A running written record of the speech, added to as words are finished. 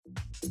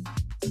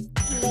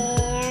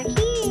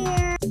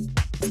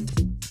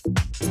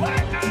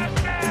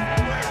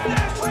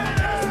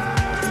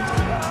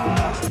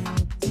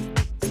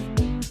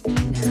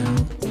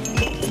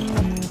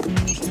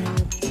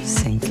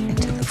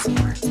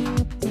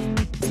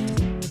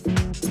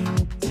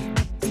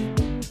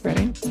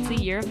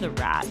Year of the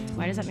Rat.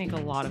 Why does that make a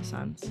lot of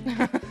sense?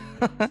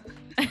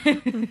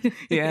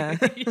 Yeah.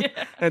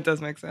 That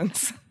does make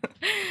sense.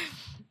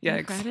 Yikes.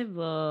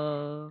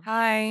 Incredible.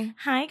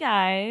 Hi,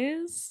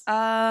 guys.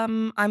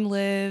 I'm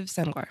Liv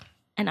Sengor.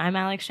 And I'm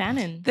Alex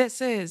Shannon. This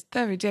is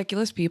the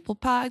Ridiculous People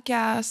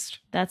podcast.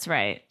 That's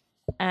right.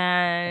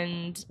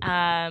 And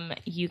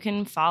you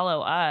can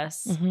follow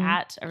us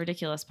at A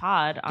Ridiculous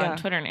Pod on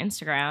Twitter and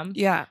Instagram.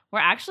 Yeah. We're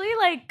actually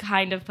like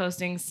kind of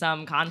posting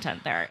some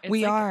content there.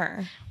 We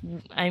are.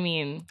 I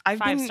mean,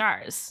 5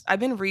 stars. I've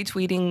been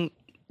retweeting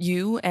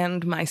you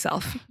and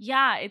myself.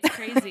 Yeah, it's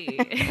crazy.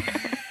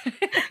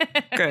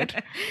 Good.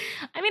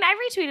 I mean,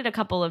 I retweeted a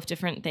couple of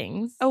different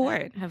things. Oh,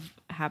 word. Have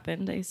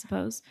happened, I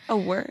suppose. Oh,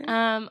 word.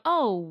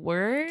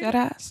 Word.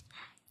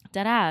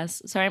 Dead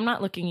ass. Sorry, I'm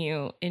not looking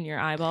you in your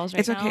eyeballs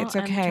right now. It's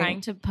okay. I'm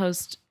trying to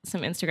post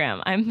some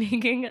Instagram. I'm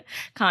making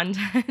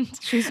content.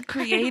 She's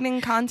creating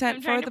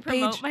content for the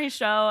page. I'm trying to promote my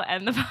show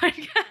and the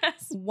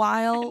podcast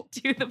while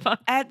do the podcast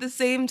at the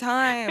same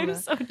time. I'm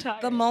so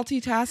tired. The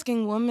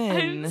multitasking woman.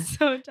 I'm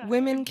so tired.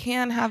 Women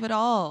can have it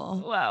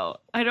all.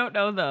 Wow. I don't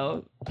know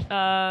though.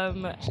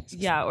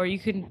 Yeah, or you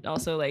can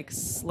also like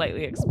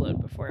slightly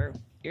explode before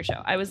your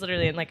show. I was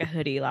literally in like a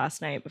hoodie last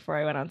night before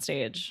I went on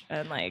stage,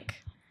 and like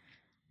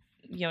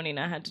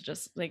Yonina had to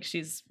just like,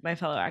 she's my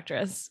fellow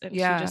actress, and she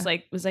just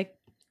like was like,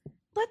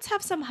 let's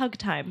have some hug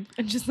time,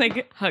 and just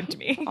like hugged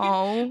me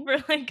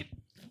for like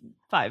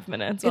 5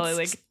 minutes while I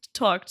like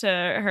talked to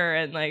her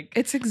and like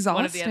it's exhausting.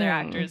 One of the other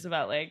actors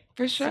about like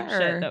for sure some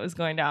shit that was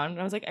going down, and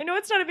I was like, I know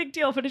it's not a big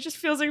deal, but it just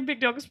feels like a big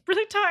deal because I'm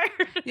really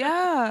tired.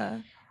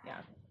 Yeah.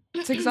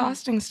 It's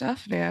exhausting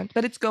stuff, man.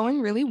 But it's going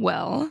really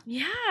well.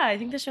 Yeah, I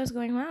think the show's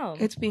going well.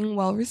 It's being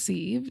well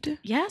received.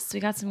 Yes, we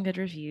got some good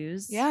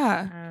reviews.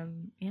 Yeah.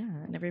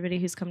 And everybody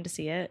who's come to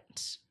see it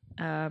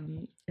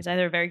is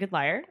either a very good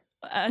liar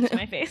to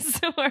my face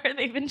or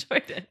they've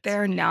enjoyed it.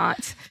 They're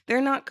not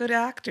good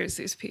actors,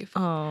 these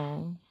people.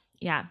 Oh,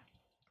 yeah.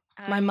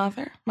 My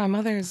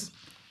mother's,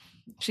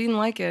 she didn't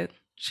like it.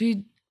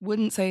 She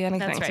wouldn't say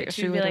anything. That's right.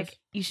 She'd be like,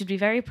 you should be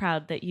very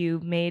proud that you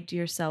made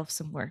yourself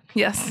some work.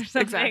 Yes,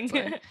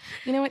 exactly.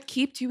 You know what?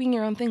 Keep doing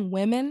your own thing.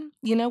 Women,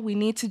 we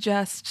need to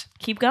just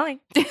keep going.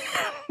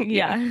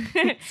 Yeah.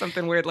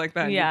 Something weird like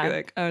that. Yeah. You'd be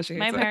like, oh, she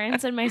hates my it.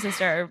 parents and my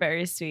sister are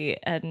very sweet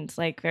and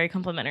like very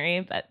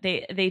complimentary, but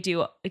they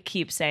do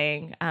keep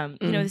saying,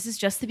 this is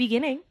just the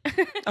beginning.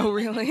 Oh,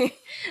 really?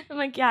 I'm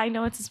like, yeah, I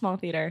know it's a small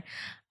theater.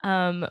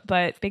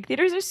 But big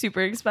theaters are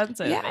super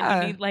expensive. Yeah.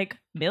 And you need like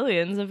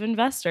millions of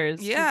investors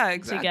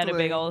to get a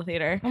big old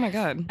theater. Oh my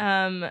God.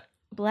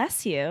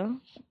 Bless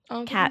you.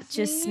 Oh, Cat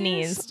just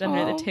sneezed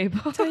under the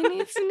table.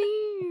 Tiny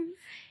sneeze.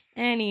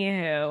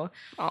 Anywho.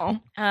 Oh.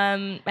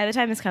 By the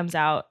time this comes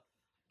out,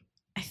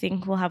 I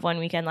think we'll have 1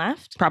 weekend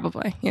left.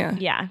 Probably. Yeah.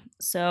 Yeah.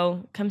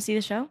 So come see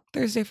the show.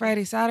 Thursday,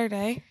 Friday,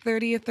 Saturday,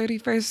 30th,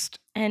 31st.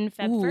 And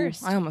Feb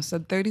 1st. I almost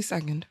said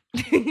 32nd.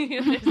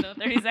 There's no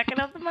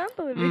 32nd of the month,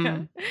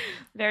 Olivia.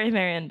 Very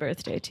merry and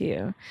birthday to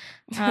you.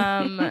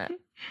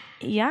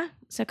 Yeah,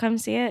 so come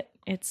see it.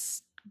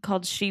 It's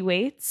called She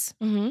Waits.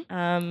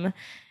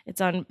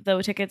 It's on,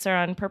 the tickets are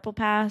on Purple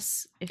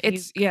Pass.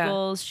 If you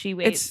Google She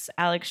Waits,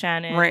 Alex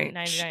Shannon,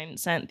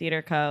 99-cent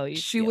Theater Co.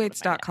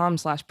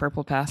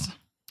 Shewaits.com/Purple Pass.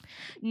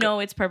 No,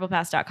 it's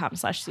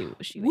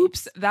purplepass.com/she.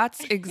 Whoops,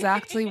 that's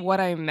exactly what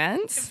I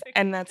meant,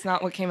 and that's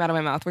not what came out of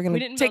my mouth. We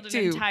didn't build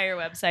an entire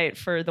website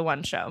for the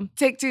one show.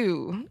 Take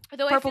 2.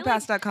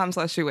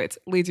 Purplepass.com/shewaits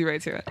leads you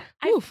right to it.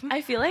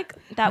 I feel like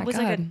that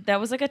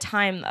was like a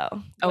time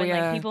though. When,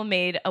 like, people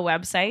made a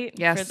website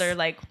for their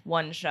like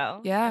one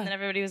show. Yeah. And then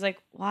everybody was like,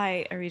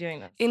 why are we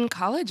doing this? In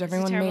college,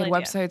 everyone made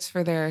websites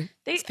for their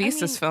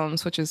thesis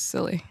films, which is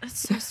silly. That's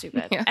so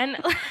stupid. And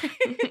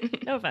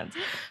no offense.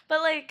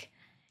 But like,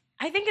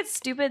 I think it's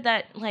stupid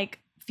that like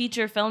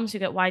feature films who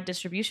get wide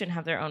distribution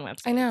have their own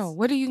websites. I know.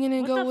 What are you going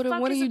to go?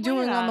 What are you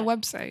doing on the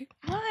website?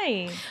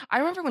 Why? I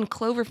remember when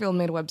Cloverfield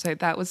made a website,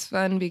 that was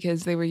fun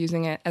because they were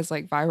using it as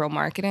like viral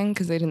marketing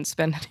because they didn't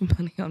spend any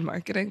money on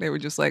marketing. They were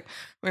just like,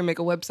 we're going to make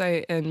a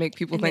website and make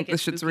people think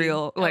this shit's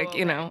real. Like,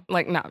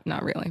 like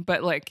not really,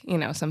 but like,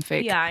 some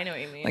fake. Yeah, I know what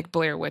you mean. Like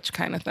Blair Witch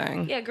kind of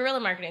thing. Yeah, guerrilla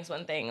marketing is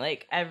one thing.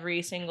 Like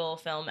every single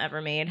film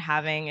ever made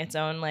having its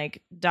own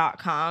like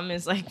 .com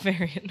is like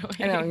very annoying.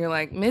 I know. You're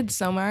like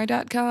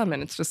midsommar.com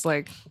and it's just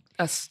like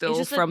a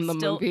still from the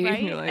movie.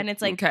 Right? You're like, and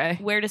it's like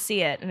where to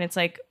see it. And it's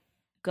like,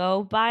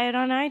 go buy it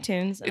on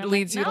iTunes. And it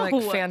leads you to like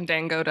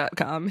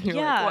fandango.com. And you're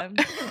like,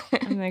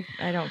 what? I'm like,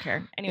 I don't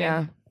care. Anyway.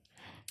 Yeah.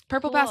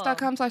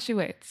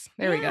 Purplepass.com/shewaits.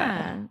 There we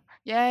go.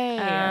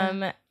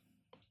 Yay.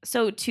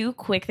 So 2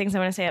 quick things I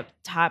want to say up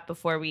top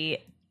before we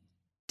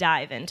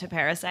dive into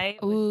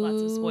Parasite with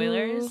lots of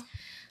spoilers.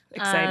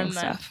 Exciting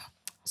stuff.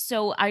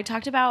 So I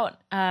talked about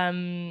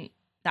The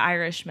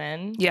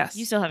Irishman. Yes.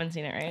 You still haven't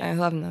seen it, right? I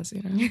haven't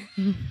seen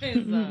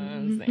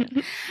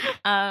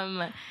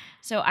it.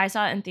 So I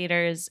saw it in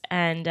theaters,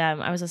 and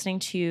I was listening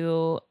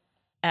to,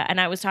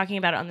 and I was talking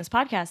about it on this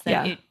podcast,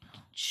 that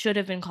should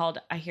have been called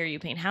I Hear You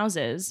Paint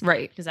Houses.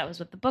 Right. Because that was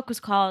what the book was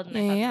called. And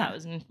I thought that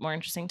was a more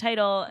interesting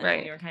title. And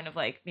right. we were kind of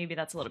like, maybe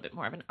that's a little bit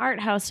more of an art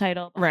house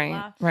title. Blah, right.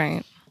 Blah, blah.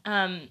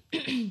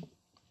 Right.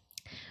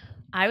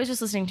 I was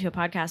just listening to a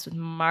podcast with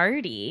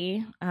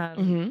Marty,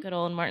 good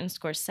old Martin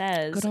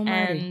Scorsese, good old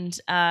Marty.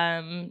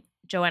 And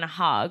Joanna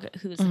Hogg,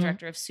 who's the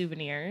director of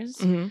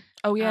Souvenirs.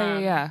 Oh,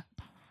 yeah.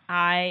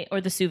 Or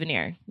The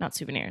Souvenir, not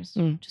Souvenirs,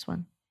 just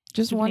one.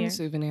 Just Souvenir. One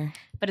Souvenir.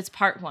 But it's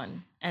part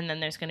 1, and then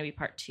there's going to be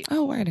part 2.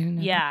 Oh, I didn't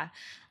know. Yeah.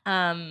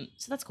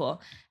 So that's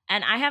cool.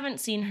 And I haven't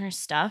seen her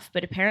stuff,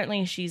 but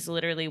apparently she's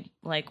literally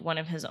like one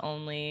of his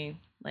only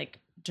like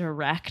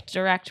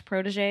direct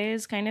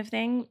proteges kind of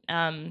thing.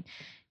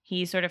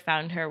 He sort of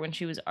found her when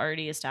she was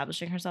already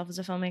establishing herself as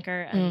a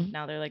filmmaker, and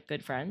now they're like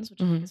good friends, which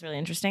I think is really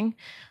interesting.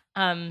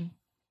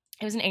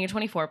 It was an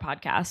A24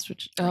 podcast,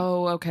 which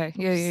okay.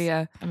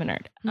 Yeah. I'm a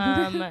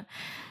nerd.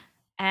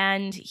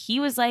 And he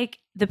was like,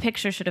 the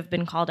picture should have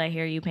been called I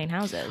Hear You Paint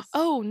Houses.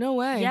 Oh, no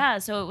way. Yeah,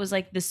 so it was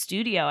like the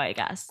studio, I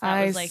guess.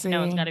 That was like,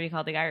 no, it's got to be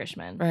called The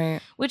Irishman. Right.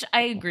 Which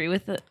I agree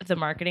with the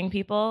marketing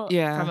people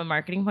from a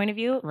marketing point of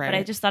view. Right. But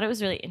I just thought it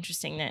was really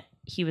interesting that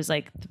he was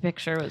like, the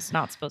picture was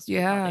not supposed to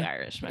be called The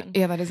Irishman.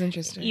 Yeah, that is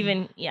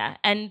interesting.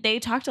 And they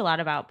talked a lot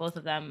about, both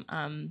of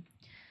them,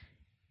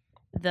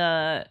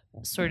 the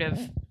sort of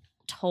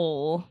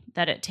toll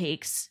that it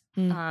takes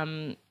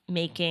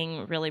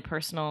making really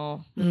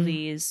personal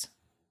movies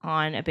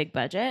on a big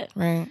budget.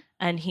 Right.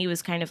 And he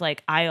was kind of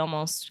like, I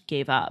almost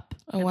gave up.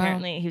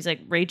 Apparently, he was like,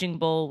 Raging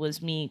Bull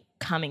was me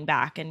coming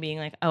back and being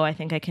like, oh, I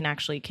think I can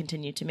actually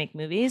continue to make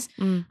movies.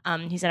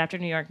 He said after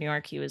New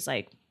York, he was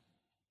like,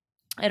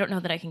 I don't know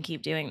that I can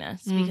keep doing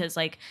this because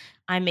like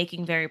I'm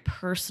making very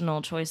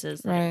personal choices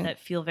that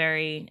feel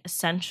very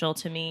essential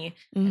to me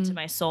and to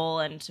my soul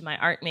and to my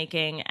art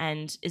making,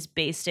 and is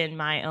based in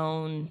my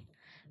own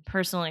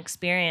personal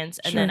experience.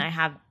 And then I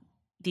have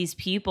these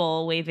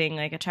people waving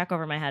like a check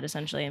over my head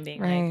essentially and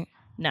being like,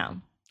 no,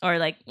 or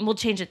like, we'll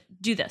change it,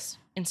 do this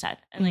instead,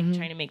 and like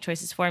trying to make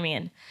choices for me.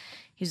 And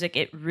he's like,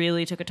 it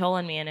really took a toll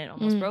on me, and it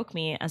almost broke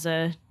me as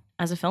a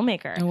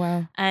filmmaker. Oh,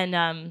 wow.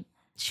 And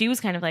she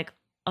was kind of like,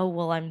 oh,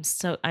 well, I'm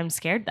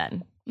scared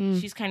then.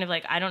 She's kind of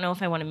like, I don't know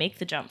if I want to make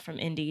the jump from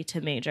indie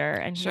to major.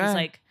 And he was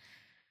like,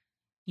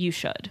 you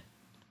should.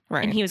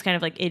 Right. And he was kind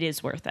of like, it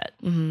is worth it.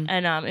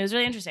 And it was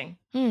really interesting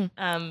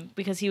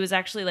because he was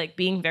actually like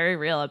being very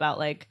real about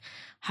like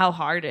how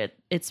hard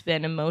it's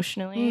been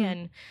emotionally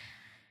and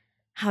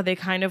how they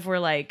kind of were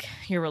like,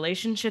 your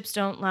relationships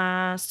don't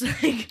last,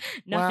 like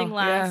nothing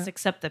lasts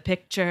except the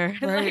picture,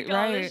 like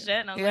all this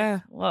shit. And I was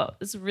like, whoa,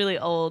 this is really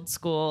old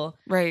school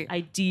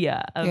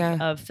idea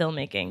of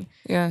filmmaking.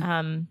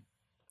 Yeah.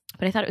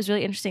 But I thought it was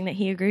really interesting that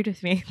he agreed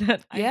with me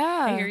that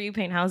I Hear You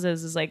Paint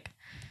Houses is like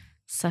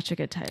such a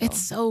good title.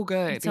 It's so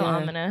good. It's so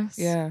ominous.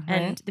 Yeah.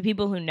 And the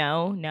people who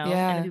know,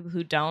 and the people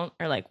who don't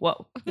are like,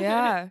 whoa.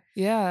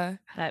 Yeah.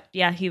 But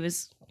he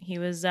was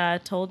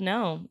told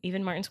no.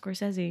 Even Martin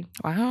Scorsese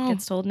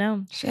gets told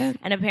no. Shit.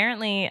 And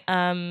apparently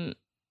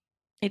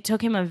it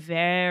took him a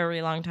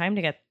very long time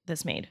to get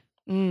this made.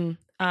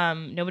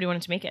 Nobody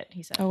wanted to make it,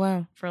 he said. Oh,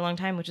 wow. For a long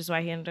time, which is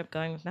why he ended up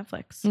going with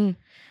Netflix.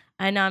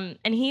 And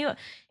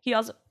he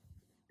also,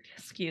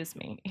 excuse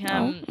me.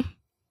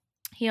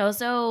 He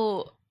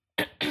also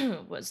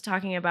was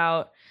talking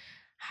about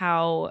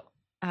how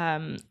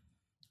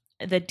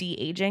the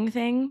de-aging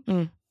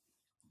thing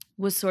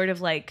was sort of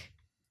like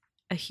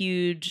a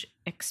huge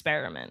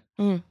experiment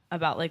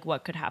about like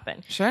what could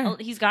happen. Sure.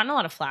 He's gotten a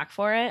lot of flack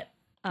for it,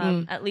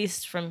 at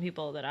least from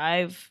people that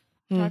I've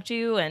talked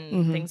to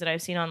and things that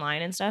I've seen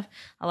online and stuff.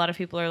 A lot of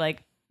people are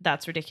like,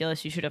 that's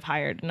ridiculous. You should have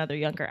hired another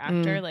younger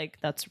actor. Like,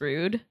 that's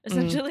rude,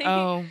 essentially.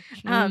 Oh,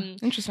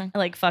 interesting.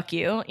 Like, fuck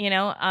you, you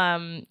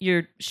know?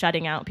 You're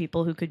shutting out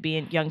people who could be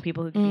young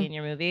people who could be in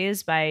your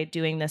movies by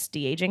doing this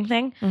de-aging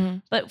thing.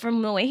 But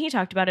from the way he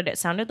talked about it, it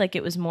sounded like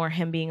it was more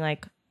him being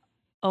like,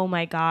 oh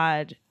my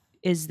God,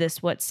 is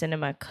this what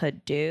cinema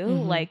could do?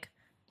 Like,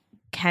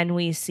 can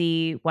we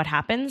see what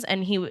happens?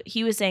 And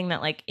he was saying that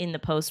like in the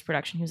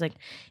post-production, he was like,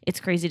 it's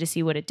crazy to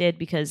see what it did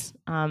because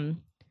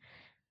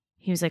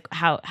he was like,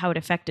 how it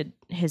affected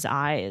his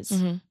eyes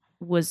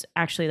was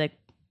actually like,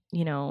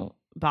 you know,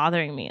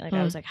 bothering me. Like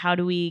I was like, how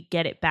do we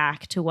get it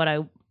back to what I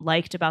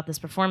liked about this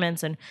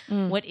performance? And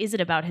what is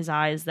it about his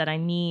eyes that I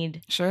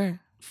need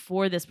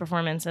for this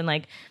performance? And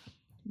like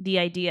the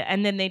idea,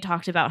 and then they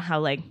talked about how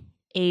like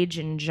age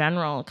in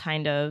general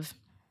kind of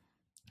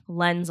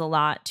lends a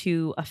lot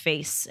to a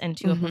face and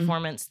to a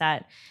performance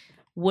that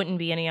wouldn't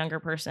be in a younger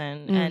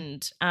person.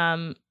 And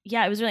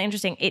it was really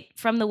interesting. It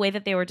from the way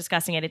that they were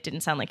discussing it, it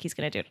didn't sound like he's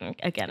going to do it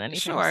again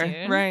anytime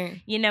soon.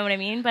 Right. You know what I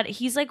mean? But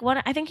he's like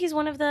I think he's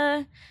one of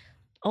the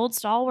old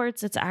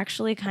stalwarts that's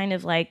actually kind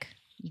of like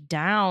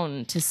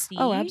down to see.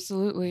 Oh,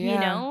 absolutely. Yeah. You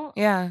know?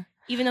 Yeah.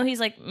 Even though he's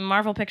like,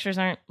 Marvel pictures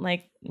aren't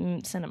like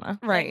cinema.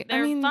 Right. Like,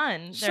 they're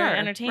fun. They're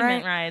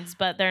entertainment rides,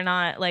 but they're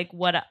not like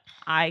what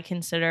I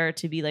consider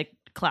to be like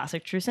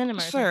classic true cinema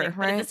or something.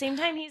 But at the same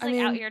time, he's like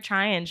out here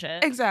trying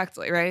shit.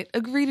 Exactly, right?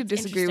 Agree to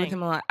disagree with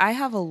him a lot. I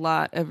have a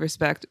lot of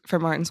respect for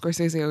Martin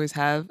Scorsese. I always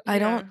have. I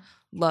don't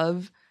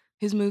love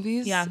his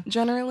movies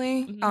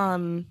generally.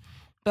 Mm-hmm.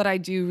 But I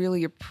do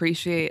really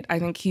appreciate, I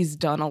think he's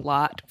done a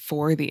lot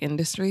for the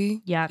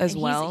industry as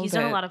well. He's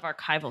done a lot of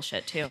archival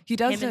shit too. He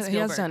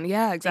has done,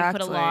 yeah, exactly.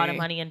 They put a lot of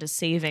money into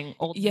saving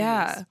old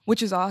movies.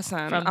 Which is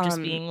awesome. From just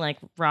being like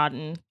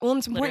rotten. Well, and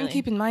it's important to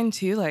keep in mind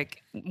too,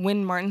 like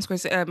when Martin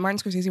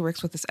Scorsese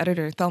works with this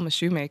editor, Thelma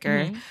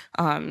Shoemaker,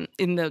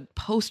 in the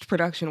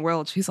post-production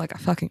world, she's like a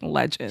fucking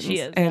legend. She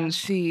is. And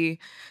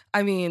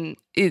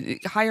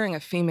hiring a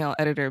female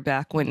editor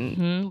back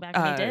when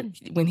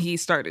he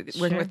started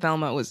working with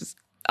Thelma was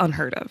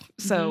unheard of.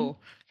 So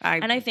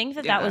I think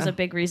that was a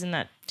big reason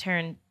that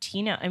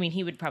Tarantino, I mean,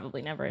 he would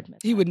probably never admit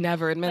that. He would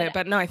never admit it,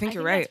 but no, I think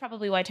you're right. That's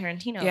probably why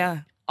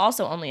Tarantino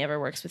also only ever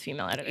works with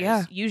female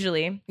editors.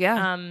 Usually.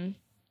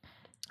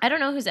 I don't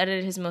know who's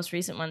edited his most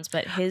recent ones,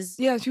 but his...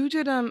 Yeah, who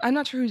did... I'm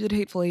not sure who did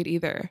Hateful Eight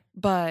either,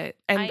 but...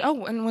 And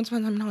Once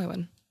Upon a Time in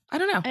Hollywood. I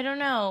don't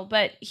know,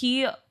 but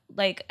he...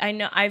 Like, I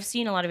know I've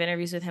seen a lot of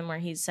interviews with him where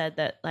he's said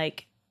that,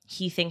 like,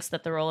 he thinks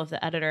that the role of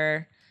the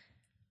editor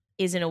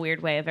is in a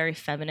weird way a very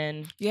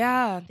feminine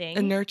thing.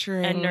 A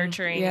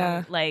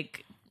nurturing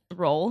like,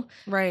 role.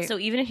 Right. So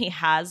even if he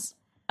has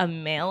a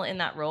male in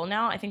that role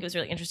now, I think it was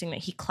really interesting that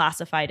he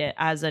classified it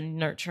as a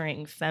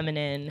nurturing,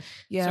 feminine,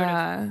 sort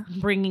of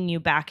bringing you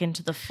back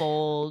into the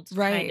fold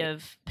kind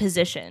of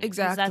position.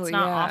 Exactly. That's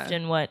not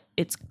often what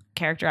it's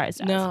characterized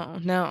as.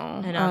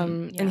 No.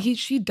 And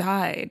she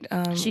died.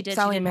 She did.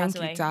 Sally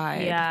Menke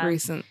died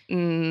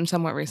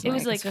somewhat recently. It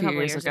was like a couple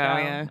years ago.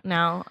 Yeah.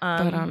 Now,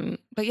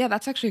 but yeah,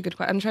 that's actually a good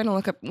question. I'm trying to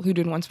look up who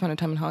did Once Upon a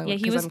Time in Hollywood.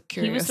 Yeah,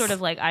 he was sort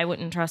of like, I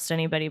wouldn't trust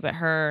anybody but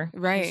her.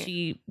 Right.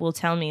 She will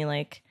tell me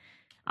like.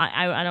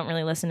 I don't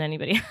really listen to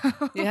anybody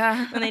else.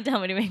 Yeah. When they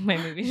tell me to make my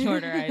movie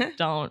shorter, I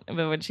don't.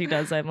 But when she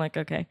does, I'm like,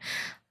 okay.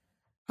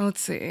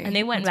 Let's see. And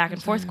they went back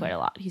and forth quite a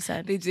lot, he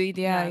said. They did,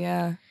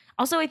 yeah.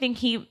 Also, I think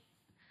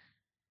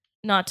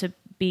not to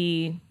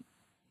be,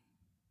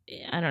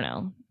 I don't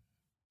know,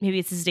 maybe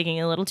it's just digging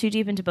a little too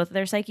deep into both of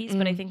their psyches,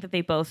 but I think that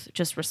they both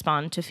just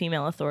respond to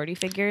female authority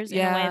figures in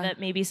a way that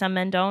maybe some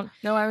men don't.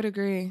 No, I would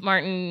agree.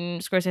 Martin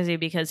Scorsese,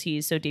 because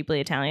he's so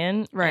deeply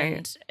Italian. Right.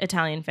 And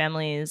Italian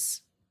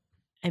families,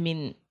 I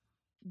mean,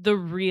 the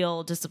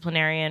real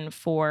disciplinarian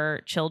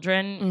for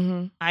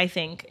children, I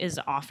think, is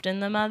often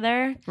the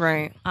mother.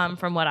 Right.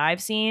 From what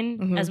I've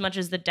seen, as much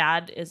as the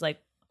dad is like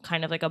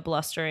kind of like a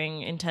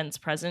blustering, intense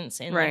presence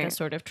in like a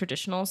sort of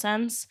traditional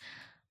sense.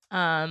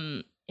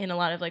 In a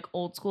lot of like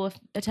old school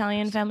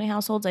Italian family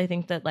households, I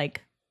think that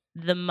like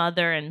the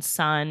mother and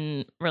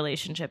son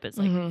relationship is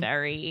like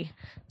very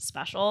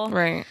special.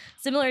 Right.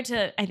 Similar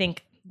to, I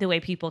think, the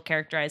way people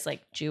characterize like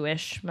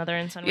Jewish mother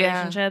and son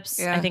relationships.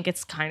 I think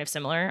it's kind of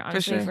similar,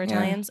 honestly, for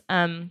Italians.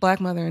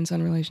 Black mother and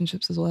son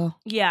relationships as well.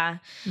 Yeah.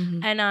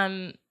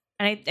 And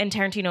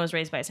Tarantino was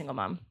raised by a single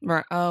mom.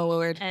 Right. Oh,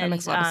 Lord. That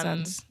makes a lot of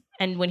sense.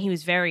 And when he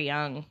was very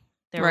young,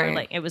 there were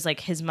like, it was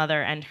like his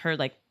mother and her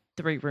like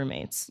 3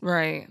 roommates.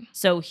 Right.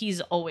 So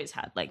he's always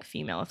had like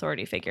female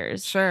authority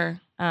figures.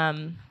 Sure.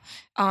 The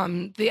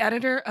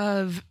editor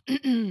of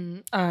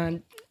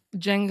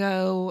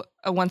Django,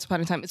 Once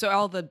Upon a Time. So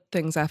all the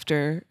things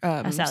after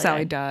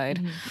Sally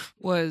died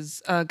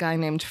was a guy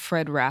named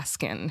Fred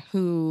Raskin,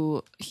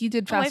 who he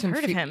did Fast and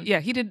Furious. Him. Yeah,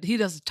 he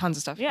does tons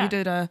of stuff. Yeah. He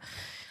did I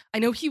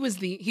know he was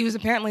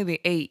apparently the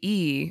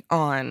AE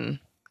on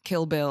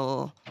Kill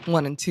Bill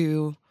 1 and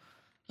 2.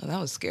 Oh, that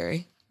was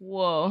scary.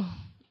 Whoa.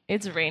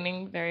 It's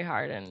raining very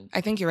hard, and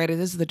I think you're right. It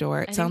is the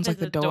door. It sounds like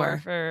the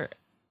door for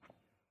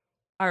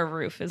our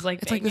roof is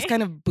like it's like this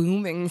kind of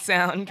booming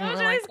sound. That was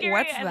really like, scary.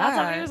 What's that? I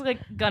thought it was like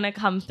gonna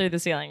come through the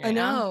ceiling. I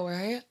know,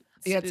 right?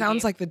 Yeah, it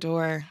sounds like the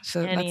door.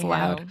 So that's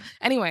loud.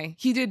 Anyway,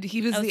 he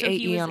was the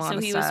AE on a lot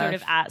of stuff. So he was sort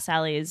of at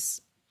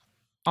Sally's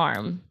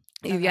arm.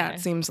 Yeah, it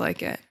seems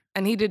like it.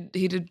 And he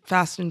did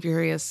Fast and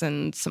Furious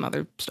and some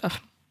other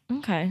stuff.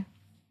 Okay,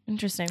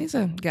 interesting. He's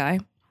a guy.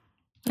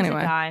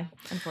 Anyway, a guy.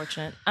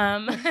 Unfortunate.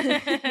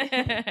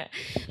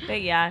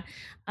 But yeah.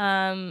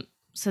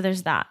 So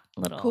there's that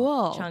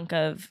little chunk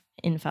of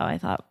info. I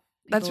thought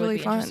that's really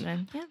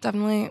fun. Yeah.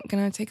 Definitely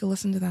gonna take a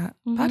listen to that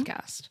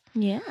podcast.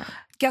 Yeah.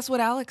 Guess what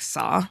Alex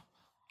saw?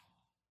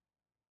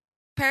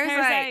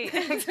 Parasite.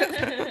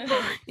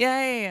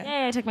 Yay!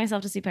 Yay! I took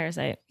myself to see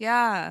Parasite.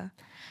 Yeah.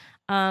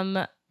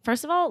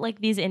 First of all, like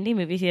these indie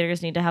movie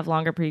theaters need to have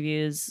longer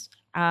previews.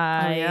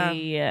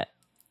 I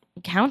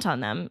count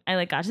on them. I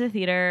like got to the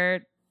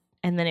theater,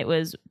 and then it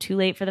was too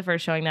late for the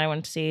first showing that I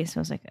wanted to see. So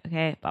I was like,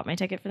 okay, bought my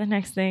ticket for the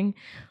next thing.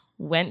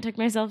 Went, took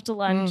myself to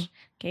lunch,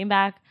 came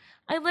back.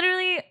 It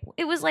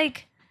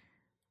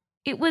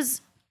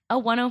was a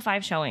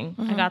 1:05 showing.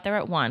 I got there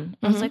at 1.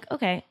 I was like,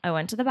 okay. I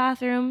went to the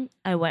bathroom.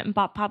 I went and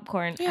bought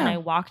popcorn, and I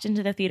walked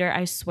into the theater.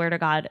 I swear to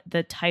God,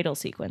 the title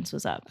sequence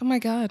was up. Oh my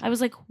God. I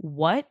was like,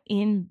 what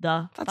in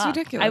the That's fuck?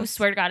 ridiculous. I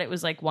swear to God, it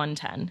was like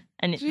 1:10,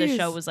 and the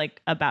show was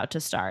like about to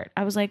start.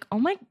 I was like, oh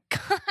my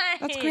God.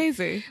 That's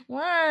crazy.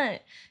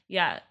 What?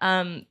 Yeah.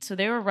 So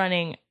they were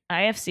running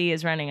IFC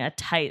is running a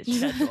tight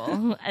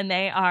schedule and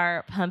they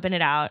are pumping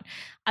it out.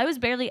 I was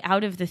barely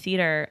out of the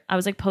theater. I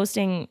was like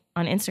posting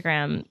on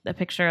Instagram the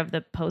picture of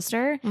the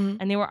poster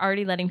and they were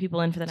already letting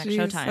people in for the next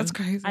showtime. That's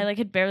crazy. I like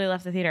had barely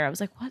left the theater. I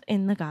was like, what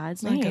in the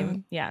God's name?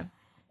 God. Yeah.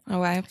 Oh,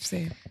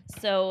 IFC.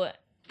 So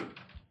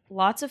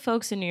lots of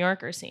folks in New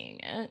York are seeing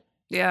it.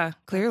 Yeah,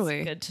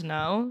 clearly. That's good to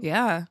know.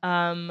 Yeah.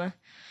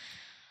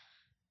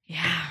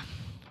 Yeah.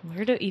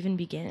 Where to even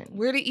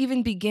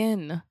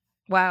begin?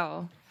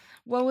 Wow.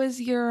 What was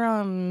your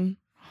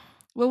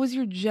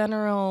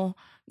general,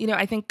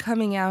 I think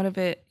coming out of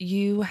it,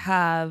 you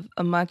have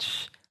a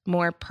much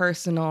more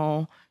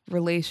personal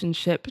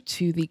relationship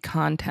to the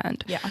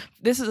content. Yeah.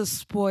 This is a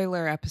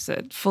spoiler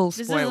episode. Full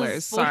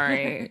spoilers.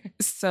 Sorry.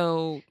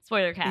 So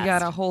spoiler cast. You got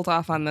to hold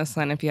off on this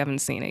one if you haven't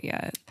seen it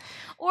yet.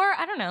 Or,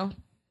 I don't know.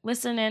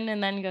 Listen in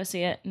and then go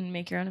see it and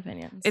make your own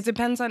opinions. It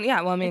depends on,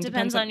 it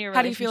depends on your relationship.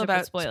 How do you feel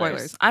about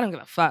spoilers? I don't give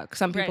a fuck.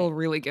 Some people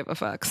really give a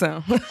fuck,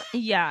 so.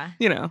 Yeah.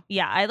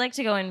 Yeah, I like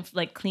to go in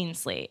like clean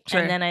slate. Sure.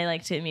 And then I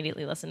like to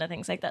immediately listen to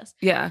things like this.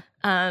 Yeah.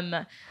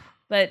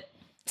 But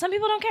some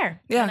people don't care.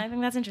 Yeah. And I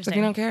think that's interesting. If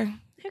you don't care,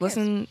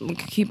 listen,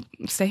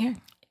 stay here.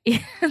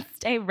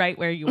 Stay right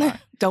where you are.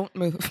 Don't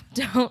move.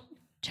 Don't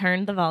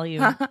turn the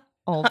volume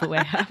all the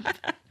way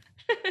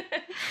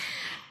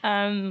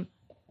up.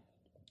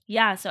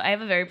 Yeah, so I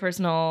have a very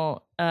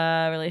personal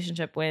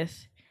relationship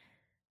with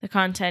the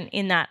content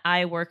in that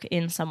I work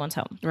in someone's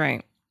home.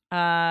 Right.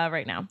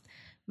 Right now.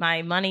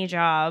 My money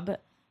job,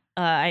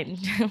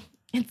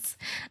 it's,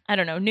 I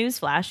don't know,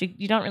 newsflash,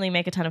 you don't really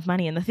make a ton of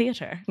money in the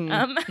theater.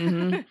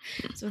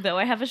 So though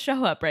I have a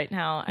show up right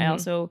now, I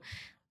also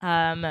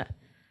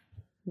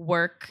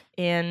work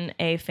in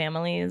a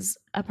family's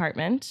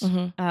apartment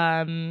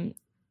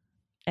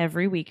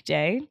every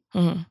weekday.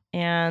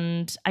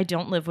 And I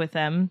don't live with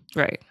them.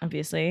 Right.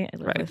 Obviously. I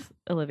live with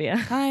Olivia.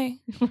 Hi.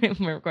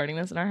 We're recording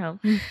this in our home.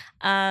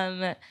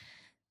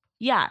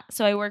 Yeah.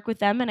 So I work with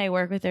them and I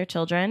work with their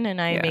children and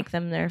I make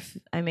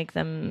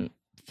them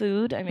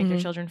food. I make their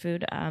children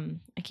food. I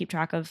keep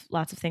track of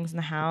lots of things in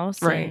the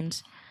house.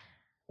 Right.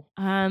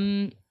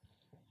 And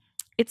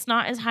it's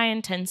not as high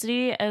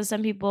intensity as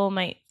some people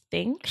might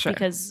think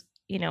because,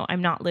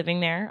 I'm not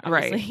living there,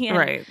 obviously.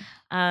 Right.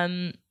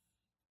 And,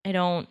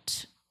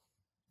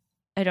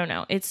 I don't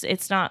know.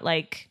 It's not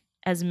like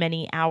as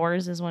many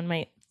hours as one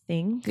might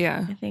think.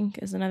 Yeah. I think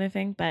is another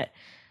thing. But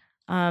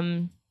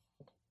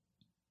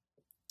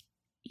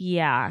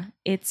yeah,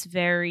 it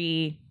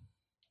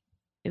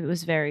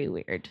was very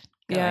weird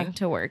going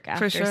to work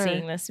after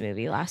seeing this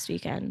movie last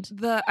weekend.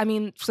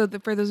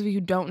 For those of you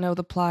who don't know,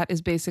 the plot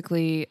is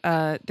basically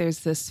there's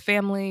this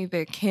family,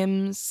 the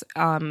Kims,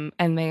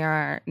 and they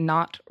are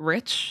not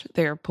rich,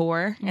 they're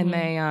poor, and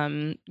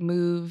they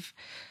move.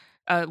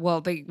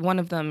 One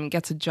of them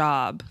gets a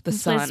job. The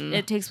son.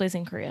 It takes place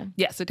in Korea.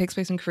 Yes, it takes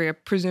place in Korea,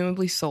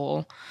 presumably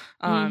Seoul.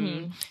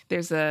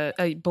 There's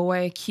a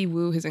boy,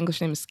 Ki-woo. His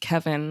English name is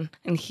Kevin,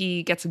 and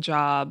he gets a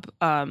job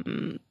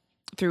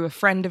through a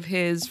friend of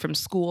his from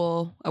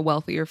school, a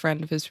wealthier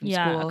friend of his from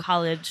school. Yeah, a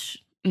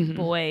college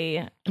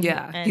boy.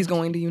 Yeah, he's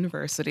going to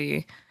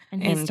university.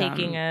 And he's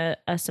taking a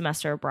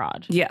semester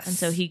abroad. Yes. And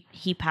so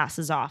he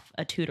passes off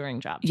a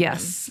tutoring job to him.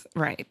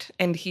 Right.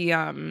 And he,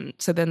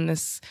 so then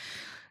this...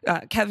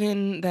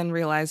 Kevin then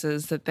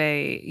realizes that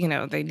they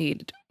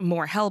need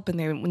more help and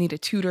they need a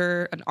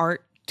tutor, an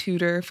art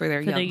tutor for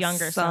their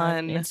younger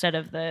son instead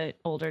of the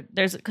older.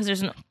 There's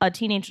a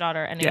teenage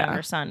daughter and a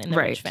younger son in the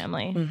rich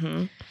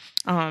family.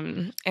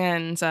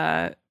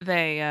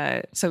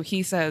 So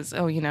he says,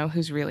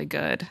 who's really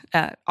good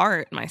at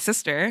art? My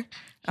sister.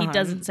 He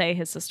doesn't say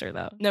his sister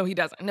though. No, he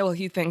doesn't. No,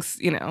 he thinks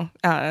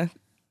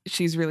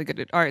she's really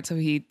good at art. So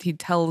he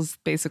tells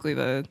basically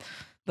the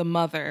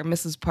mother,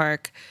 Mrs.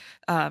 Park,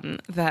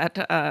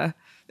 that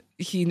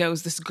he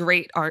knows this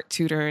great art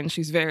tutor and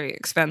she's very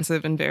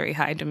expensive and very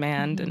high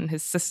demand. And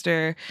his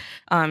sister,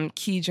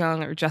 Ki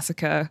Jung or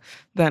Jessica,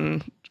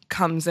 then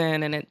comes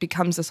in and it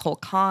becomes this whole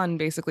con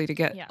basically to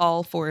get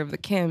all four of the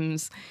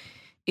Kims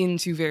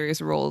into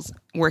various roles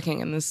working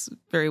in this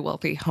very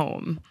wealthy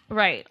home.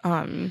 Right.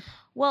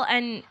 Well,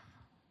 and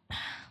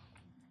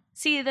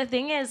see, the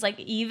thing is, like,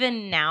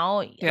 even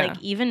now, like,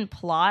 even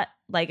plot,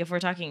 like, if we're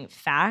talking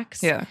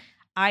facts,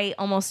 I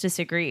almost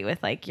disagree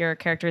with, like, your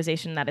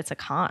characterization that it's a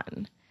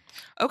con.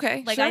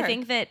 Okay, like, I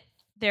think that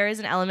there is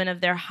an element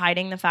of they're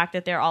hiding the fact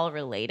that they're all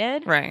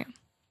related. Right.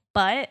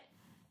 But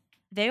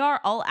they are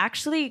all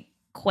actually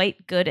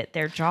quite good at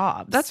their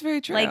jobs. That's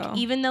very true. Like,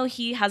 even though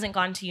he hasn't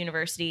gone to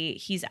university,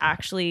 he's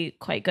actually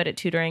quite good at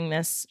tutoring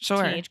this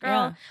teenage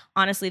girl. Yeah.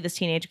 Honestly, this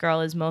teenage girl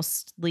is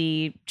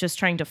mostly just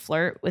trying to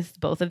flirt with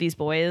both of these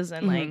boys,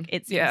 and like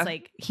it seems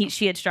like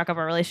she had struck up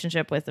a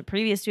relationship with the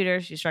previous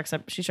tutor. She strikes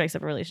up a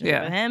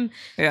relationship with him.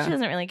 Yeah. She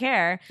doesn't really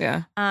care.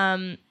 Yeah.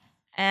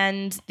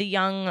 And the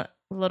young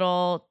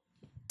little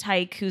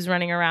tyke who's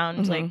running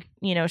around like,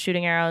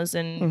 shooting arrows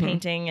and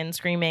painting and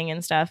screaming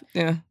and stuff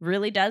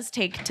really does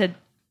take to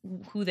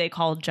who they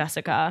call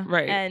Jessica.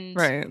 Right.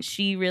 And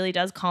she really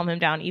does calm him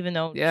down, even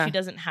though she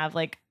doesn't have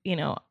like, you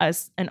know,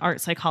 an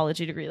art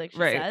psychology degree like she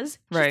says.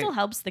 She still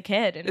helps the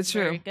kid, and it's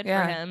very good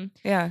for him.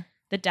 Yeah.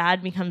 The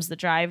dad becomes the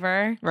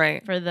driver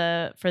for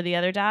the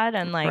other dad,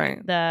 and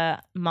like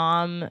the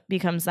mom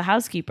becomes the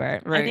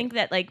housekeeper. I think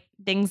that like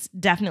things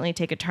definitely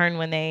take a turn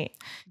when they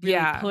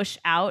really push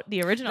out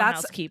the original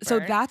housekeeper. So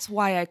that's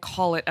why I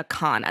call it a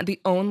con.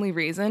 The only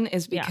reason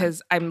is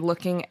because I'm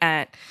looking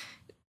at,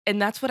 and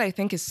that's what I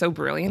think is so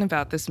brilliant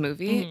about this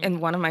movie.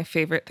 And one of my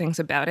favorite things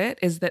about it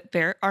is that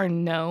there are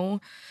no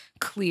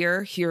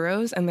clear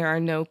heroes and there are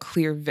no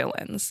clear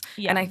villains.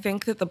 And I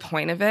think that the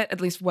point of it, at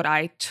least what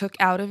I took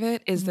out of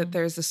it, is that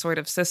there's a sort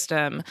of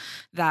system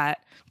that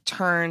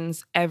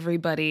turns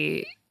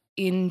everybody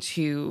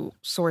into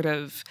sort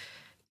of,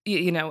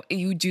 you know,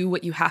 you do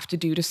what you have to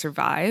do to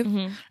survive.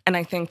 And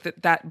I think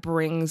that that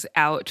brings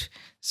out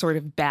sort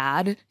of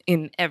bad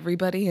in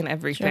everybody and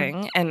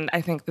everything. And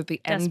I think that the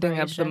ending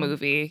of the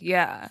movie,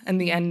 and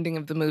the ending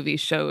of the movie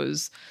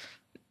shows,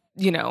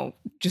 you know,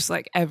 just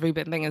like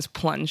everything is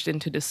plunged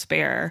into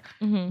despair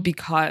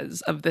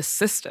because of this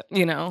system,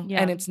 you know,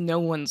 and it's no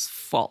one's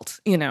fault,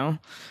 you know,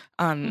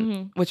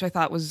 which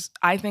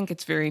I think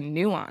it's very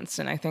nuanced,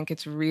 and I think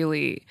it's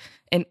really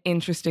an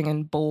interesting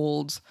and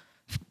bold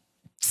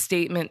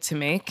statement to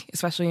make,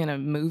 especially in a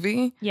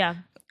movie. Yeah.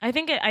 I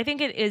think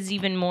it is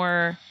even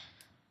more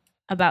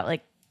about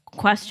like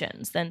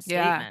questions than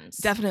statements.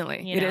 Yeah,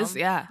 definitely. It is.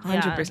 Yeah.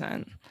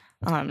 100%.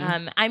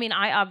 I mean,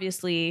 I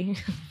obviously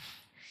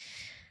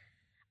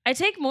I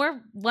take more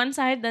one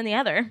side than the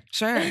other.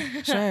 Sure.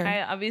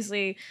 I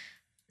obviously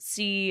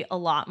see a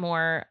lot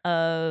more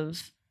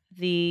of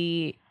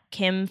the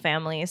Kim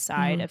family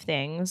side of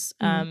things,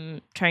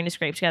 trying to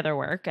scrape together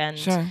work and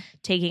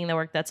taking the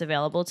work that's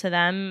available to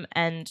them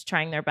and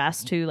trying their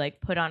best to like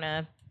put on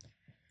a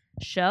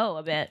show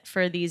a bit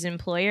for these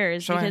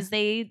employers because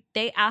they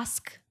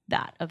ask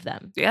that of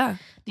them. Yeah.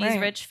 These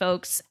rich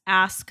folks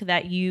ask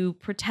that you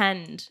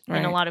pretend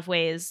in a lot of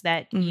ways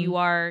that you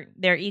are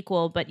their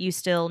equal, but you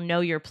still know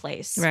your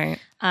place. Right.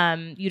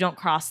 You don't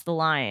cross the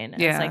line.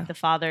 As like the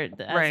father,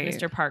 as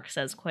Mr. Park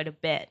says quite a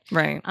bit.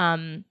 Right.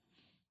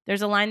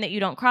 There's a line that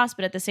you don't cross,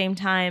 but at the same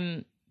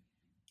time,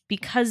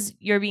 because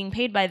you're being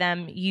paid by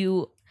them,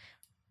 you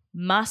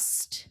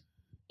must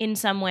in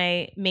some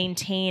way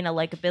maintain a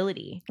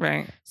likability.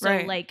 Right.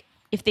 So like,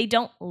 if they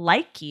don't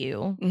like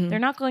you, they're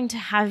not going to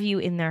have you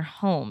in their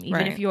home,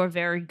 even if you're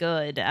very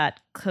good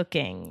at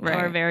cooking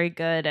or very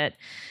good at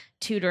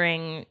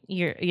tutoring.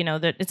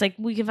 It's like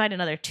we can find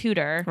another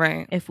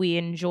tutor if we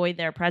enjoy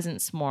their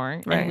presence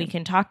more and we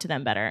can talk to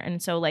them better.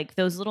 And so like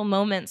those little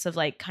moments of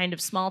like kind of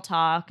small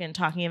talk and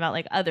talking about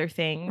like other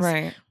things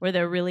where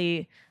they're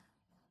really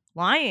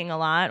lying a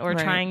lot or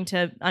trying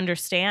to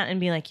understand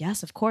and be like,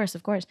 yes, of course.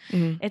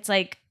 It's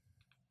like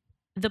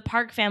the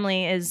Park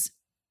family is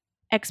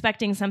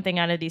expecting something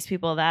out of these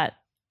people that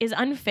is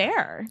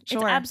unfair. It's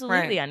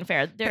absolutely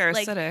unfair. They're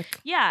parasitic. Like,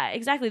 yeah,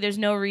 exactly. There's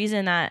no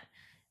reason that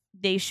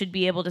they should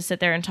be able to sit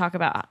there and talk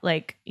about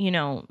like, you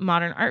know,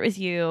 modern art with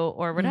you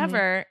or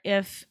whatever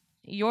if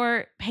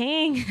you're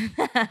paying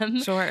them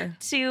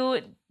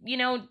to, you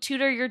know,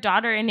 tutor your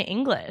daughter in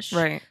English.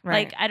 Right.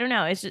 Like, I don't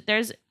know. It's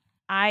just,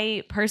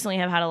 I personally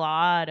have had a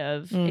lot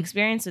of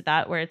experience with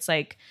that where it's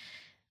like,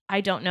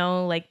 I don't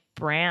know, like,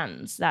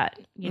 brands that,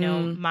 you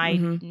know, my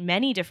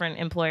many different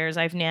employers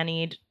I've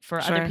nannied for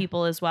other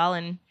people as well.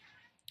 And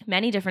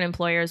many different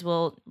employers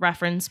will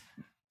reference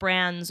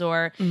brands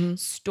or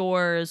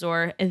stores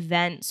or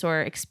events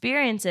or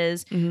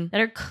experiences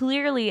that are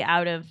clearly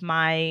out of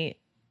my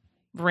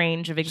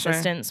range of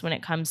existence when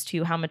it comes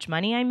to how much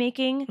money I'm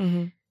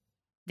making.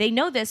 They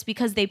know this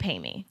because they pay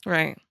me.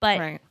 Right.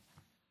 But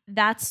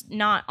that's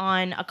not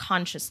on a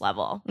conscious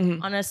level. You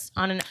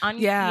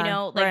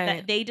know, like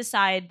that they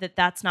decide that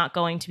that's not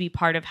going to be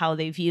part of how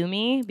they view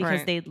me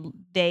because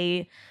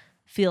they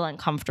feel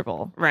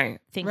uncomfortable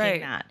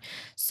thinking that.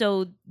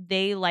 So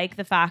they like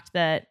the fact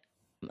that,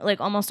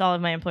 like almost all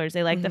of my employers,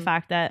 they like the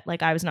fact that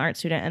like I was an art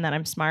student and that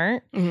I'm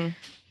smart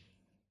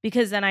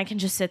because then I can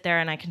just sit there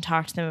and I can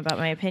talk to them about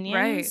my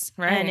opinions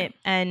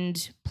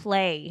and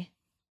play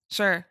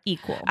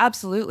equal.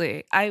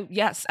 Absolutely.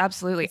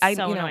 Absolutely. It's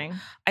so annoying.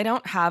 I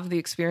don't have the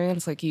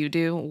experience like you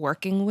do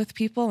working with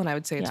people, and I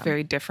would say it's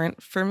very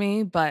different for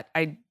me, but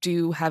I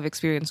do have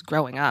experience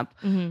growing up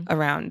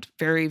around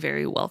very,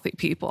 very wealthy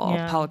people,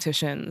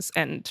 politicians,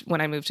 and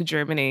when I moved to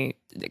Germany,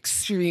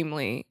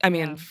 extremely, I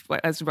mean,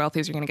 as wealthy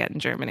as you're going to get in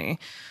Germany,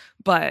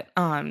 but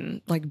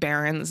like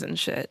barons and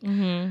shit.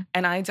 And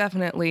I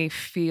definitely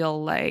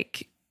feel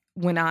like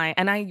when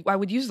I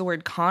would use the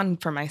word con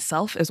for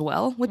myself as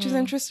well, which is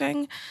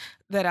interesting,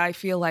 that I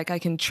feel like I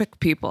can trick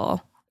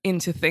people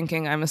into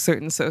thinking I'm a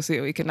certain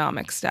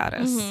socioeconomic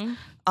status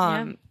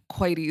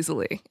quite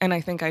easily. And I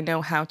think I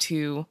know how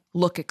to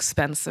look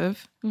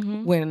expensive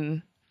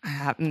when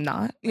I am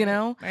not, you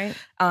know? Right.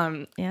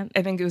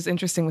 I think it was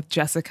interesting with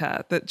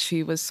Jessica that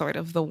she was sort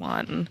of the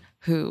one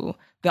who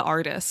the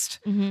artist,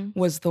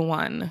 was the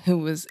one who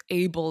was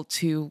able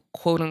to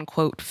quote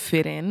unquote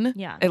fit in,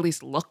 at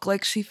least look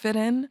like she fit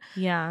in.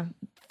 Yeah.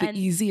 The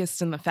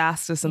easiest and the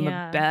fastest and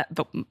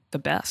the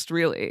best,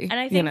 really. And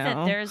I think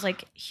that there's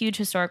like huge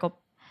historical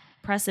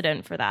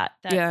precedent for that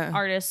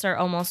artists are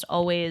almost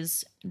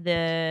always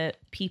the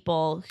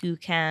people who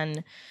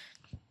can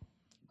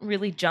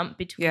really jump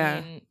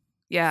between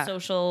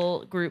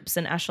social groups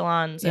and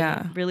echelons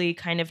and really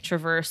kind of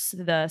traverse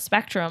the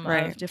spectrum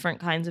of different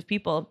kinds of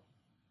people.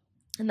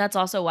 And that's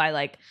also why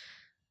like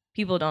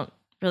people don't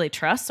really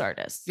trust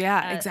artists.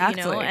 Yeah,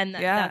 exactly. And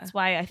that's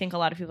why I think a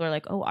lot of people are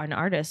like, oh, an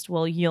artist,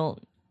 well,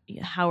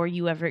 how are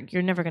you ever,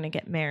 you're never going to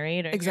get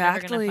married, or you're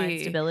never going to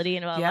find stability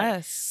and blah, blah,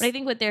 blah. But I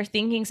think what they're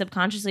thinking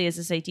subconsciously is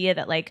this idea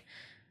that like,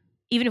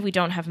 even if we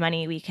don't have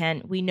money,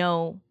 we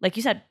know, like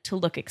you said, to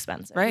look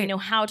expensive. We know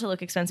how to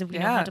look expensive. We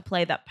know how to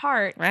play that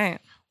part.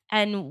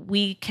 And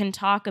we can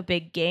talk a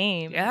big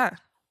game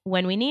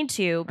when we need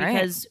to,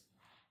 because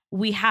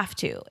we have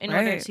to in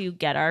order to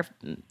get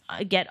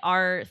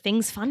our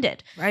things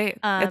funded.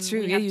 That's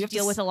true. We have to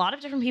deal with a lot of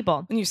different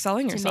people. And you're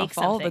selling yourself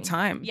all the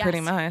time,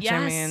 pretty much.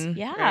 I mean,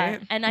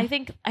 And I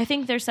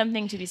think there's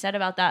something to be said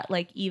about that.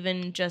 Like,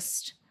 even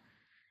just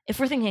if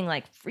we're thinking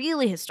like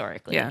really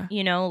historically,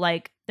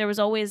 like there was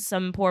always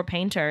some poor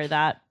painter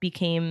that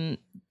became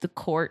the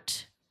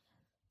court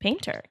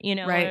painter,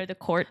 or the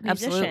court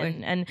musician.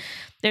 Absolutely. And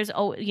there's,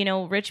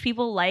 rich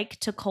people like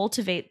to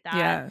cultivate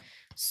that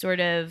sort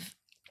of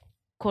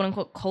quote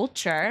unquote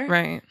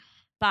culture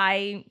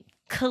by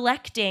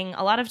collecting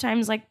a lot of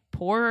times like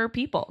poorer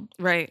people.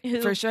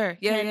 For sure.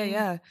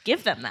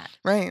 Give them that.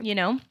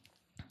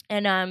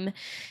 And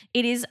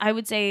it is, I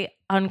would say,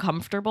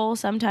 uncomfortable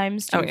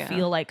sometimes to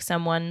feel like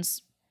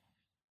someone's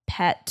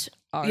pet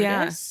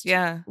artist.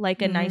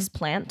 Like a nice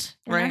plant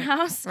in their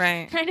house.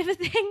 Kind of a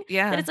thing.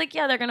 But it's like,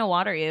 they're gonna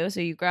water you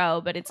so you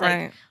grow. But it's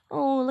like,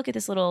 oh, look at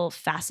this little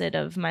facet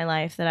of my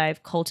life that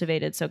I've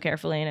cultivated so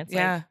carefully. And it's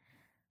like,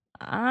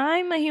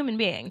 I'm a human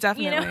being.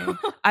 Definitely.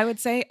 I would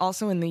say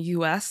also in the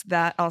US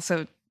that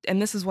also, and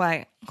this is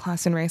why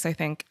class and race, I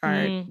think,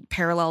 are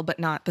parallel but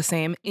not the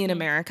same in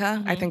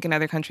America. I think in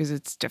other countries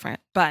it's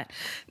different. But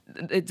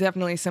it's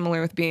definitely similar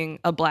with being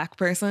a Black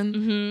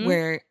person,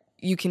 where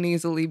you can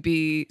easily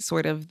be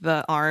sort of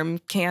the arm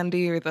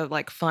candy or the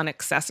like fun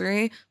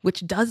accessory,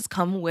 which does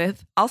come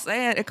with, I'll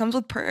say it comes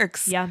with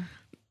perks.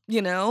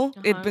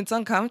 It's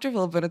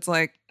uncomfortable, but it's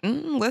like,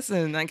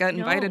 listen, I got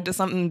invited to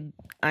something,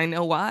 I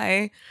know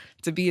why,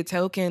 to be a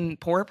token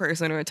poor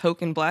person or a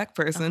token Black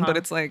person, but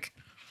it's like,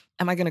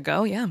 am I gonna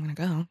go? Yeah, I'm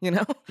gonna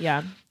go,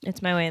 Yeah,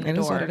 it's my way in the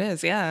door. It is what it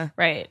is,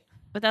 Right.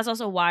 But that's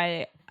also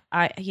why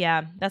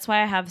that's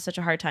why I have such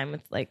a hard time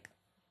with like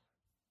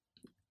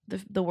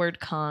the word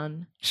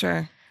con.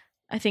 Sure.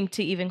 I think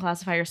to even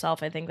classify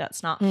yourself, I think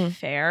that's not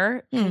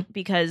fair,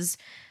 because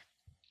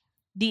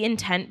the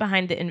intent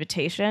behind the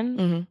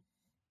invitation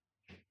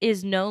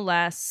is no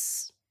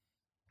less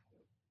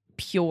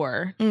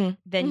pure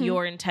than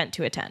your intent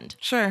to attend.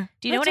 Sure.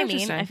 Do you know what I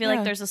mean? I feel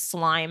like there's a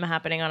slime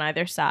happening on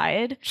either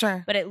side.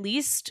 Sure. But at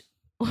least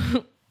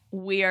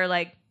we are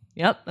like,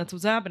 yep, that's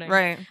what's happening.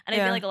 Right. And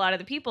I feel like a lot of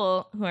the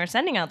people who are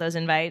sending out those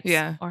invites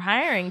or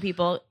hiring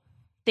people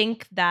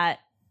think that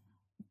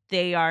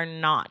they are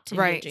not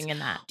engaging in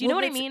that. Do you know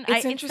what I mean?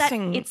 It's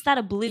interesting. It's that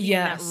oblivion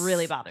that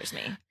really bothers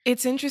me.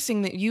 It's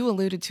interesting that you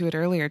alluded to it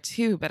earlier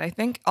too, but I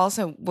think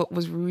also what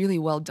was really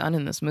well done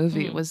in this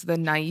movie was the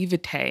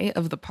naivete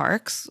of the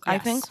parks. I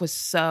think was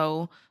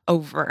so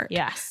overt.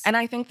 And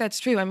I think that's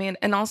true. I mean,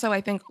 and also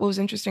I think what was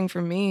interesting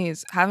for me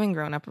is having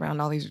grown up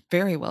around all these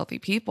very wealthy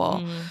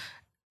people,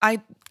 I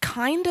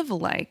kind of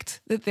liked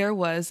that there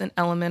was an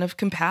element of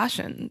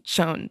compassion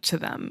shown to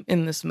them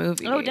in this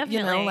movie. Oh,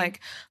 definitely.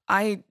 Like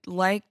I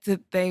liked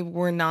that they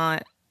were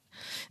not,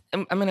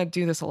 I'm going to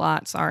do this a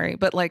lot, sorry,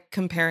 but like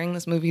comparing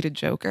this movie to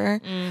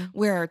Joker,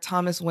 where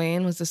Thomas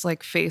Wayne was this like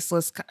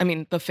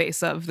the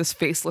face of this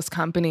faceless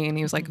company, and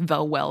he was like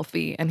the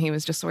wealthy, and he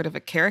was just sort of a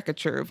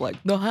caricature of like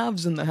the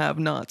haves and the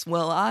have-nots.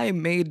 Well, I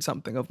made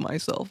something of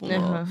myself, It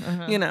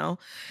felt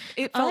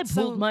I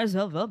pulled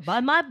myself up by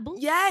my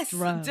bootstraps.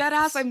 Yes,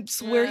 deadass. I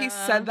swear he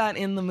said that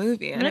in the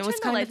movie, and it was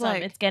kind of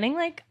like it's getting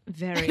like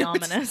very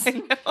ominous. I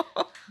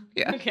know.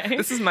 Yeah. Okay.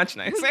 This is much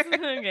nicer.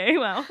 Okay.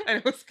 Well, and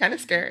it was kind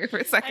of scary for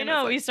a second. I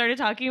know. We started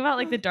talking about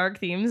like the dark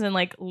themes and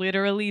like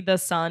literally the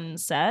sun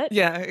set.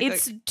 Yeah.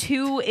 It's like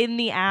 2 in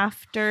the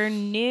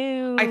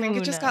afternoon. I think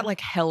it just got like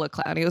hella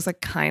cloudy. It was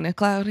like kind of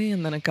cloudy,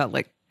 and then it got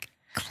like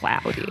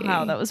cloudy.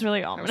 Wow, that was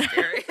really ominous.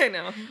 Scary. I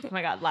know. Oh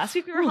my God. Last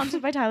week we were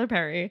haunted by Tyler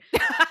Perry,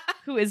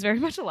 who is very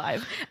much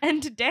alive.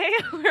 And today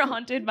we're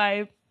haunted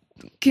by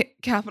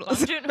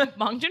capitalism.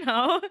 Bong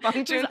Joon-ho.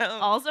 Bong Joon-ho.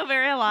 Also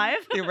very alive.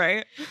 You're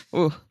right.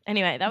 Ooh.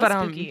 Anyway, that was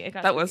spooky.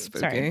 That was spooky.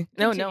 Sorry.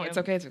 No, it's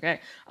okay. It's okay.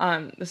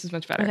 This is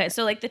much better. Okay,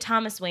 so like the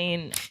Thomas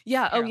Wayne.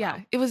 Yeah. Parallel. Oh yeah.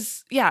 It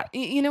was. Yeah.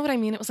 You know what I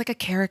mean? It was like a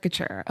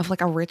caricature of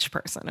like a rich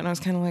person, and I was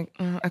kind of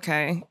like,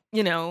 okay.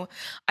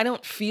 I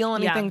don't feel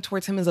anything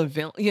towards him as a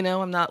villain.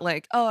 I'm not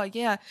like, oh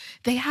yeah.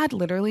 They had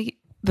literally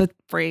the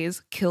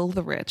phrase "kill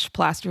the rich"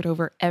 plastered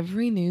over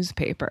every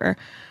newspaper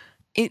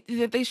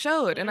that they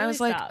showed. And I was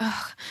like,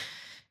 ugh,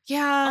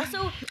 yeah,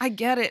 also, I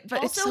get it,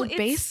 but it's so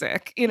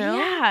basic, you know?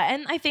 Yeah,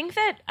 and I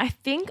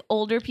think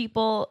older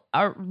people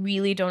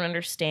really don't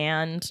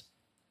understand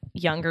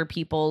younger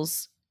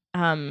people's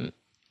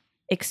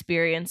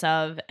experience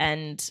of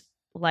and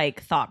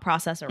like thought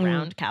process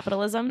around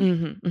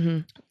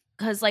capitalism.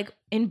 Because like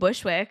in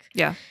Bushwick,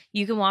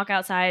 you can walk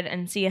outside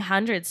and see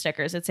 100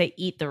 stickers that say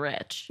 "Eat the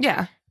Rich."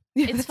 Yeah,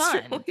 it's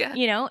fun. Yeah.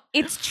 You know,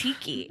 it's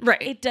cheeky.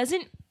 Right. It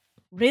doesn't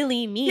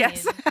really mean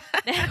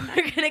that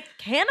we're gonna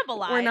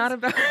cannibalize. We're not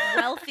about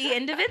wealthy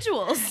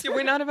individuals.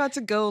 We're not about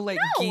to go like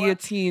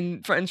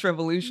guillotine French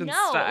Revolution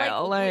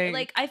style.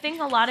 Like I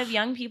think a lot of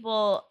young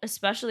people,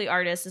 especially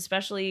artists,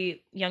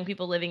 especially young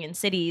people living in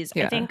cities,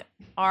 I think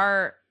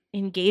our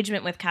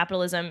engagement with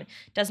capitalism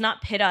does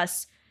not pit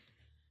us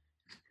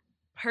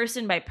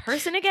person by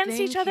person against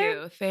each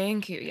other.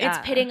 Thank you. Yeah.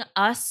 It's pitting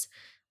us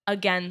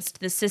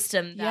against the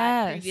system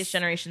that previous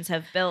generations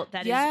have built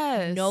that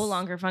is no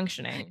longer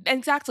functioning.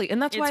 Exactly.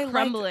 And that's why it's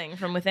crumbling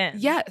from within.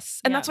 Yes.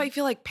 And that's why I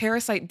feel like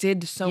Parasite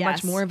did so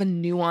much more of a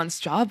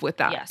nuanced job with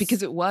that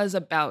because it was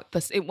about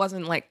this. It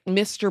wasn't like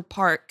Mr.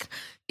 Park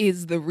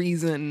is the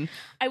reason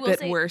that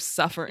we're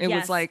suffering. It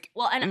was like,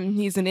 and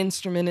he's an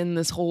instrument in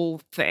this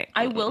whole thing.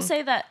 I will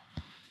say that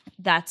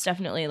that's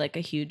definitely like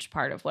a huge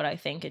part of what I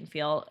think and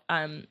feel.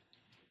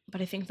 But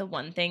I think the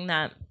one thing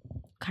that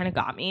kind of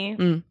got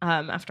me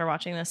after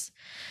watching this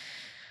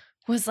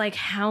was like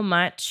how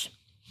much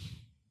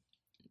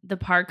the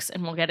Parks,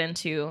 and we'll get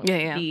into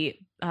the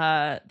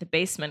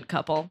basement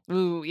couple.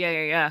 Ooh,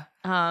 yeah.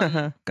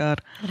 God.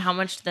 But how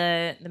much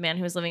the man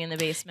who was living in the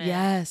basement,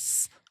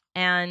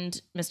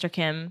 and Mr.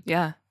 Kim,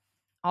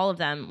 all of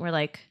them were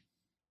like,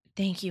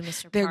 "Thank you,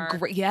 Mr. Park." They're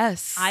great.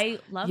 Yes, I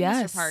love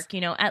Mr. Park.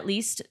 You know, at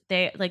least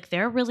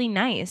they're really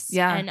nice.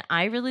 Yeah, and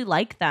I really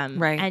like them.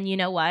 Right, and you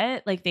know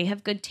what? Like they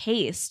have good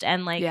taste,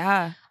 and like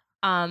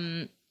I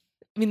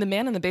mean, the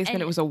man in the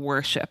basement. It was a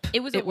worship.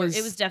 It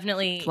was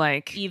definitely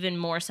like even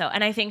more so,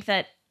 and I think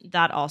that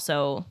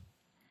also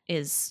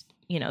is,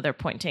 you know, they're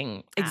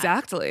pointing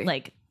exactly at,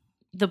 like,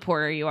 the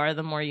poorer you are,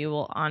 the more you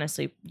will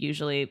honestly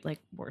usually like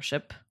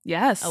worship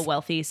a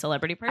wealthy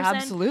celebrity person.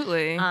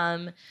 Absolutely.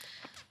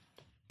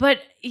 But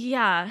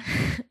yeah,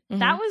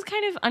 that was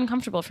kind of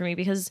uncomfortable for me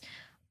because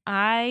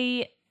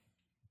I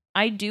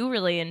do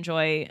really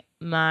enjoy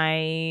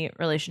my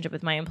relationship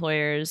with my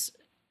employers.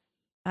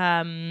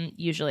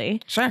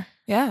 Usually. Sure.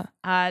 Yeah.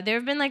 There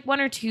have been like one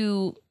or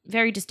two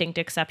very distinct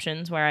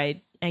exceptions where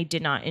I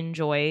did not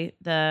enjoy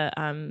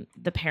the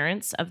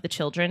parents of the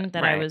children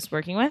that I was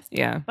working with.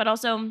 Yeah. But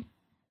also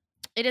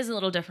it is a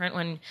little different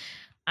when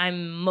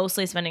I'm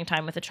mostly spending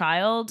time with a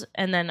child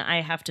and then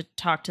I have to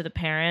talk to the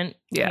parent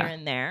here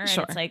and there.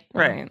 Sure. And it's like,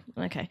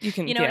 okay.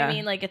 You know what I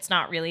mean? Like it's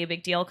not really a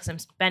big deal because I'm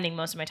spending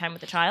most of my time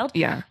with the child.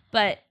 Yeah.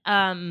 But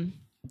there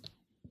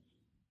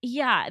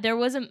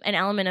was an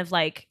element of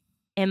like,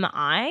 am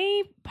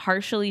I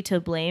partially to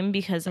blame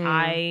because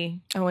I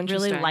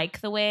really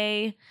like the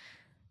way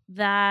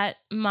that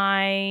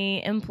my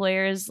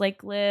employers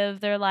like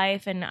live their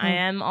life, and I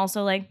am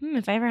also like,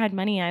 if I ever had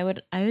money, I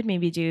would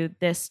maybe do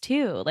this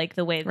too, like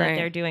the way that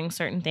they're doing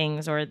certain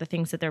things or the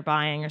things that they're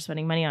buying or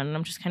spending money on, and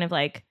I'm just kind of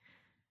like,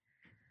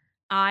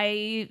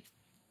 I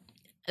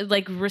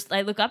look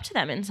up to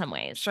them in some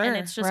ways, and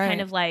it's just kind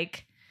of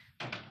like,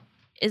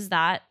 is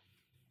that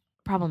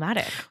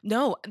problematic?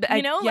 No,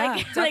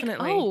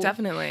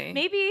 definitely.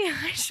 Maybe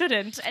I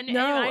shouldn't. And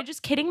I'm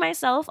just kidding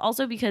myself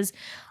also because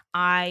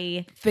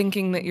I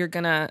thinking that you're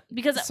gonna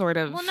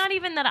not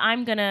even that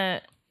I'm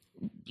gonna,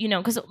 you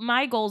know, because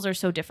my goals are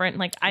so different.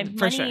 Like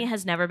money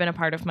has never been a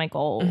part of my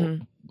goal,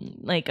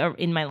 like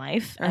in my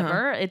life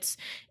ever. It's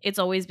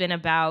always been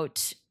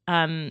about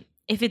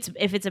if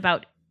it's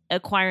about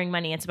acquiring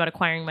money, it's about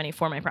acquiring money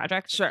for my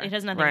project. Sure, it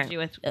has nothing to do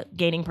with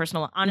gaining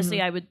personal.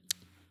 Honestly, I would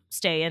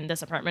stay in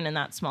this apartment in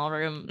that small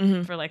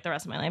room for like the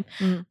rest of my life.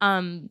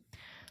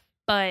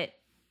 But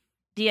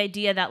the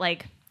idea that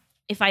like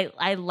if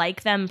I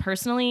like them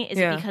personally is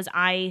it because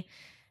I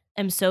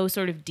am so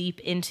sort of deep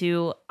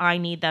into I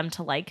need them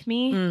to like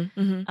me.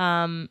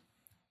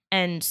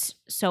 And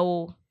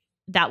so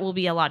that will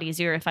be a lot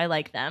easier if I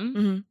like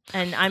them.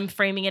 And I'm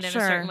framing it in a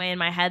certain way in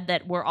my head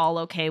that we're all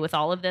okay with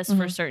all of this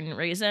for certain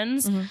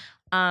reasons.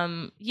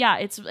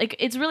 It's like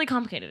it's really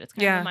complicated. It's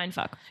kind of a mind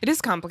fuck. It is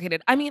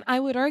complicated. I mean,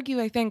 I would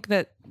argue, I think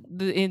that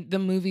the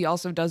movie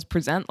also does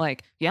present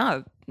like,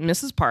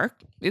 Mrs.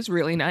 Park is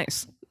really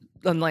nice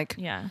and like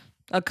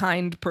a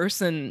kind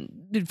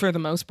person for the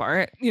most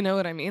part. You know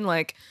what I mean?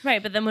 Like,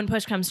 right. But then when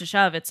push comes to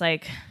shove, it's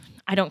like,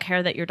 I don't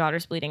care that your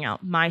daughter's bleeding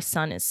out. My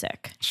son is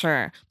sick.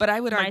 Sure. But I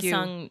would argue my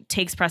son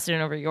takes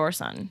precedent over your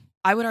son.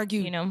 I would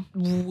argue, you know,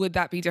 would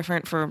that be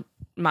different for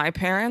my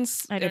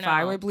parents? If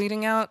I were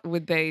bleeding out,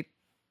 would they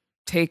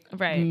take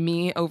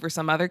me over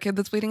some other kid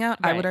that's bleeding out?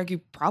 I would argue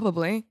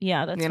probably.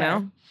 Yeah, that's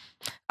fair.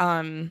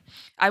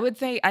 I would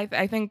say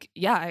I think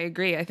I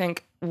agree. I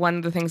think one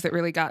of the things that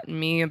really got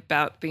me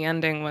about the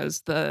ending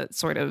was the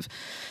sort of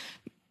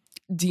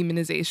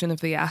demonization of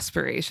the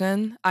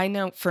aspiration. I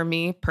know for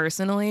me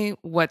personally,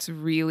 what's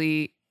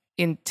really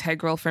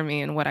integral for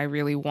me, and what I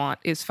really want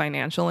is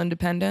financial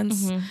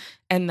independence.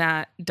 And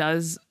that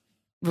does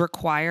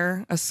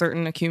require a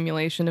certain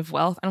accumulation of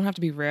wealth. I don't have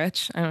to be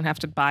rich. I don't have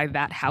to buy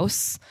that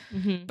house.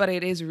 But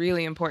it is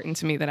really important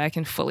to me that I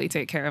can fully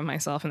take care of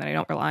myself and that I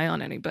don't rely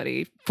on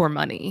anybody for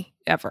money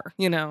ever,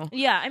 you know?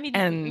 Yeah, I mean,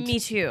 me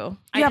too.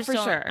 Yeah, for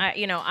sure.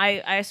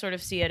 I sort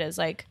of see it as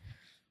like,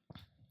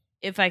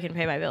 if I can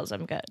pay my bills,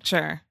 I'm good.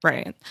 Sure,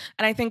 right.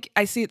 And I think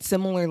I see it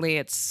similarly.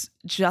 It's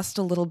just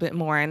a little bit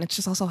more, and it's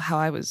just also how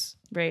I was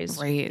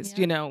raised,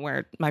 you know,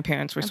 where my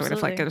parents were sort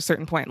of like at a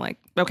certain point, like,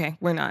 okay,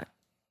 we're not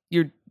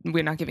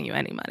giving you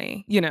any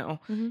money, you know?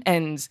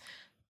 And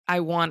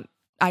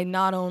I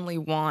not only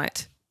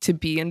want to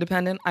be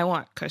independent, I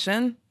want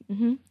cushion,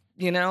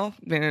 you know?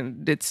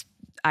 And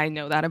I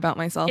know that about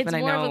myself, and I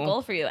know it's more of a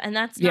goal for you, and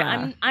that's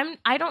not,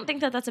 I don't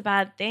think that that's a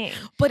bad thing.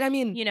 But I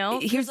mean, you know,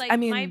 here's like,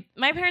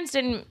 my parents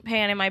didn't pay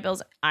any of my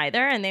bills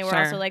either, and they were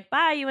also like,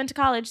 bye, you went to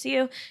college, see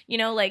you, you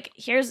know, like,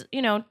 here's,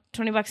 you know,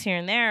 $20 here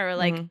and there, or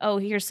like, oh,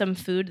 here's some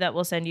food that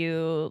we'll send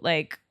you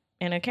like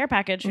in a care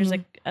package. Here's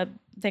like a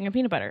thing of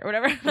peanut butter or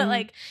whatever. But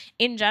like,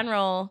 in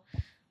general,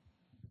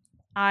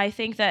 I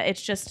think that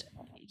it's just,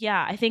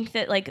 I think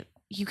that like,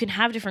 you can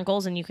have different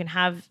goals and you can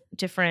have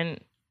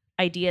different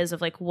ideas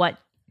of like what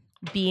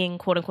being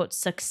quote unquote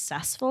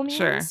successful means.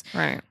 Sure,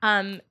 right.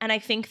 And I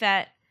think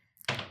that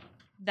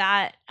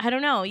I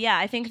don't know. Yeah,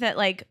 I think that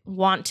like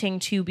wanting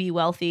to be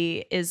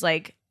wealthy is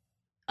like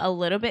a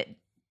little bit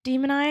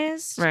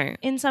demonized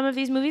in some of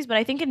these movies, but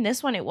I think in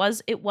this one it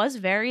was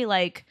very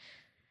like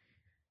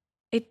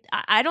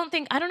I don't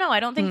think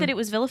that it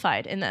was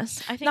vilified in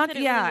this. I think that it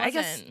really wasn't. I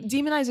guess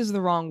demonize is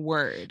the wrong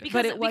word,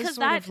 but it was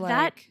sort of like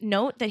that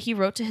note that he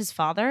wrote to his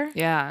father.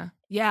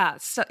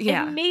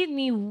 It made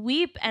me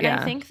weep, and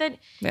I think that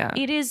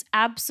it is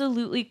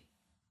absolutely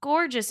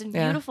gorgeous and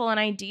beautiful an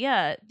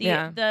idea.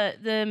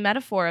 The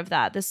metaphor of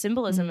that, the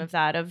symbolism of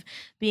that, of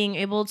being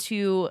able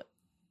to,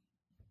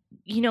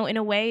 you know, in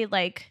a way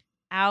like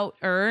out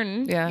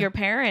earn your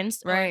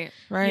parents, right,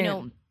 you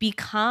know,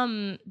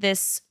 become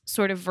this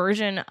sort of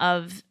version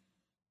of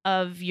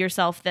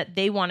yourself that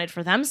they wanted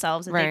for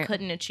themselves that they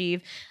couldn't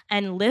achieve,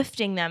 and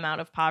lifting them out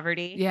of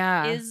poverty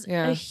is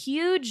a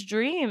huge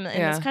dream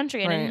in this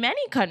country and in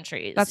many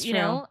countries. That's you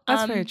true. know,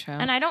 that's very true.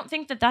 And I don't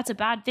think that that's a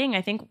bad thing.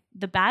 I think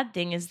the bad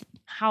thing is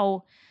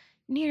how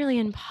nearly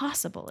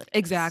impossible it is.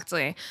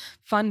 Exactly.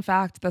 Fun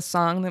fact: the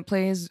song that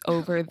plays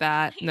over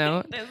that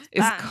note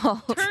is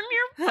called. Turn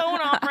your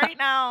phone off right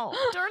now.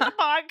 Turn the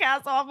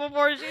podcast off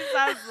before she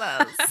says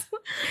this.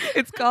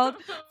 It's called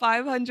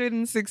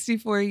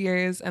 564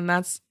 years, and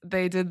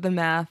they did the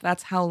math.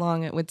 That's how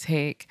long it would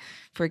take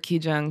for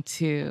Ki-jung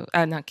to,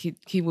 not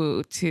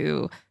Ki-woo,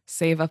 to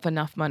save up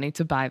enough money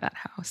to buy that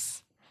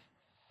house.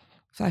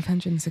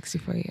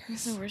 564 years.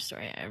 It's the worst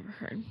story I ever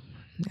heard.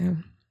 Yeah.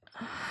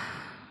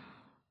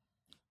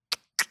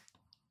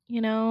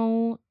 You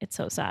know, it's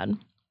so sad.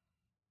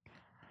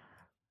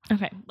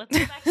 Okay, let's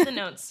go back to the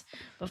notes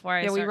before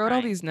I start we wrote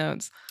crying. all these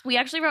notes. We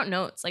actually wrote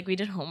notes. Like, we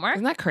did homework.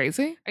 Isn't that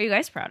crazy? Are you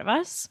guys proud of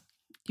us?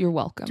 You're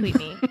welcome. Tweet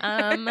me.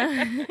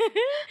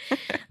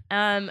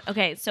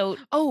 Okay, so...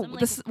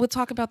 we'll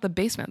talk about the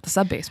basement, the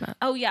sub-basement.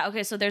 Oh, yeah.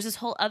 Okay, so there's this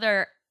whole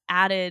other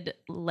added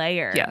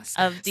layer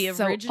of the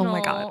original oh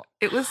my God.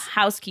 It was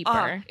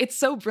housekeeper. It's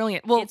so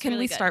brilliant. Well, it's can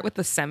really we start with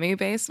the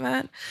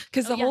semi-basement?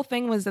 Because the whole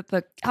thing was that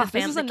this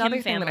is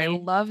another thing that I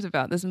loved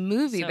about this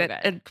movie,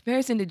 that in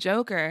comparison to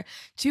Joker,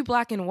 too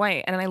black and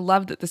white, and I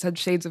loved that this had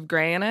shades of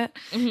gray in it.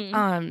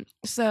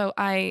 So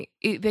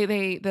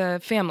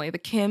the family, the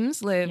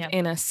Kims, live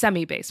in a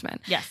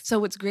semi-basement. Yes. So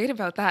what's great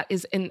about that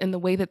is in the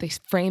way that they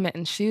frame it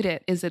and shoot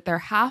it is that they're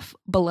half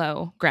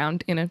below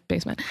ground in a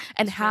basement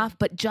and half,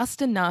 but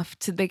just enough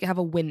to they have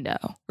a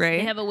window, right?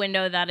 They have a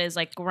window that is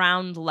like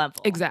ground level.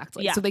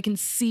 Exactly. Yeah. So they can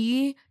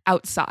see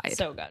outside.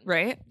 So good.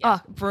 Right? Yeah.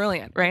 Oh,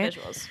 brilliant, right?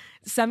 Visuals.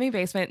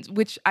 Semi-basement,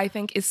 which I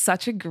think is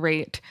such a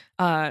great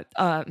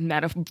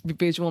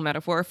visual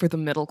metaphor for the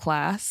middle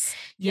class.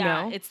 You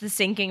know? It's the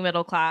sinking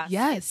middle class.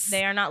 Yes.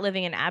 They are not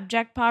living in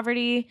abject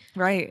poverty.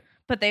 Right.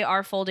 But they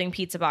are folding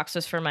pizza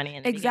boxes for money.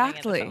 In the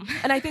exactly. Of the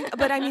And I think,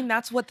 but I mean,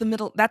 that's what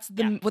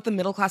what the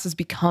middle class has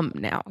become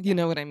now. You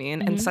know what I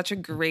mean? And such a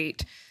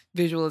great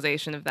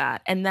visualization of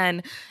that.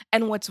 And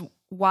what's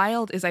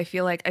wild is I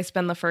feel like I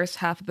spend the first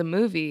half of the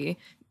movie,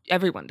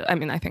 everyone does. I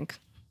mean, I think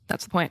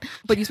that's the point.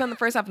 But you spend the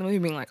first half of the movie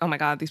being like, oh my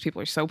God, these people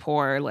are so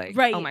poor. Like,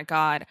 oh my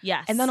God.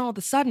 Yes. And then all of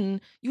a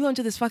sudden, you go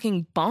into this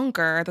fucking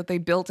bunker that they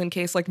built in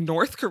case like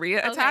North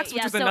Korea attacks,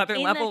 which is another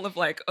level of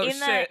like, oh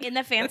shit. In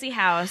the fancy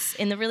house,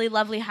 in the really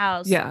lovely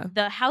house,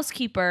 the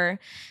housekeeper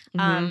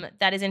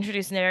that is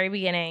introduced in the very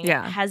beginning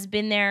has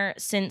been there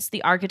since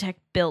the architect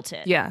built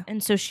it. Yeah.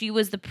 And so she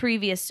was the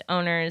previous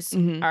owner's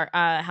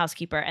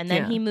housekeeper. And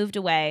then he moved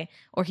away,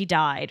 or he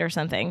died or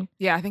something.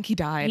 Yeah, I think he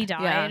died. He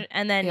died. Yeah.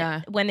 And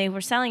then when they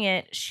were selling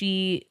it,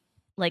 she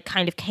like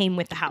kind of came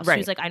with the house. She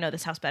was like, I know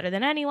this house better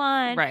than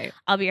anyone. Right.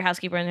 I'll be your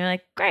housekeeper. And they're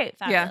like, great,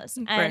 fabulous.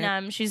 Yeah,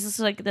 and she's just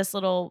like this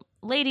little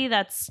lady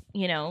that's,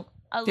 you know,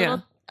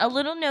 a a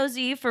little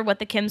nosy for what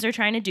the Kims are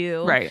trying to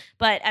do. Right.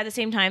 But at the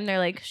same time, they're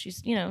like,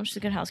 she's a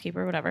good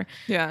housekeeper, whatever.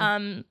 Yeah.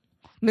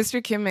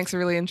 Mr. Kim makes a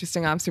really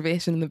interesting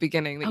observation in the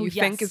beginning that you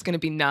think is going to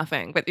be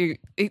nothing, but you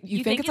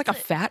think it's like a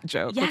fat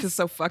joke, which is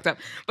so fucked up.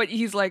 But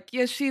he's like,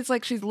 yeah, she's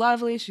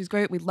lovely, she's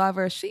great, we love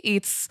her. She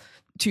eats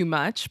too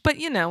much, but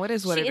it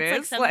is what it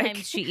is. Like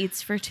sometimes she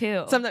eats for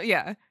two.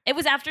 Yeah. It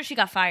was after she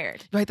got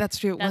fired. Right, that's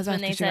true. That's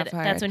when they said.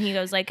 That's when he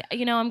goes like,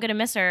 I'm gonna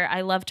miss her.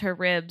 I loved her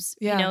ribs.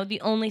 Yeah.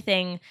 The only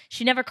thing,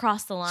 she never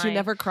crossed the line.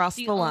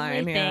 The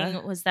only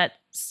thing was that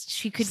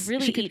she could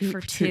really eat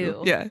for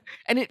two. Yeah,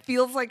 and it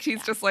feels like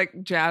he's just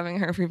like jabbing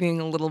her for being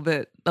a little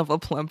bit of a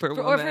plumper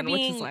woman,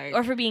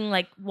 or for being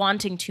like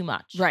wanting too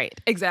much. Right.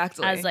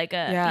 Exactly. As like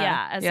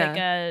a like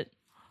a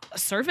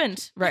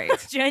servant, right?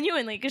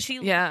 Genuinely, because she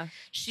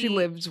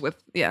lived with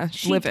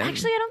live in.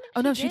 Actually, I don't think.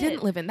 Oh no, she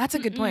didn't live in. That's a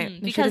good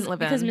point. Because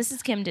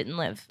Mrs. Kim didn't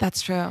live.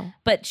 That's true.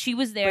 But she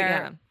was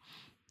there,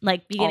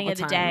 like beginning of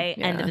the day,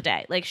 end of the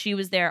day. Like she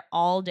was there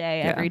all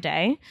day, every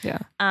day. Yeah.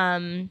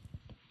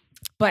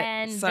 But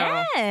then so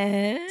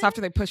after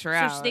they push her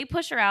out, they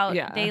push her out.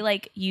 Yeah. They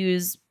like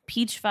use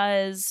peach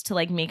fuzz to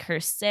like make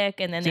her sick,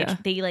 and then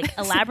they like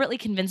elaborately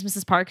convince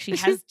Mrs. Park she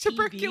has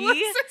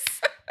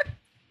tuberculosis.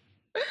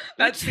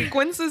 That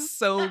sequence is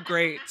so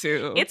great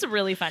too. It's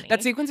really funny.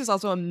 That sequence is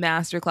also a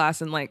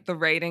masterclass in like the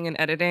writing and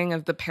editing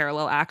of the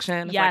parallel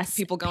action. Of, like,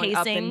 people going pacing,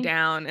 up and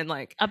down and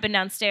like up and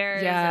down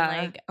stairs. Yeah.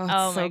 And like,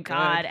 oh my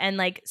God. And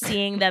like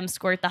seeing them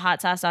squirt the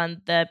hot sauce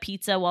on the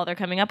pizza while they're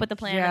coming up with the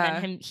plan. Yeah.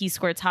 And then he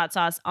squirts hot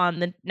sauce on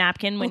the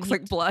napkin when looks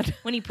like blood.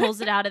 When he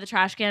pulls it out of the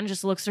trash can,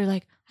 just looks at her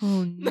like,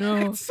 oh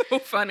no. It's so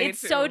funny.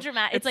 It's so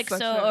dramatic. It's like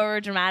so over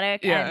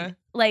dramatic. Yeah. And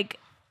like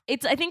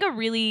it's I think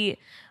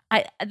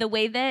the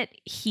way that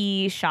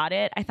he shot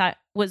it, I thought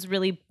was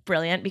really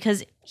brilliant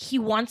because he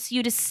wants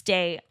you to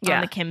stay on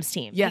the Kim's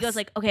team. Yes. He goes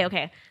like,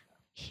 okay,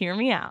 hear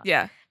me out.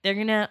 Yeah. They're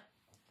going to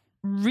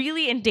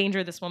really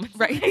endanger this woman.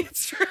 Right.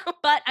 It's true.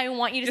 But I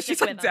want you to stick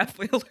with them. She's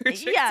deathly allergic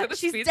to the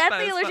she's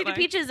deathly allergic to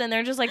peaches, and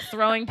they're just like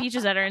throwing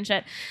peaches at her and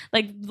shit.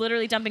 Like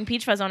literally dumping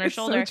peach fuzz on her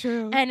shoulder. So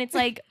true. And it's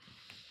like,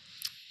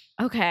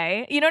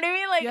 okay. You know what I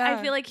mean? Like I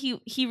feel like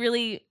he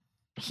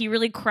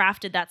really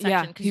crafted that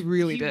section. Yeah, he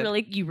really did.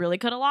 You really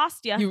could have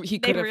lost. Yeah, you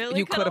could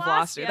have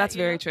lost her. That's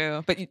very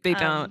true. But they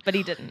don't. But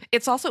he didn't.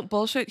 It's also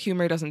bullshit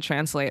humor doesn't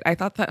translate. I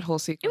thought that whole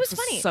sequence was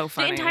funny. So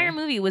funny. The entire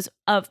movie was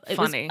a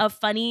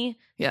funny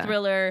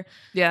thriller.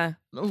 Yeah,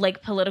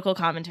 like political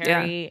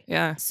commentary.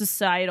 Yeah,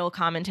 societal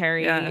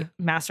commentary. Yeah.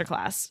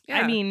 Masterclass.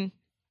 Yeah. I mean,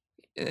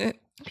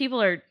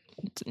 people are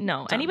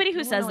anybody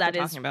who says that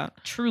is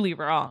truly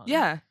wrong.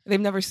 Yeah,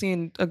 they've never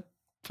seen a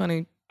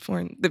funny.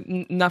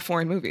 Not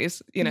foreign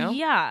movies,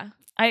 Yeah,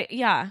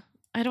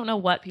 I don't know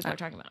what people are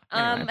talking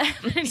about.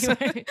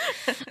 Anyway,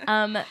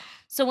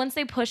 so once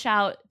they push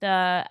out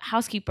the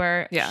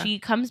housekeeper, she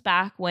comes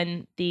back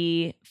when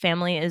the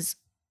family is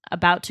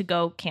about to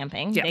go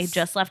camping. Yes. They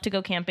just left to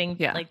go camping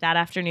like that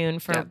afternoon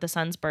for the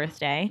son's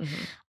birthday.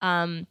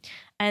 Mm-hmm.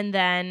 And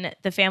then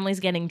the family's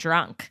getting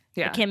drunk.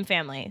 Yeah. The Kim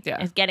family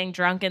is getting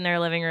drunk in their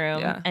living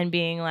room and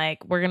being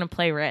like, we're going to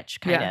play rich,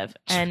 kind of.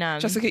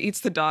 And Jessica eats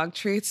the dog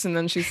treats, and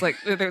then she's like,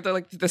 they're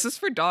like, this is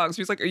for dogs.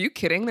 She's like, are you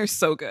kidding? They're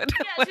so good.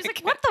 Yeah, she's like,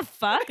 what the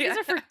fuck? These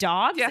are for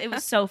dogs? Yeah. It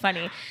was so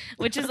funny.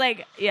 Which is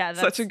like,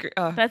 that's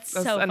that's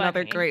so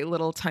another funny. great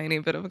little tiny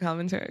bit of a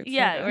commentary.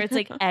 Yeah, where it's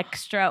like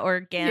extra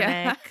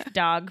organic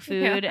dog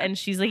food, and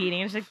she's like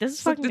eating it. She's like, this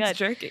is fucking good. It's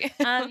jerky.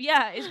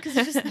 It's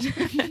because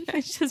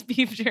it's just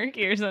beef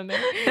jerky or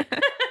something.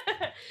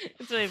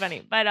 It's really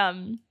funny. But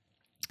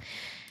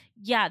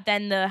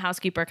then the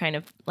housekeeper kind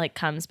of like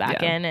comes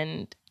back in,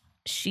 and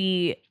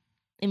she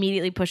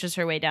immediately pushes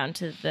her way down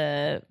to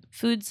the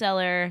food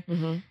cellar,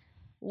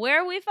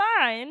 where we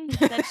find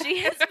that she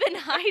has been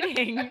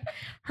hiding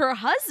her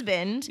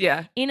husband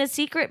in a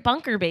secret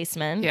bunker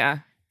basement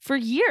for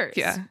years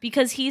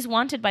because he's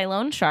wanted by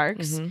loan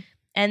sharks.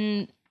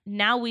 And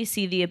now we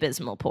see the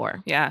abysmal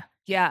pour.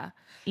 We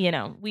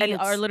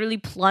are literally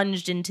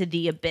plunged into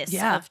the abyss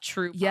of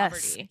true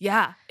poverty.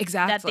 Yeah,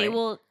 exactly. That they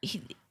will,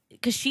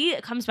 because she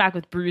comes back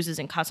with bruises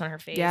and cuts on her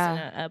face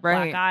and a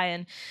black eye,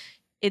 and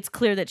it's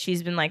clear that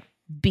she's been like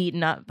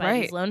beaten up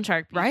by these loan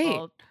shark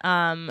people.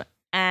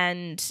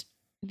 And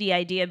the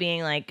idea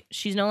being like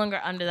she's no longer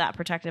under that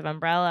protective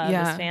umbrella of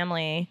this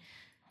family,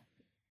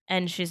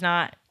 and she's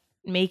not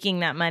making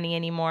that money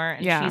anymore,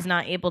 and she's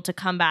not able to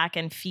come back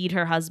and feed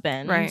her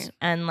husband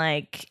and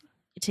like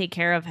take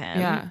care of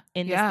him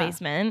in this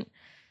basement.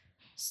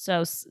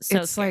 So it's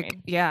scary.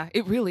 Like,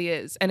 it really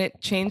is. And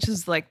it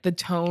changes like the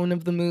tone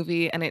of the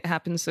movie, and it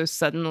happens so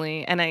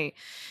suddenly. And I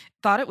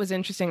thought it was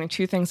interesting. There are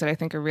two things that I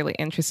think are really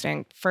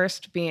interesting.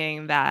 First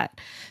being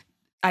that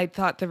I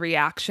thought the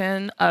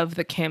reaction of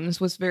the Kims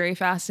was very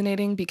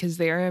fascinating because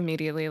they're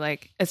immediately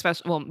like,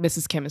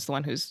 Mrs. Kim is the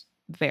one who's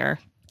there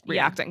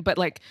reacting, but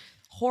like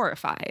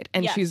horrified.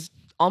 And she's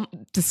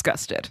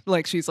disgusted.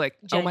 Like she's like,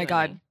 genuinely. Oh my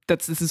God,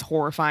 this is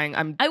horrifying.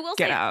 I will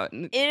get out.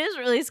 It is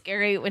really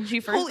scary when she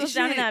first goes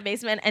down in that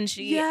basement and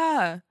she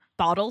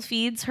bottle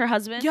feeds her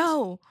husband.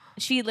 Yo.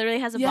 She literally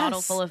has a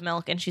bottle full of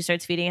milk and she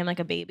starts feeding him like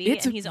a baby.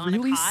 And he's on a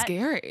cot.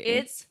 Scary.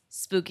 It's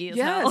spooky as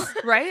hell.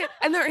 Right?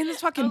 And they're in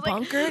this fucking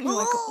bunker and you're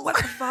like, what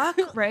the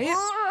fuck? Right?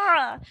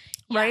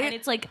 Right? And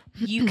it's like,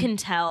 you can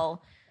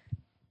tell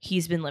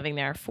he's been living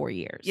there for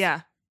years.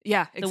 Yeah.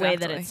 Yeah, exactly. The way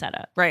that it's set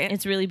up. Right.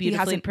 It's really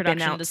beautifully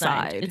production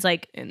designed. It's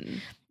like,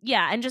 and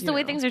just the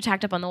way things are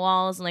tacked up on the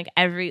walls and like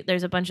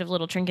there's a bunch of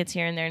little trinkets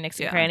here and there, nicks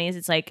and crannies.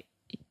 It's like,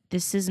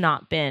 this has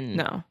not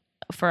been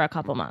for a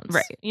couple months.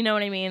 Right. You know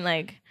what I mean?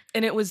 Like,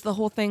 and it was the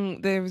whole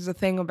thing. There was a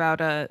thing about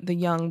the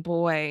young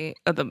boy,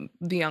 the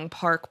young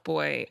Park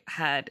boy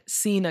had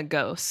seen a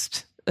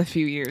ghost a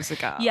few years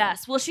ago.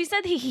 Yes. Well, she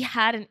said he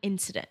had an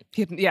incident.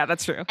 Yeah,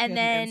 that's true. And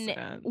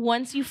then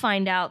once you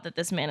find out that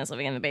this man is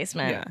living in the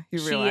basement,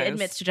 she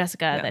admits to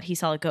Jessica that he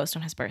saw a ghost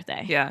on his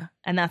birthday. Yeah.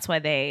 And that's why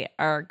they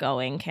are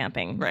going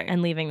camping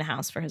and leaving the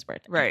house for his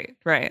birthday.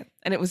 Right.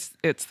 And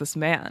it's this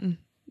man.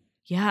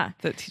 Yeah.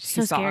 That he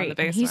so saw scary. in the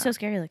basement. He's so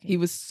scary looking. He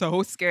was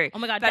so scary. Oh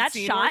my God, that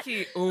shot.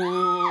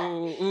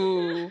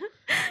 Ooh.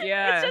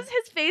 Yeah. It's just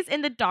his face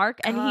in the dark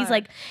and he's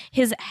like,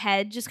 his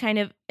head just kind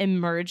of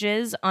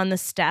emerges on the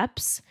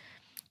steps.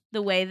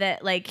 The way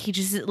that like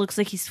it looks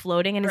like he's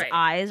floating and his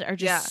eyes are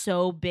just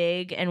so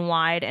big and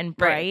wide and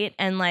bright.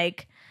 And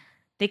like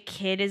the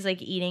kid is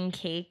like eating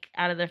cake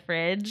out of the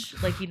fridge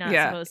like you're not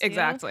supposed to.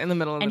 Exactly. In the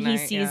middle of the night. And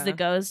he sees the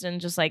ghost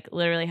and just like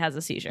literally has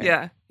a seizure.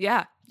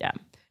 Yeah.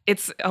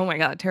 It's, oh my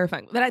God,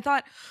 terrifying. But I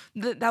thought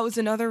that was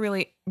another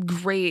really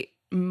great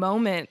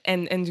moment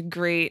and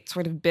great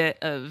sort of bit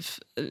of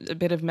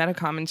meta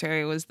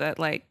commentary was that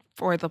like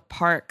for the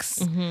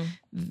Parks,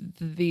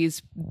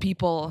 these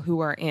people who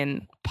are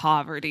in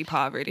poverty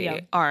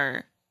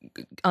are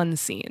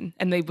unseen,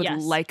 and they would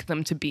like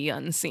them to be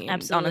unseen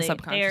on a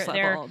subconscious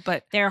level.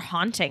 But they're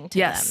haunting to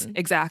them.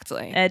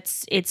 Exactly.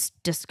 It's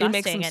disgusting. It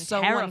makes them and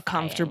so terrifying.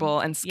 Uncomfortable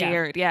and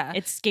scared. Yeah.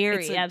 It's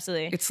scary.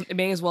 Absolutely. It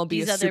may as well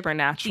be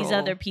supernatural. These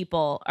other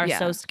people are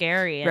so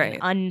scary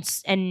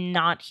and and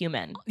not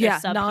human. They're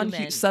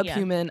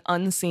subhuman,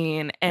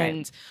 unseen,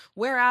 and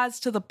whereas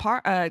to the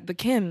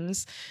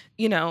Kims,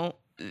 you know,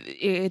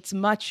 it's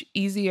much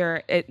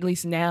easier, at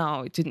least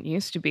now. It didn't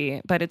used to be,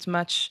 but it's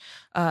much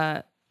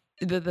the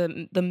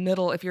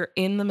middle. If you're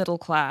in the middle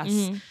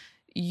class,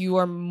 you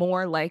are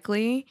more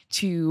likely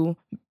to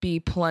be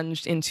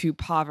plunged into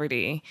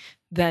poverty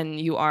than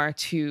you are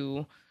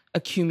to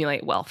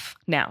accumulate wealth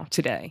now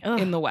today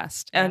in the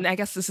West. And I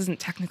guess this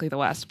isn't technically the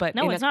West, but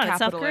no, in it's a not.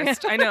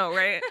 capitalist, I know,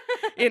 right?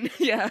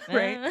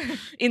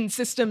 In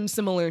systems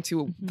similar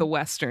to the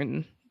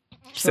Western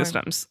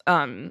systems.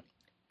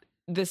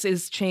 This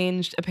is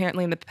changed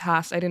apparently in the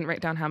past. I didn't write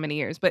down how many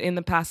years, but in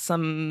the past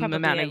some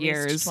amount of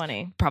years,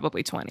 20.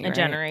 Probably 20, a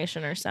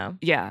generation or so.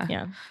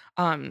 Yeah.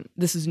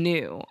 This is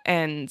new,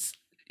 and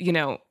you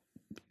know,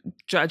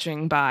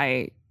 judging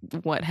by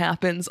what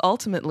happens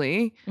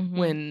ultimately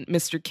when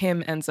Mr.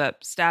 Kim ends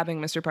up stabbing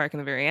Mr. Park in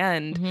the very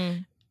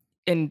end,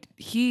 and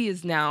he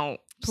is now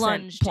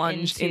plunged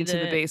into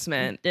the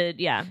basement.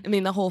 I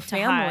mean, the whole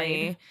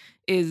family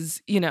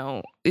is, you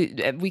know,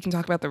 we can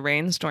talk about the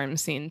rainstorm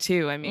scene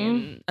too. I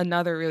mean,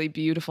 another really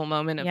beautiful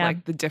moment of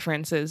like the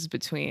differences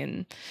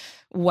between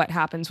what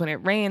happens when it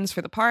rains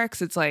for the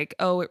Parks. It's like,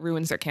 oh, it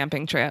ruins their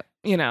camping trip.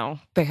 You know,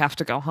 they have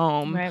to go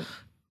home. Right.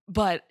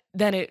 But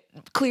then it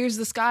clears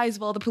the skies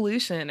of all the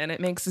pollution and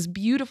it makes this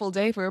beautiful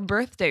day for a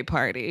birthday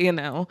party, you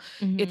know.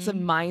 It's a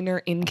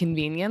minor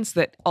inconvenience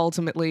that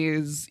ultimately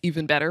is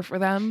even better for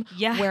them.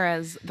 Yeah.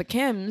 Whereas the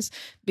Kims,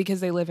 because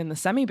they live in the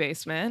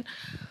semi-basement,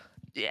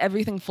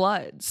 everything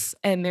floods.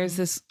 And there's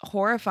this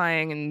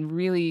horrifying and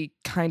really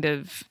kind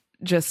of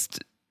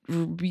just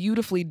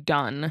beautifully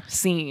done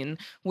scene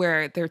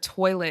where their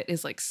toilet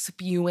is like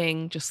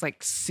spewing just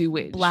like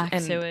sewage,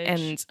 sewage,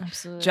 and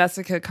absolutely.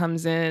 Jessica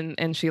comes in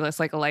and she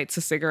lights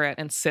a cigarette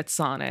and sits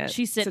on it.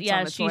 She sits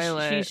on the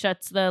toilet. She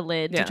shuts the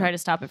lid to try to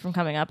stop it from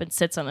coming up and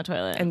sits on the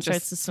toilet and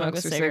starts to smoke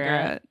a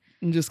cigarette.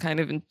 And just kind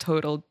of in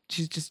total,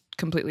 she's just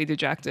completely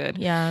dejected.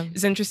 Yeah,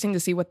 it's interesting to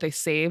see what they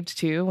saved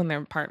too when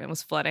their apartment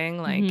was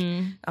flooding. Like,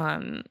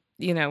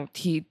 you know,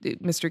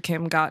 Mr.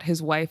 Kim got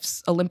his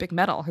wife's Olympic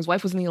medal. His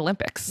wife was in the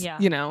Olympics. Yeah,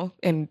 you know,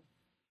 and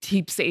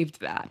he saved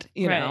that.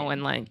 You know,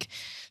 and like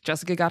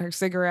Jessica got her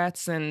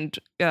cigarettes, and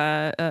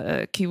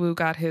Kiwoo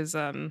got his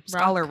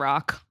Scholar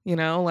Rock. You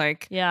know,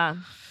 like you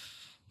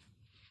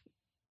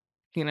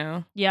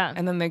know,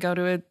 and then they go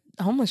to a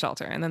homeless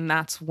shelter, and then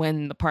that's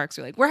when the Parks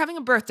are like, we're having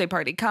a birthday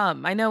party,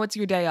 come, I know it's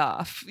your day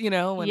off, you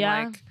know. And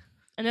like,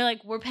 and they're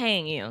like, we're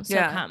paying you, so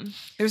come.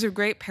 There's a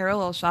great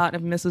parallel shot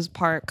of Mrs.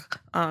 Park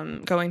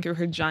going through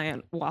her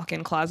giant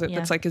walk-in closet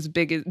that's like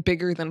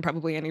bigger than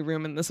probably any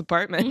room in this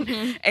apartment,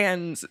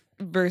 and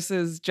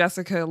versus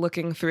Jessica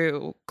looking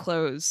through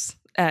clothes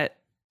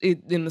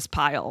in this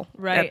pile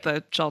at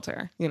the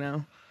shelter, you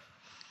know.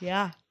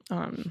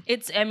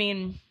 It's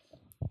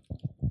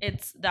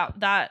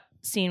that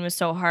scene was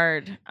so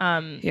hard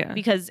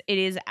because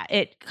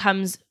it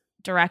comes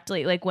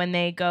directly, like when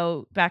they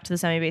go back to the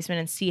semi-basement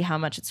and see how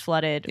much it's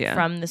flooded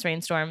from this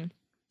rainstorm,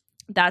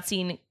 that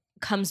scene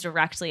comes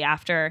directly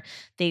after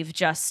they've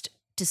just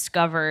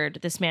discovered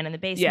this man in the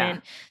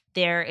basement.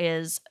 There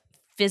is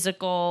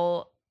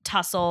physical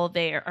tussle.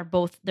 They're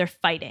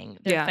fighting.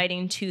 They're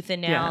fighting tooth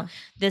and nail.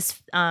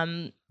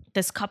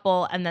 This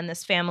couple and then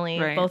this family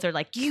both are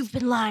like, you've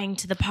been lying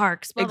to the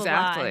parks, blah, blah,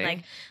 blah. And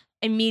like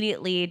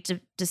immediately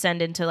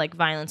descend into like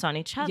violence on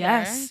each other.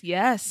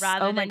 Yes.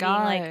 Rather than being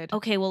like,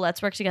 okay, well,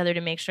 let's work together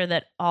to make sure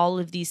that all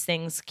of these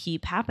things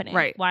keep happening.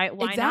 Right. Why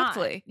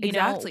exactly. not?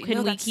 Exactly.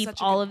 Can we keep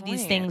all of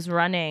these things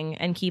running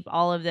and keep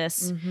all of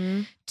this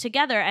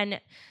together? And,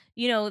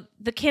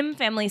 the Kim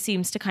family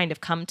seems to kind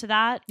of come to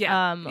that.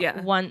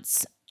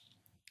 Once,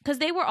 because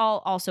they were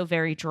all also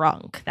very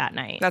drunk that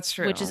night. That's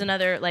true. Which is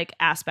another like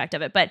aspect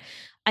of it. But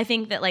I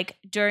think that like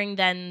during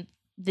then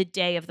the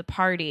day of the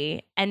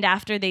party and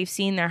after they've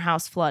seen their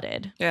house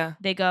flooded,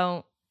 they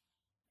go,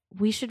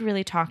 we should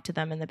really talk to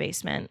them in the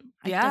basement.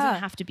 It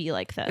doesn't have to be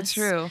like this. It's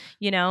true.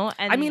 And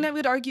I mean, I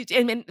would argue,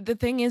 I mean, the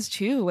thing is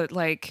too,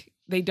 like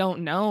they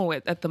don't know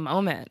it at the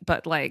moment,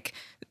 but like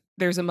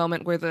there's a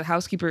moment where the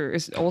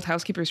old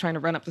housekeeper is trying to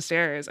run up the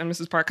stairs and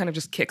Mrs. Park kind of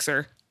just kicks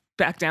her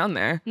back down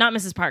there. Not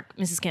Mrs. Park,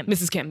 Mrs. Kim.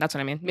 Mrs. Kim, that's what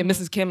I mean.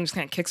 Mrs. Kim just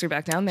kind of kicks her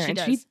back down there.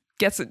 She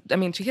gets it. I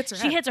mean, she hits her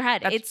head. She hits her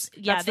head. That's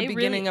the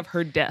beginning of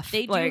her death.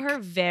 They do her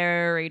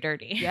very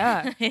dirty.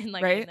 Yeah. in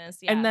like right? in this,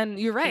 And then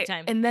you're right.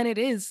 And then it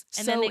is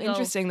so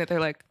interesting that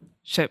they're like,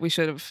 shit, we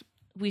should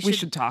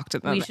talk to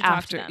them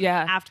after.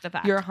 After the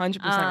fact. You're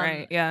 100%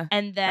 right. Yeah.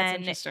 And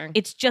then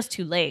it's just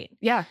too late.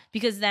 Yeah.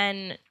 Because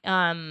then,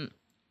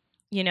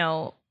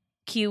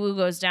 Kiwoo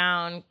goes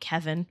down.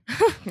 Kevin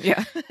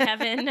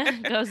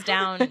goes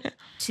down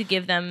to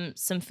give them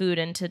some food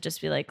and to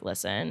just be like,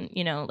 listen,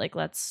 like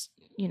let's,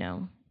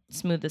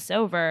 smooth this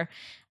over.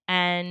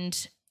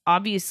 And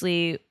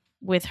obviously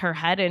with her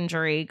head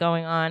injury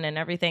going on and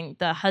everything,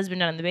 the husband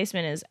down in the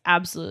basement is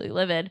absolutely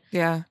livid.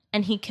 Yeah.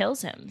 And he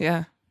kills him.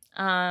 Yeah.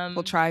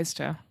 Tries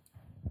to.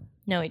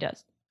 No, he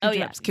does.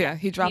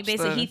 He drops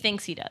he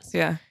thinks he does.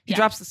 Yeah. He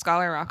drops the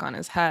Scholar Rock on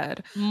his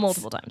head.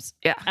 Multiple times.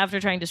 Yeah.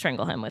 After trying to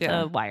strangle him with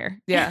a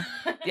wire. Yeah.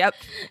 Yep.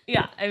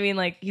 Yeah. I mean,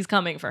 like, he's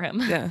coming for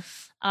him. Yeah.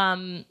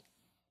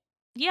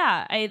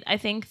 I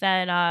think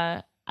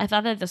that I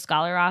thought that the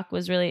Scholar Rock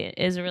is a really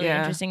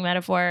interesting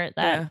metaphor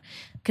that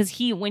because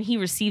when he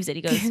receives it,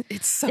 he goes,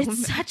 it's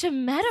such a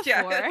metaphor.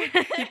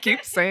 Yeah. He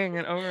keeps saying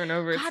it over and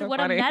over. God, it's so what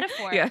funny. a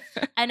metaphor. Yeah.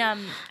 And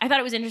I thought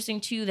it was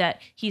interesting too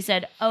that he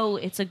said, oh,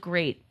 it's a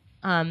great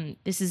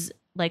this is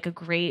like a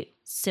great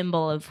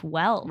symbol of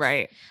wealth.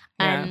 Right.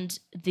 Yeah. And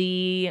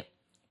the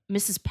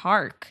Mrs.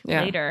 Park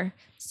later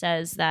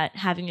says that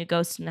having a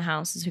ghost in the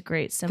house is a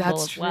great symbol of wealth.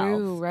 That's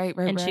true. Right.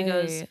 And she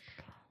goes,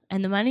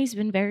 and the money's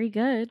been very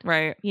good.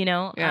 Right.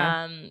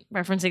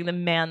 Referencing the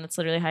man that's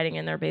literally hiding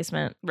in their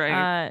basement.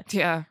 Right.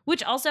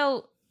 Which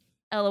also,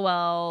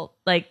 LOL,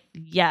 like,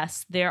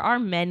 yes, there are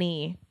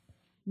many,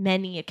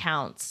 many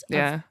accounts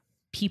of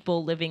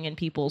people living in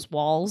people's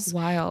walls.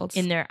 Wild.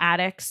 In their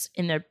attics,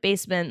 in their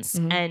basements,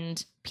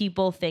 and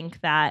people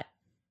think that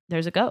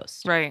there's a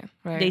ghost. Right.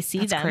 They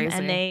see them crazy.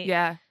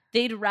 And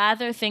they'd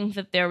rather think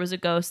that there was a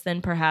ghost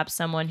than perhaps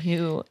someone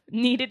who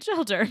needed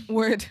shelter.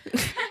 Word.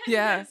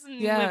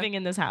 Living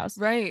in this house.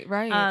 Right.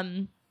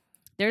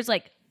 There's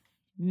like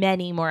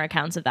many more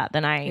accounts of that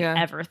than I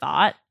ever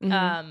thought.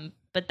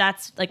 But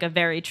that's like a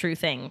very true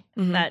thing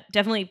that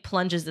definitely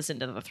plunges this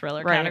into the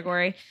thriller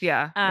category.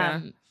 Yeah.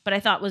 But I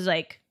thought was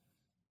like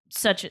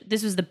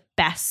this was the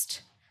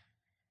best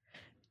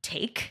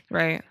take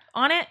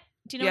on it.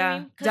 Do you know what I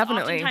mean?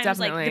 Definitely.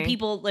 Like the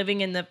people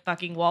living in the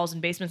fucking walls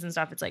and basements and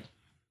stuff, it's like,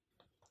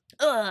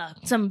 ugh,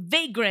 some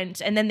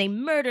vagrant, and then they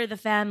murder the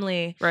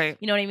family. Right.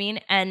 You know what I mean?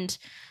 And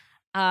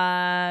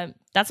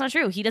that's not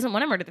true. He doesn't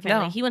want to murder the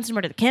family. No. He wants to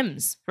murder the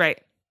Kims.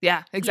 Right.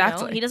 Yeah,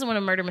 exactly. He doesn't want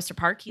to murder Mr.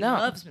 Park. He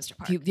loves Mr.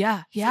 Park. Thank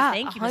you,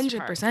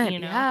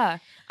 100%. Yeah.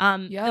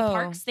 The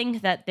Parks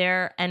think that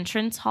their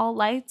entrance hall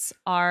lights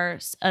are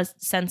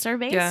sensor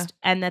based,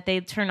 and that they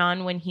turn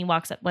on when he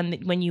walks up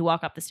when you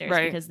walk up the stairs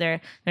because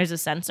there's a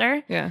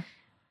sensor. Yeah.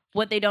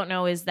 What they don't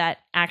know is that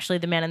actually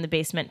the man in the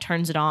basement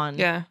turns it on.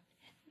 Yeah.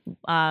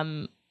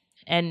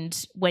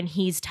 And when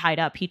he's tied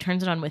up, he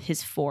turns it on with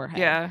his forehead.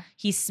 Yeah.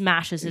 He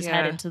smashes his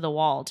head into the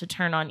wall to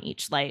turn on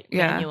each light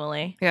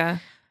manually. Yeah.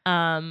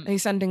 And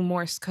he's sending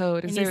Morse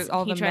code. He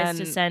tries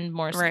to send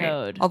Morse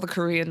code. All the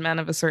Korean men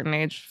of a certain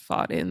age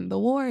fought in the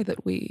war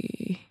that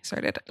we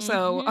started.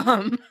 So,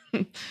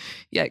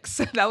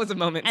 yikes. That was a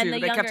moment too. They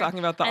kept talking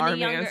about the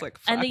army. I was like,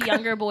 fuck. And the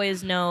younger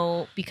boys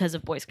know because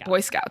of Boy Scouts. Boy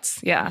Scouts.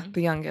 Yeah.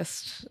 The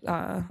youngest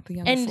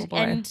little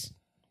boy.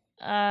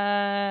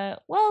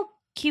 Well,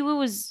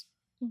 Kiwoo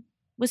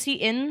was he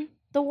in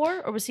the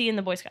war or was he in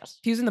the Boy Scouts?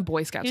 He was in the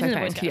Boy Scouts,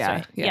 I think.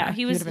 Yeah.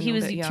 He was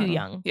too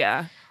young.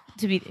 Yeah.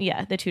 To be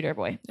the tutor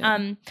boy.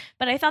 Yeah.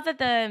 But I thought that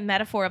the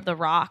metaphor of the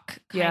rock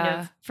kind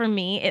of, for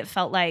me, it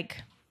felt like,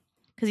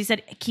 because he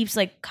said it keeps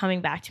like coming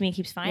back to me,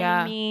 keeps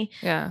finding me.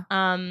 Yeah.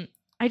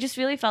 I just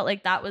really felt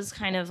like that was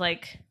kind of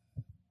like,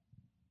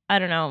 I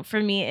don't know, for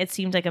me it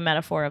seemed like a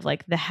metaphor of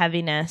like the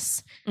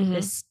heaviness,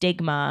 the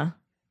stigma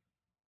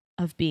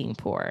of being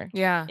poor.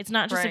 Yeah. It's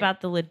not just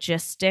about the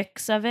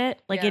logistics of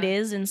it, like it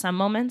is in some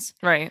moments.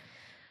 Right.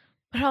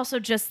 but also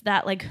just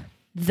that like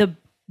the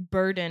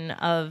burden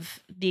of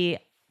the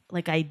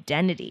like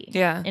identity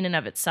in and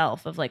of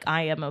itself of like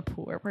I am a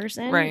poor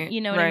person, right?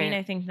 You know what I mean?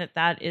 I think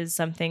that is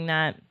something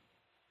that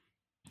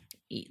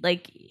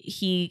like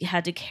he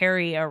had to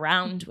carry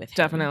around with him,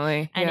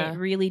 definitely, and it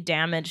really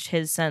damaged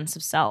his sense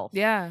of self.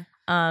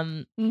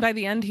 By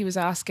the end, he was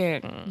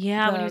asking, when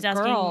he was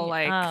girl,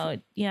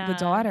 asking, the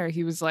daughter,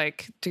 he was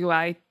like, "Do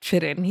I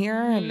fit in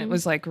here?" And it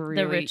was like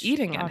really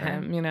eating at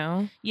him, you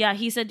know? Yeah,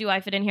 he said, "Do I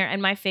fit in here?"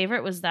 And my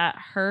favorite was that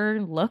her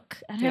look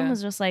at him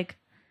was just like,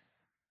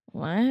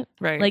 "What?"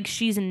 Right? Like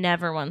she's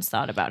never once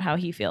thought about how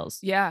he feels.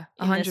 Yeah,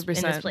 100%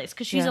 in this place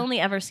because she's only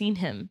ever seen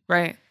him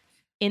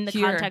in the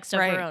here, context of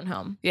her own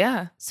home.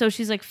 Yeah. So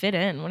she's like, fit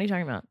in. What are you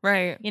talking about?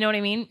 Right. You know what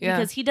I mean? Yeah.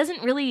 Because he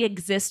doesn't really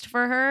exist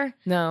for her.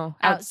 No.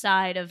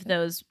 Outside of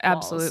those walls.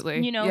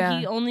 Absolutely. You know,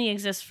 he only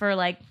exists for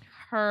like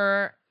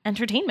her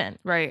entertainment.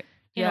 Right.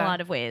 In a lot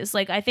of ways.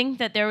 Like I think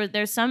that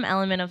there's some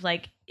element of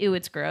like, ew,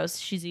 it's gross.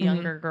 She's a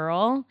younger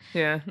girl.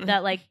 Yeah.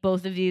 That like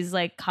both of these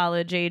like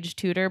college age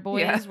tutor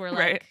boys were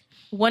like,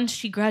 once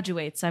she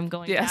graduates, I'm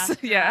going to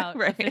ask her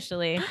out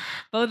officially.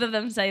 Both of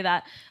them say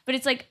that. But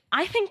it's like,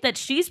 I think that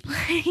she's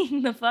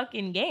playing the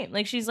fucking game.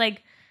 Like, she's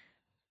like,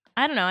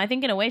 I don't know. I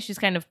think in a way she's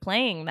kind of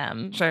playing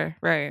them. Sure,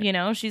 right. You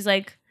know, she's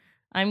like,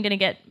 I'm going to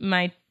get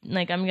my,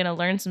 like, I'm going to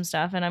learn some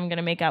stuff and I'm going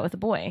to make out with a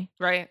boy.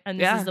 Right. And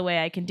this is the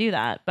way I can do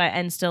that, but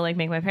and still like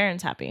make my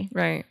parents happy.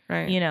 Right,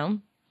 right. You know?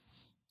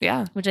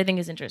 Yeah. Which I think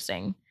is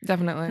interesting.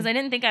 Definitely. Because I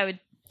didn't think I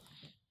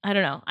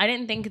don't know. I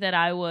didn't think that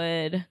I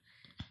would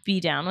be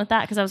down with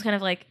that because I was kind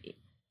of like,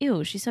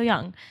 ew, she's so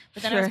young.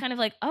 But then I was kind of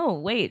like, oh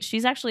wait,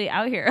 she's actually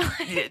out here.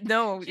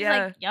 No, she's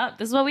like, yep,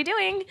 this is what we're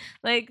doing.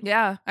 Like,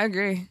 yeah, I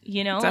agree.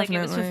 You know, definitely.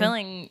 like it was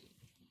fulfilling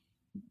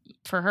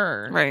for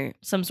her, right?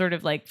 Some sort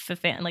of like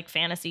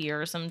fantasy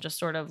or some just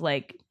sort of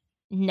like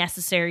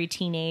necessary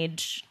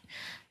teenage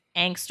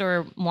angst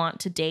or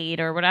want to date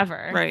or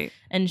whatever, right?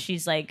 And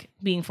she's like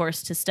being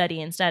forced to study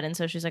instead, and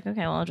so she's like,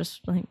 okay, well, I'll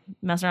just like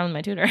mess around with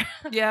my tutor.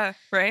 Yeah,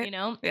 right. You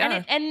know,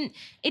 yeah. And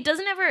it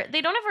doesn't ever, they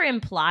don't ever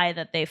imply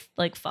that they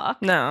like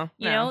fuck. No,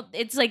 you know,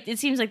 it's like it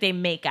seems like they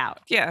make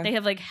out. Yeah, they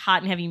have like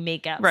hot and heavy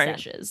makeout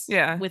sessions.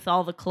 Yeah, with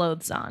all the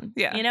clothes on.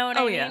 Yeah, you know what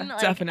I mean? Yeah, like,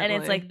 definitely.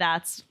 And it's like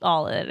that's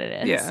all it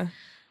is. Yeah.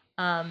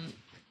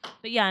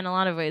 But yeah, in a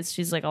lot of ways,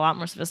 she's like a lot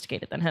more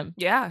sophisticated than him.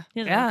 Yeah,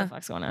 he doesn't know what the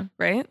fuck's going on,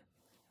 right?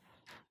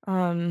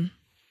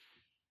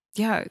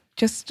 Yeah,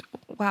 just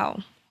wow.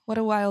 What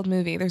a wild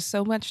movie. There's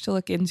so much to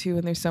look into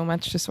and there's so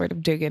much to sort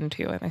of dig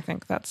into. And I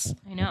think that's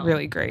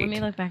really great. Let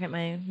me look back at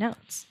my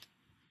notes.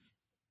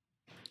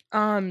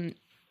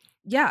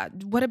 Yeah.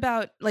 What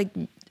about like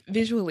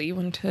visually? You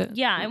want to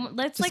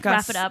let's discuss, like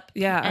wrap it up.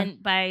 Yeah.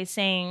 And by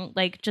saying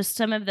like just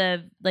some of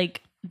the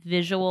like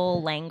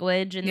visual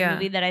language in the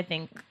movie that I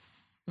think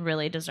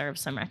really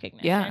deserves some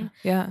recognition.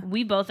 Yeah.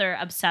 We both are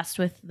obsessed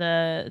with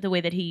the way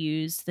that he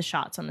used the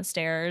shots on the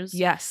stairs.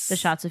 Yes. The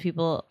shots of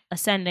people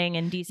ascending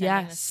and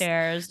descending the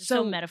stairs.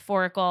 So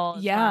metaphorical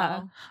as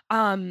well.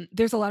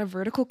 There's a lot of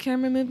vertical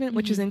camera movement,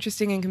 which is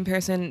interesting in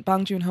comparison.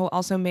 Bong Joon-ho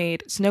also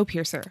made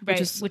Snowpiercer,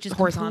 which is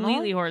horizontal.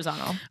 Completely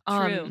horizontal.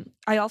 True.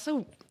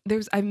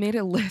 I made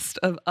a list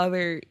of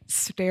other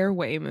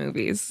stairway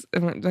movies.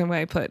 The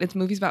way I put it's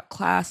movies about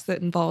class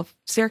that involve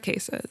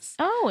staircases.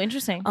 Oh,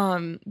 interesting.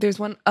 There's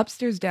one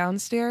Upstairs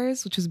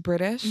Downstairs, which is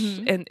British,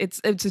 and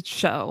it's a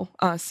show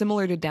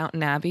similar to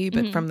Downton Abbey,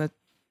 but from the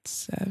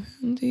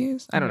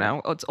 70s. I don't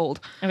know. Oh, it's old.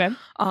 Okay.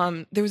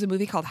 There was a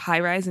movie called High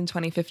Rise in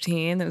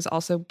 2015 that was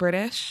also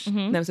British.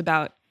 And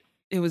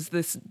it was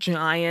this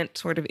giant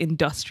sort of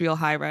industrial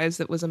high rise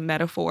that was a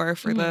metaphor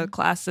for the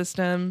class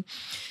system.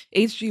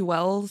 H.G.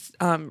 Wells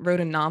wrote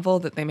a novel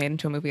that they made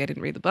into a movie. I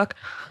didn't read the book.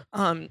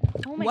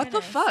 What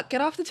the fuck?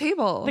 Get off the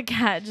table. The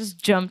cat just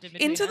jumped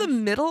into the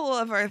middle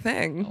of our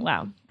thing.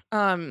 Wow.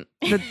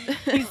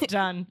 He's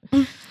done.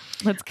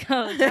 Let's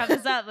go. Let's wrap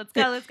this up. Let's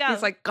go.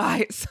 He's like,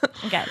 guys.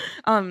 Okay.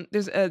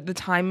 There's the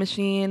time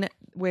machine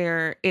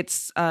where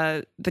it's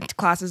the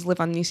classes live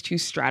on these two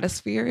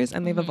stratospheres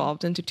and they've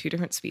evolved into two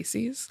different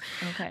species.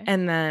 Okay.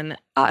 And then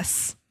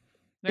Us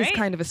is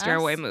kind of a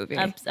stairway movie.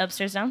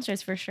 Upstairs,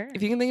 Downstairs for sure.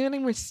 If you can think of any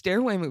more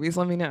stairway movies,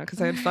 let me know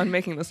because I had fun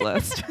making this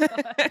list.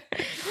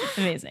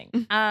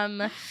 Amazing.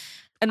 And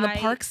the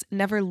parks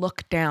never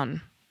look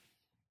down.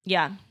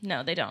 Yeah.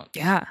 No, they don't.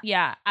 Yeah.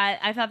 Yeah.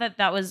 I thought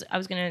that was, I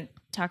was going to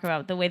talk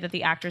about the way that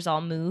the actors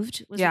all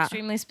moved was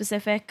extremely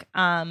specific.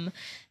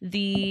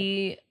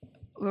 The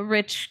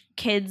rich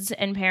kids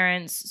and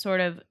parents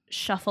sort of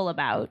shuffle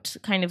about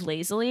kind of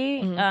lazily,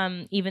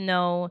 even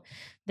though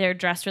they're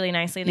dressed really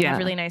nicely. They have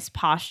really nice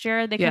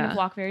posture. They kind of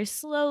walk very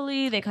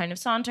slowly. They kind of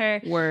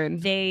saunter.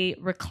 Word. They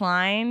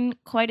recline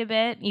quite a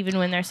bit, even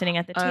when they're sitting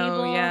at the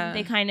table.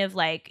 They kind of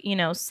like,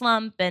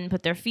 slump and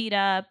put their feet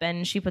up.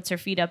 And she puts her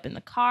feet up in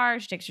the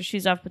car. She takes her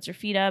shoes off, puts her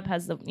feet up,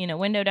 has the,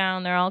 window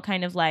down. They're all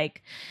kind of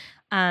like,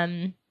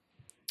 they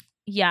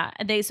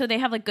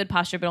have like good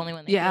posture, but only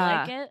when they feel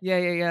like it.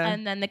 Yeah.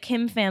 And then the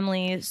Kim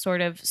family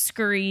sort of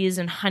scurries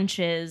and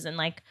hunches and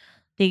like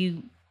they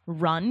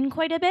run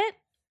quite a bit.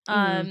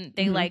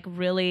 They like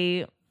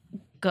really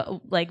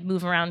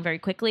move around very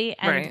quickly.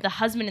 And the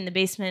husband in the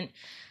basement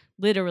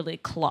literally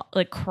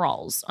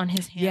crawls on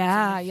his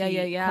hands and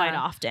feet quite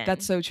often.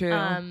 That's so true.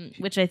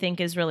 Which I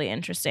think is really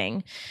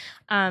interesting.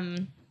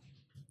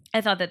 I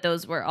thought that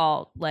those were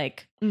all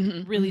like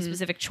really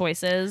specific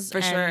choices.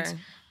 For sure.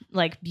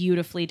 Like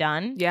beautifully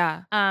done.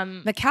 Yeah.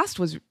 The cast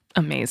was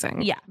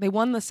amazing. Yeah. They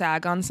won the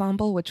SAG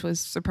ensemble, which was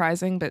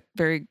surprising, but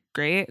very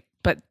great.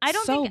 But I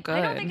don't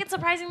think it's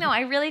surprising though. I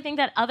really think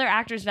that other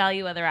actors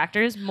value other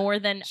actors more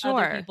than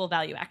other people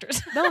value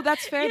actors. No,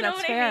 that's fair. You know that's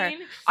what fair. I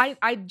mean?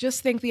 I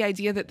just think the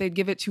idea that they'd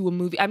give it to a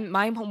movie.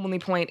 My only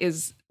point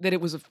is that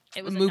it was a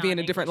movie in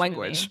a different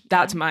language. Movie.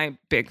 That's my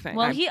big thing.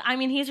 Well,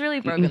 he's really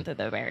broken through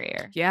the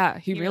barrier. Yeah,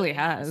 he really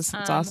has.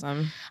 It's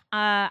awesome.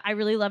 I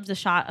really loved the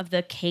shot of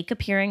the cake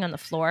appearing on the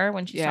floor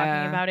when she's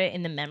talking about it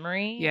in the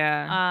memory.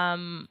 Yeah.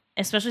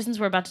 Especially since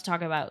we're about to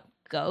talk about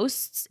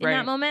ghosts in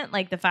that moment,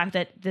 like the fact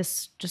that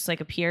this just like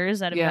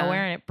appears out of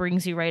nowhere and it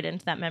brings you right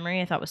into that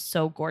memory, I thought was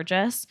so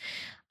gorgeous.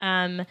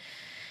 The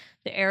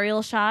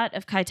aerial shot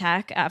of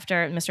Kai-tak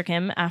after Mr.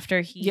 Kim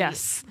after he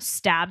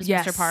stabs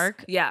Mr.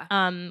 Park.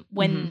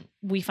 When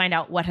we find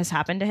out what has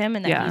happened to him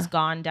and that he's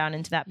gone down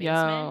into that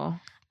basement.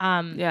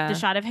 The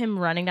shot of him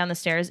running down the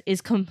stairs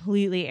is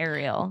completely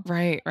aerial.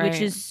 Right. Which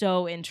is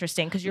so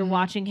interesting because you're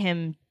watching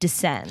him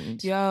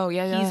descend.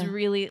 He's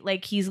really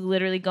like, he's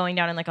literally going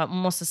down in like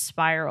almost a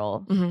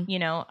spiral, you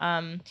know?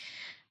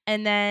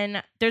 And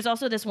then there's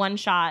also this one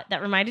shot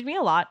that reminded me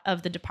a lot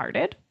of The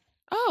Departed.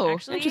 Oh,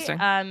 actually, interesting.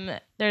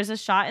 There's a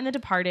shot in The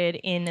Departed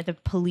in the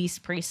police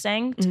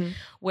precinct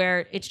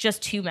where it's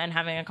just two men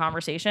having a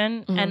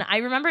conversation. And I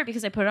remember it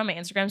because I put it on my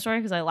Instagram story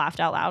because I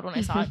laughed out loud when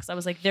I saw it because I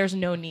was like, there's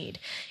no need.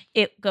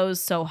 It goes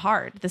so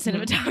hard, the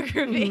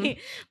cinematography.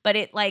 But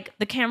it like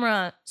the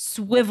camera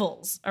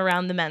swivels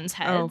around the men's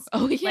heads.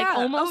 Oh yeah. Like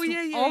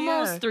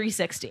almost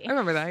 360. I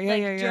remember that.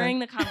 Yeah, During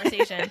the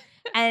conversation.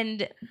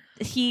 And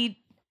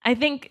I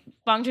think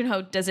Bong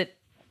Joon-ho does it,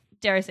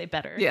 dare I say,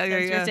 better than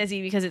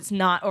Scorsese because it's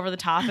not over the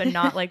top and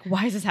not like,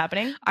 why is this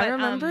happening? But, I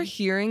remember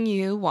hearing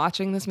you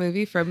watching this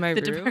movie from my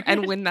room,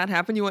 and when that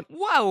happened, you went,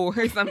 whoa,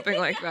 or something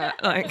like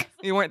that. Like,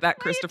 you weren't that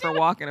Christopher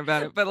Walken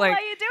about it, but like, why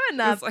are you doing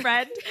that, like,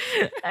 friend?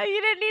 You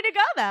didn't need to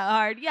go that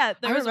hard. Yeah,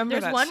 there's one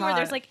shot where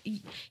there's like,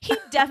 he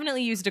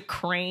definitely used a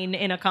crane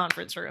in a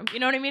conference room. You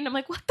know what I mean? I'm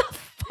like, what the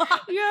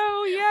fuck? What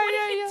are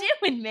you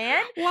doing,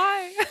 man?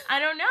 Why? I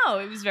don't know.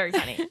 It was very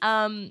funny.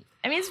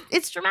 I mean,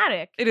 it's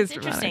dramatic. It's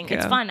interesting. Dramatic,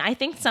 it's fun. I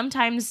think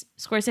sometimes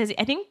Scorsese,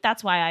 I think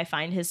that's why I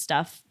find his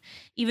stuff,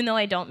 even though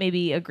I don't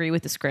maybe agree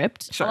with the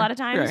script a lot of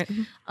times,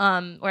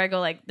 where I go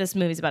like, this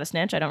movie's about a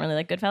snitch. I don't really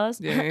like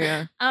Goodfellas.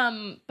 Yeah.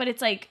 But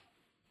it's like,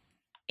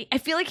 I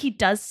feel like he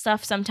does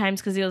stuff sometimes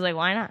because he was like,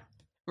 why not?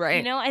 Right.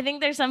 You know, I think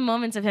there's some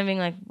moments of him being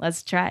like,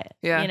 let's try it.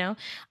 Yeah. You know?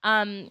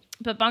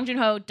 But Bong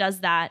Joon-ho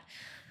does that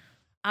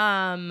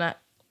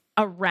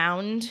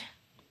around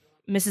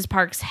Mrs.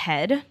 Park's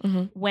head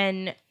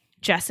when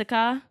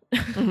Jessica,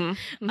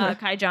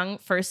 Kai Jung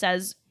first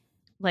says,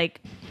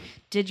 like,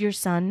 did your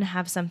son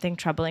have something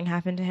troubling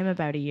happen to him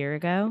about a year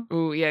ago?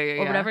 Oh, yeah.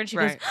 Or whatever. And she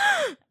goes,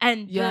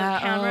 and the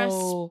camera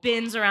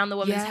spins around the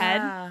woman's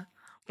head.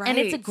 Right. And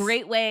it's a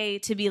great way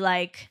to be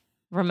like,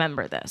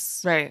 remember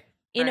this. Right.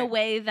 In a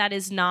way that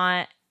is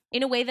not,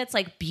 in a way that's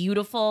like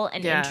beautiful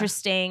and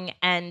interesting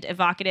and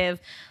evocative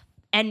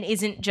and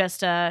isn't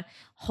just a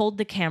hold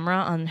the camera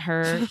on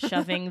her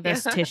shoving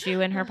this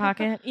tissue in her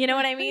pocket. You know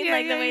what I mean?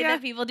 The way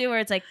that people do where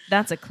it's like,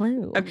 that's a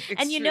clue.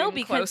 And you know,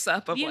 because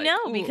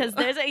because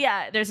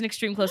there's an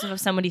extreme close up of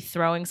somebody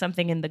throwing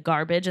something in the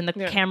garbage and the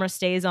camera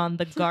stays on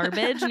the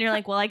garbage and you're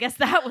like, well, I guess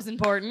that was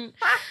important.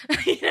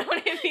 You know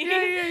what I mean?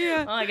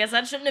 Yeah. Well, I guess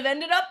that shouldn't have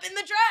ended up in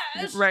the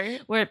trash.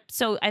 Right.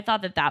 So I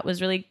thought that was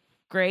really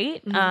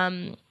great.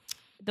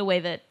 The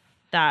way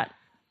that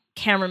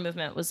camera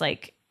movement was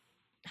like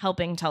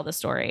helping tell the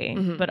story,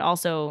 but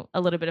also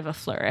a little bit of a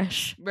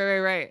flourish.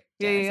 Right.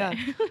 Yeah.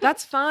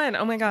 That's fun.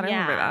 Oh my God, I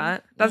remember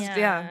that.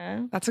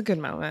 That's a good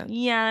moment.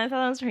 Yeah, I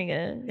thought that was pretty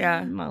good.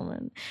 Yeah.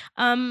 Moment.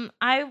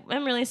 I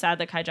am really sad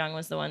that Kai Jung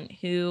was the one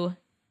who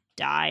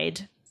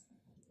died.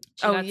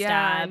 She got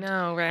stabbed. I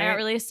know, right? I got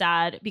really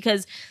sad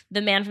because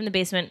the man from the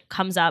basement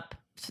comes up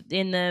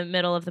in the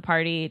middle of the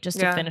party just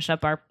to finish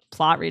up our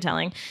plot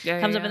retelling.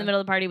 Comes up in the middle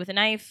of the party with a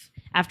knife.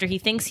 After he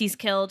thinks he's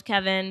killed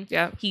Kevin,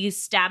 he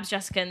stabs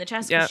Jessica in the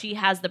chest because she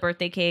has the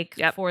birthday cake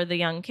for the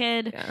young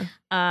kid.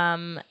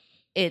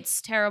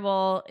 It's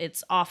terrible.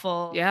 It's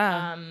awful.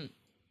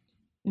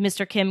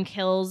 Mr. Kim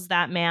kills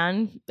that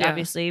man,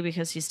 obviously,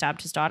 because he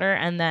stabbed his daughter,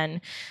 and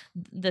then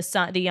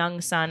the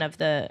young son of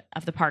the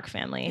Park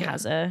family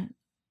has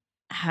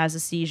a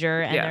seizure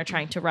and they're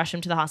trying to rush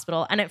him to the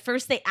hospital. And at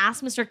first they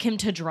asked Mr. Kim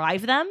to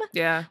drive them,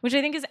 which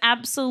I think is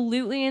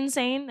absolutely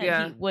insane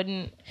that he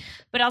wouldn't.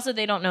 But also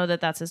they don't know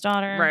that that's his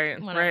daughter.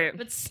 Right.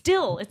 But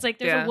still, it's like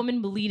there's a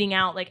woman bleeding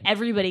out. Like,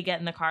 everybody get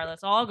in the car.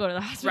 Let's all go to the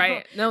hospital.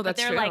 Right. No,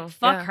 that's true. But they're like,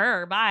 fuck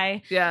her.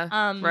 Bye. Yeah.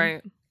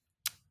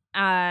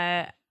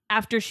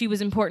 After she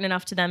was important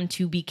enough to them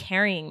to be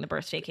carrying the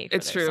birthday cake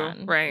for their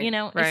son. Right. You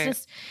know, it's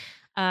just...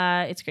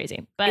 It's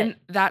crazy. But in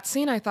that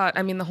scene, I thought,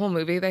 I mean, the whole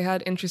movie, they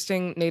had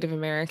interesting Native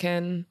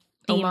American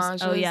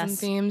themes. homages and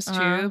themes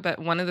too. But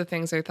one of the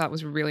things I thought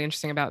was really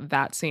interesting about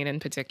that scene in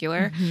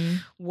particular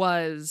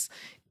was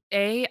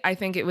I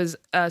think it was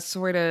a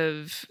sort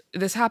of,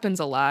 this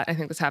happens a lot. I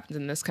think this happens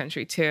in this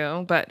country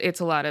too, but it's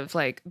a lot of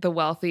like the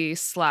wealthy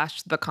 /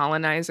 the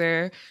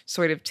colonizer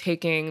sort of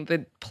taking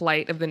the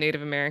plight of the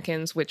Native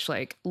Americans, which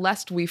like,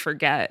 lest we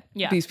forget,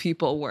 these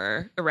people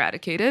were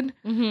eradicated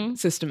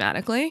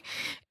systematically,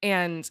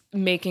 and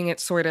making it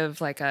sort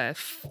of like a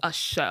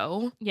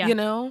show, you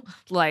know,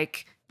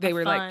 like, they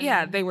were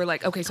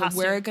like, okay, so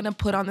we're going to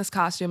put on this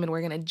costume and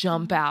we're going to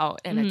jump out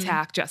and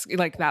attack Jessica.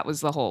 Like, that was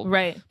the whole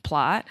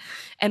plot.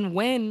 And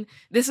when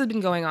this had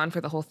been going on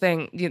for the whole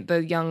thing,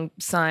 the young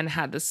son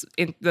had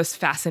this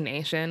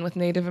fascination with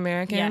Native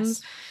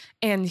Americans. Yes.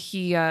 And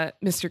he,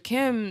 Mr.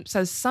 Kim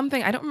says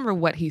something, I don't remember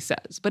what he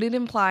says, but it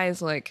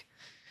implies like,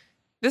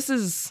 this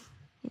is...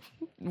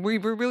 we're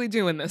really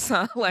doing this,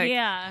 huh? Like,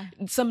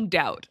 some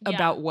doubt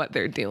about what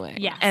they're doing.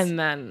 Yes. And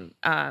then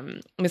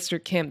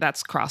Mr. Kim,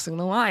 that's crossing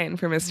the line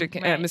for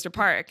Mr.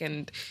 Park.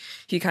 And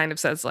he kind of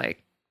says,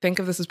 like, think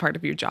of this as part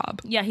of your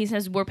job. Yeah, he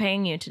says, we're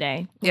paying you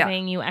today. We're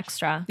paying you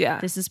extra. Yeah.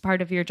 This is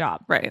part of your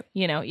job. Right.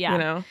 You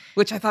know,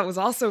 which I thought was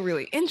also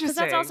really interesting. Because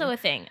that's also a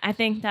thing. I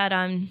think that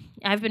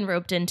I've been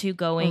roped into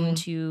going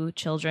to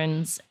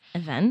children's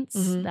events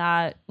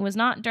that was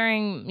not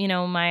during,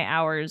 my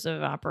hours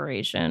of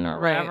operation or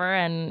whatever.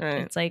 And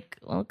it's like,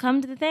 well, come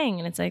to the thing.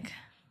 And it's like,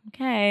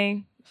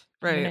 okay.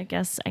 Right. I mean, I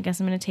guess I'm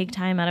going to take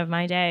time out of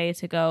my day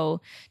to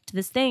go to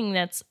this thing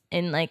that's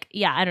in like,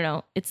 I don't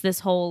know. It's this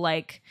whole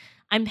like,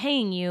 I'm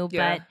paying you,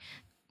 but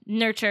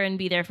nurture and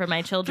be there for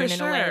my children in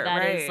a way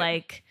that is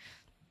like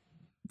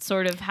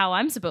sort of how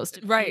I'm supposed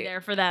to be there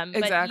for them.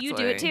 Exactly. But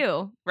you do it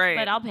too. Right.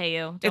 But I'll pay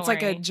you. It's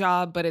like a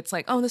job, but it's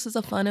like, oh, this is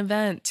a fun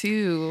event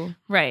too.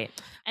 Right.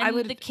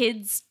 And the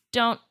kids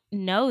don't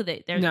know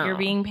that you're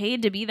being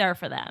paid to be there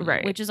for them.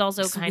 Right. Which is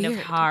also kind of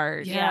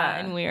hard. Yeah.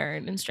 And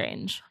weird and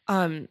strange.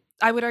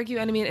 I would argue,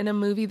 I mean, in a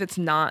movie that's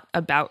not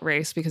about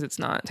race because it's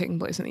not taking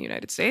place in the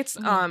United States,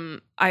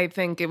 I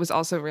think it was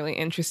also really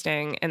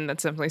interesting, and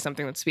that's definitely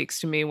something that speaks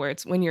to me, where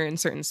it's when you're in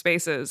certain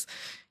spaces,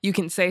 you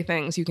can say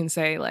things, you can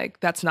say like,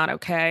 that's not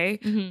okay,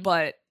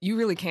 but you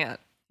really can't.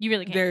 You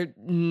really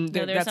can't.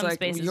 That's some like,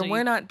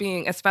 we're not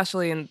being,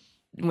 especially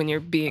when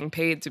you're being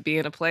paid to be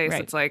in a place,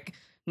 it's like,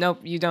 nope,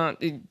 you don't,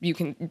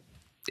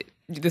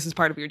 this is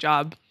part of your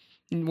job.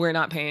 We're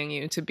not paying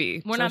you to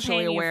be We're not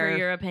paying aware. You for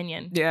your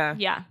opinion. Yeah.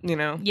 Yeah.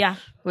 Yeah.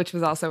 Which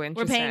was also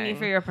interesting. We're paying you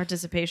for your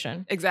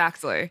participation.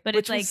 Exactly. But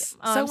it's like,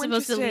 I'm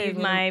supposed to leave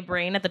my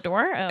brain at the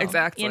door? Oh,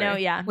 exactly.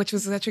 Which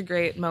was such a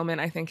great moment,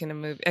 I think, in a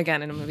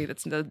movie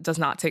that does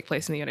not take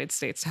place in the United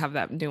States, to have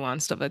that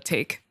nuanced of a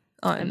take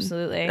on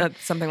absolutely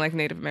something like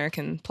Native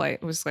American plight.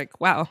 It was like,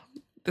 wow,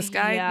 this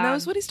guy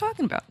knows what he's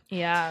talking about.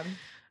 Yeah.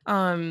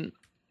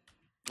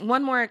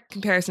 One more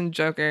comparison,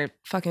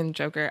 fucking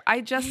Joker.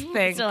 I just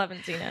think... Still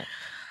haven't seen it.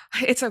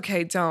 It's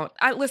okay, don't.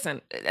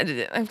 Listen,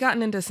 I've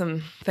gotten into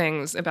some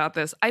things about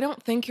this. I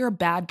don't think you're a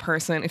bad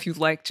person if you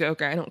like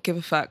Joker. I don't give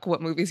a fuck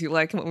what movies you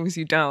like and what movies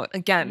you don't.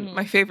 Again,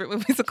 my favorite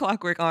movie is A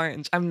Clockwork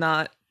Orange. I'm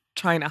not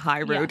trying to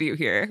high road you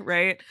here,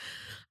 right?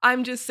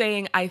 I'm just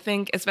saying, I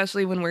think,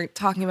 especially when we're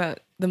talking about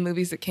the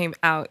movies that came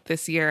out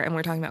this year and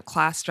we're talking about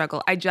class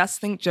struggle, I just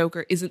think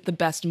Joker isn't the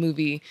best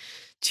movie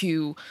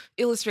to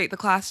illustrate the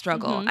class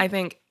struggle. I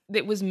think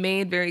it was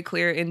made very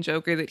clear in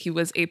Joker that he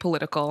was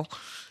apolitical,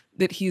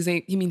 that he's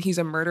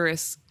a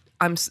murderous,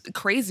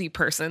 crazy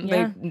person.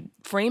 Yeah. They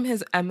frame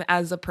him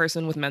as a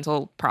person with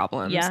mental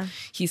problems. Yeah.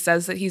 He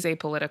says that he's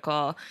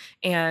apolitical.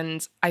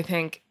 And I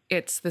think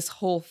it's this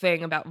whole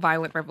thing about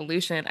violent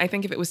revolution. I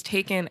think if it was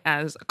taken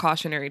as a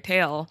cautionary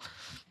tale,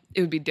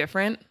 it would be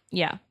different.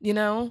 Yeah.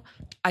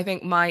 I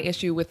think my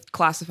issue with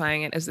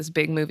classifying it as this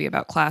big movie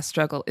about class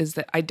struggle is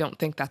that I don't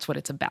think that's what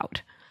it's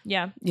about.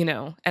 Yeah.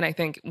 And I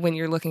think when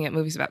you're looking at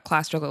movies about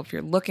class struggle, if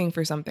you're looking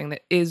for something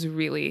that is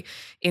really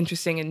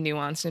interesting and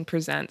nuanced and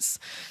presents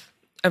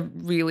a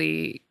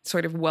really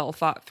sort of well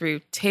thought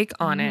through take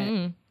on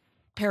it,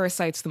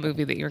 Parasite's the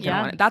movie that you're going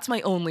to want. That's my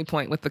only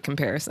point with the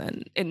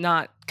comparison, and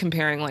not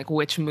comparing like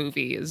which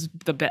movie is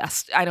the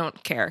best. I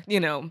don't care.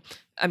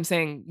 I'm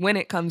saying when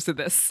it comes to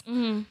this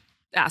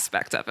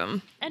aspect of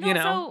him. And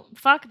also,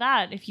 fuck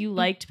that. If you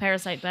liked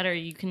Parasite better,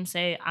 you can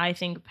say, I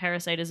think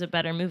Parasite is a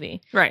better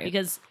movie. Right.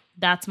 Because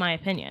that's my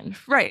opinion.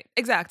 Right.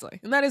 Exactly.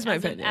 And that is my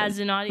opinion. As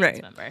an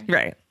audience member.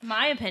 Right.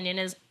 My opinion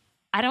is,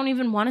 I don't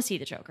even want to see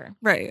the Joker.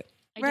 Right.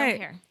 I don't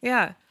care.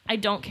 Yeah. I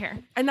don't care.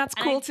 And that's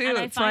cool too.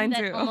 It's fine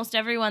too. Almost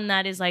everyone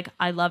that is like,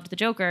 I loved the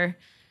Joker,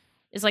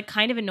 is like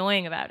kind of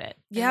annoying about it.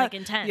 Yeah. And like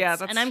intense. Yeah,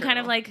 that's I'm true. Kind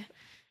of like,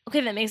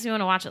 okay, that makes me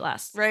want to watch it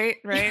less. Right.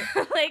 Like,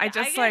 I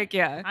don't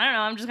know.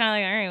 I'm just kind of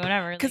like, all right,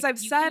 whatever. Because I've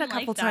said a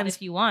couple times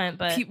if you want,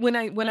 but when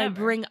I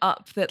bring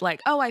up that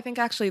like, oh, I think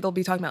actually they'll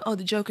be talking about, oh,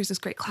 the Joker's this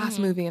great class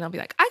movie, and I'll be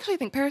like, I actually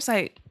think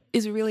Parasite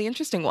is a really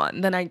interesting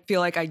one, then I feel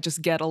like I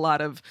just get a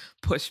lot of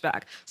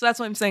pushback. So that's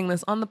why I'm saying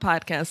this on the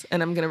podcast,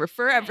 and I'm going to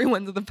refer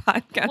everyone to the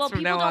podcast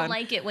from now on. Well, people don't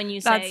like it when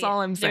you say that's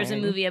all I'm saying. There's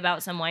a movie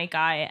about some white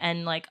guy,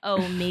 and like,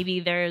 oh, maybe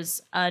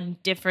there's a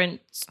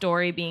different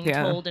story being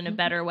told in a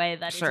better way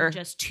that isn't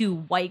just two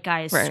white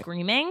guys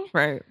screaming.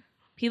 Right.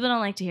 People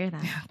don't like to hear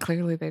that. Yeah,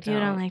 clearly they don't.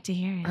 People don't like to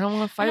hear it. I don't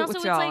want to fight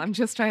with y'all. Like, I'm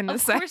just trying to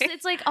say. Of course,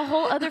 it's like a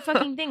whole other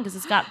fucking thing because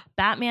it's got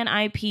Batman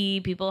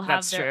IP. People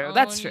have their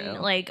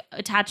own like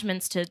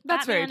attachments to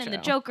Batman and the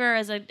Joker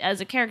as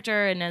a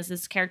character and as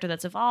this character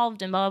that's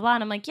evolved and blah blah blah.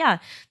 And I'm like, yeah,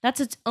 that's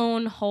its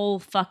own whole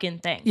fucking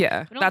thing.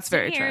 Yeah, that's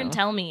very true. Don't sit here and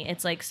tell me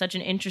it's like such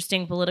an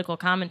interesting political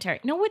commentary.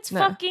 No, it's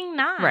fucking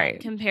not. Right.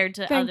 Compared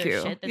to other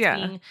shit that's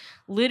being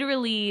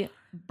literally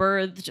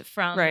birthed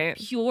from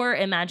pure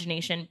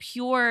imagination,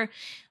 pure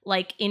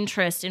like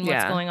interest in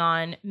what's going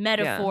on,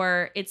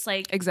 metaphor. It's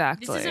like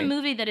this is a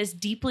movie that is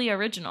deeply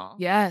original.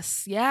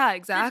 Yes, yeah,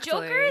 exactly.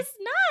 The Joker is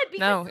not.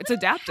 No, it's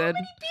adapted. How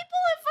many people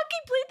have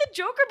fucking played the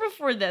Joker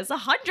before this?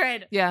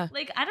 100. Yeah.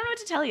 Like I don't know what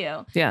to tell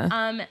you.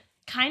 Yeah.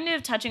 Kind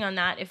of touching on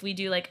that, if we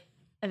do like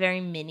a very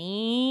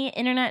mini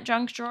internet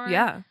junk drawer.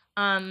 Yeah.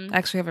 I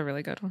actually have a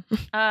really good one.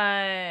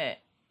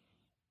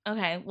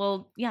 Okay,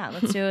 well, yeah,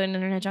 let's do an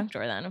internet junk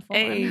drawer then.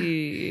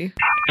 Hey.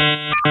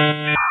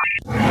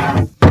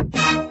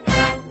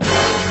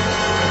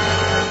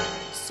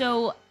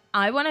 So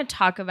I want to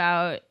talk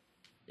about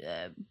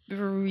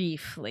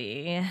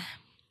briefly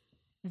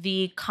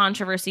the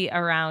controversy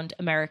around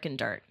American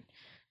Dirt.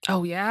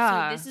 Oh,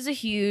 yeah. So this is a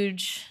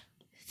huge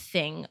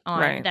thing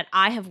that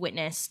I have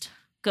witnessed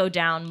go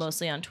down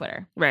mostly on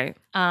Twitter. Right.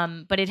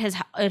 But it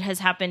has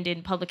happened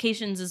in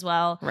publications as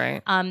well.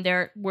 Right.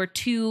 There were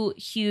two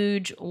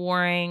huge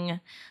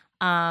warring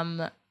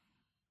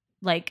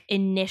like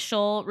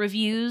initial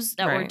reviews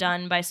that were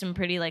done by some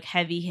pretty like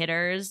heavy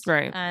hitters.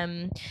 Right.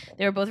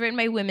 They were both written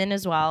by women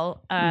as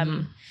well.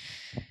 And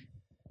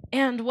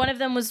one of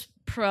them was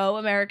pro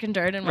American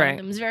Dirt and one of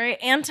them was very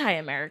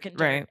anti-American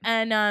Dirt. Right.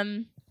 And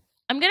I'm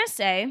gonna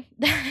say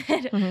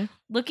that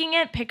looking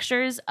at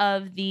pictures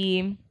of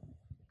the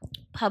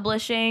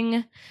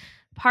publishing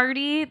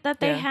party that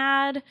they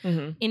had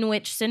in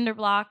which cinder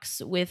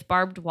blocks with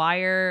barbed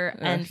wire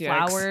and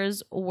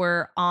flowers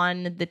were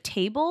on the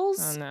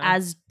tables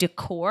as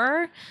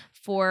decor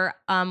for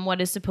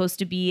what is supposed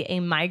to be a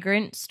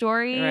migrant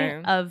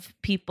story of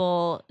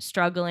people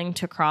struggling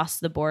to cross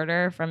the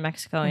border from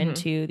Mexico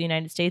into the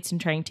United States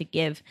and trying to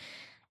give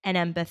an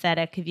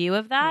empathetic view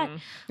of that.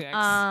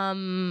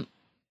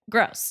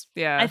 Gross.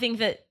 Yeah. I think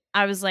that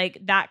I was like,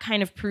 that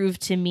kind of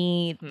proved to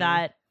me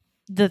that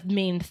the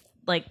main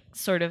like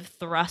sort of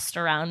thrust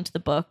around the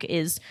book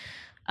is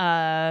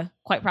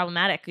quite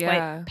problematic,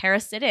 quite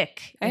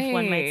parasitic, if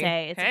one might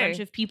say. It's a bunch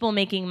of people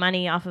making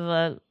money off of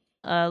a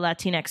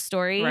Latinx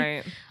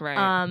story,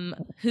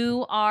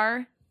 who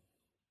are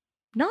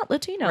not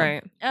Latino,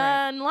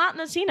 and not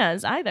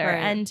Latinas either.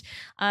 And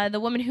the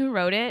woman who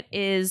wrote it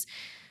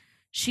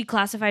she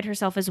classified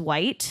herself as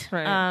white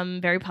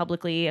very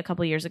publicly a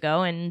couple years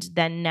ago, and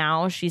then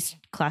now she's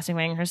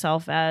classifying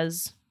herself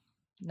as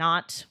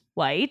not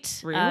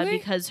white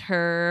because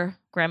her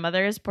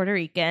grandmother is Puerto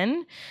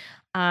Rican.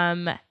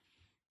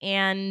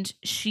 And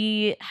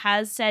she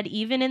has said,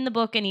 even in the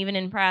book and even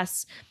in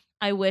press,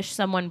 I wish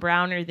someone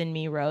browner than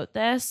me wrote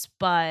this,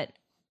 but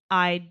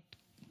I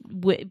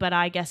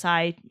guess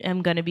I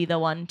am going to be the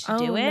one to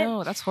do it.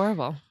 No, that's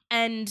horrible.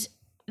 And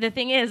the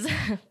thing is,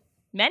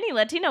 many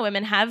Latino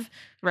women have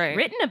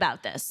written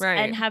about this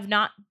and have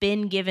not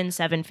been given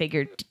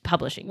 7-figure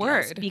publishing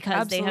deals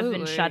because they have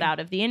been shut out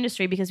of the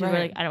industry because people are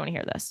like, I don't want to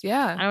hear this.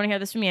 Yeah. I don't want to hear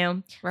this from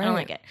you. I don't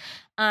like it.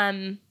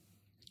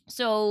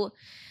 So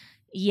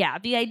yeah,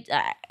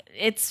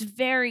 it's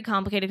very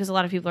complicated because a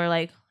lot of people are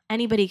like,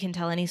 anybody can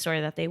tell any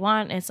story that they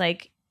want. It's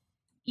like,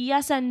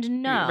 yes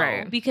and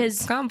no. Because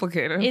it's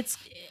complicated. It's,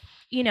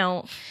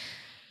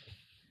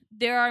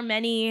 there are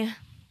many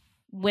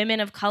women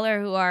of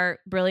color who are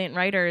brilliant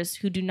writers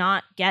who do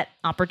not get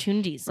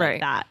opportunities like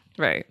that.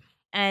 Right.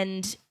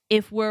 And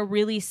if we're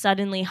really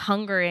suddenly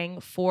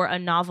hungering for a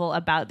novel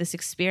about this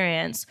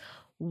experience,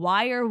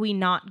 why are we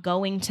not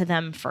going to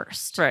them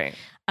first? Right.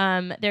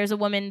 There's a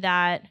woman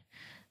that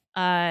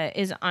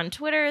is on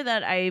Twitter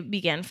that I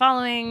began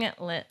following.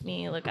 Let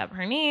me look up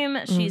her name.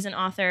 She's an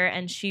author,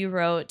 and she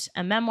wrote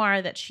a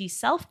memoir that she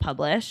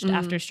self-published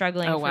after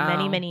struggling for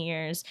many, many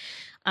years.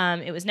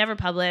 It was never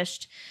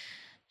published.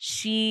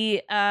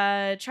 She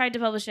tried to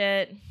publish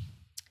it,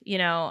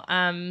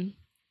 and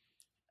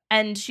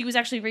she was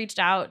actually reached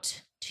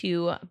out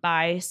to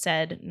by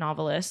said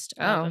novelist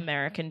of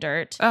American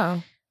Dirt.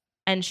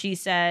 And she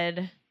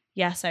said,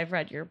 yes, I've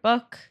read your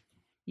book.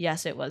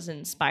 Yes, it was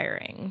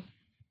inspiring.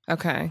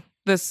 Okay.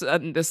 This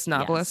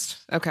novelist?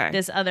 Yes. Okay.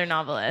 This other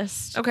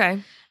novelist.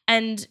 Okay.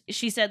 And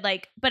she said,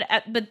 like, but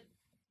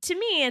to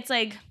me, it's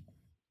like,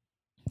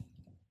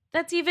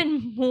 that's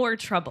even more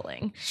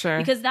troubling. Sure.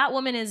 Because that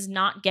woman is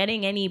not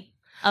getting any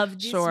of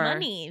this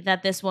money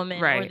that this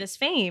woman or this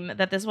fame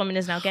that this woman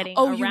is now getting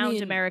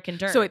around American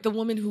Dirt. So the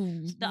woman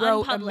who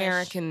wrote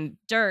American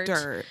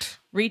Dirt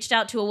reached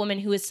out to a woman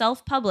who is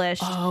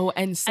self-published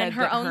and said and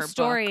her own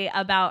story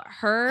about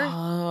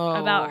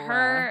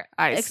her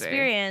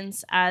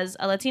experience as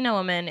a Latina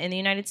woman in the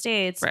United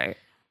States. Right.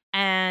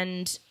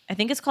 And I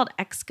think it's called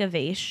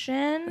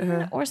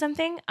Excavation or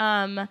something.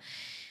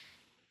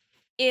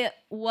 It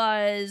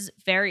was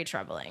very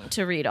troubling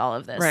to read all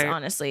of this,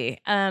 honestly.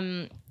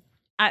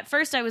 At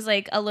first I was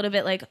like a little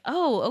bit like,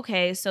 oh,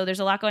 okay, so there's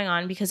a lot going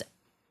on because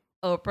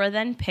Oprah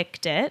then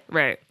picked it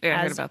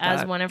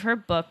as one of her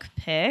book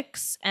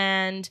picks.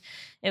 And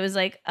it was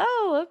like,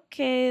 oh,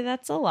 okay,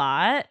 that's a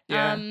lot.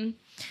 Yeah.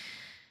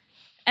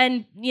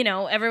 And, you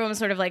know, everyone was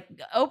sort of like,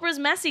 Oprah's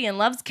messy and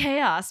loves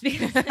chaos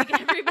because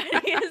like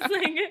everybody is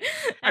like,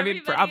 I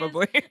mean,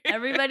 probably.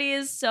 Everybody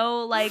is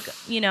so like,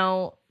 you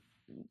know,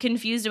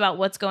 confused about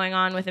what's going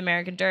on with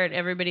American Dirt.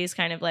 Everybody's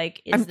kind of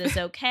like, is this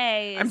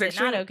okay? Is it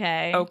not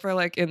okay? Oprah,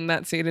 like in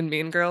that scene in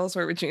Mean Girls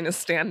where Regina's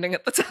standing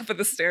at the top of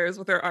the stairs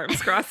with her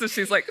arms crossed and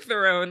she's like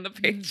throwing the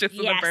pages of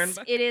the burn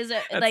book. It is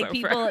like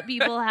Oprah.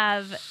 people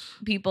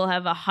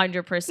have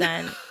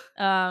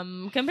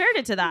 100% compared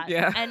it to that.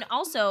 Yeah. And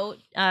also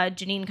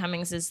Janine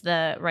Cummings is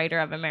the writer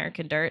of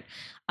American Dirt.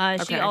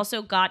 She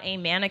also got a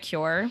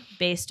manicure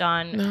based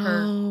on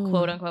her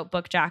quote unquote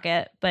book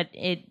jacket, but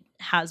it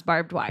has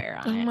barbed wire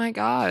on it. Oh my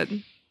God.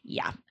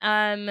 Yeah.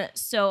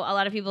 So a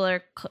lot of people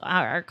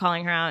are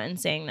calling her out and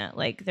saying that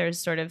like there's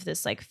sort of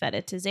this like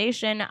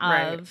fetishization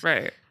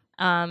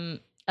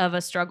of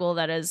a struggle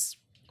that is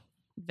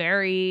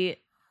very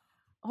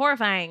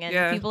horrifying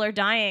and people are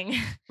dying.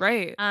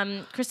 Right.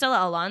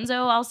 Cristela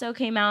Alonso also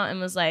came out and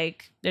was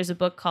like, there's a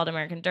book called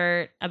American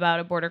Dirt about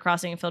a border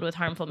crossing filled with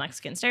harmful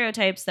Mexican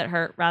stereotypes that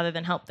hurt rather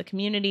than help the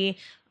community.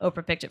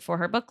 Oprah picked it for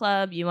her book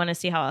club. You want to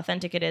see how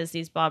authentic it is.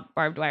 These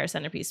barbed wire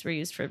centerpieces were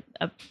used for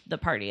the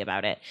party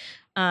about it.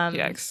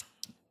 Yikes.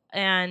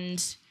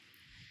 And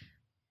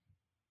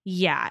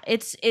yeah,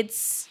 it's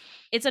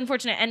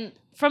unfortunate. And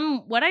from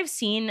what I've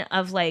seen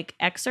of like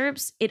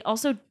excerpts, it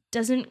also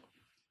doesn't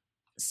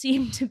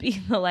seem to be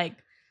the like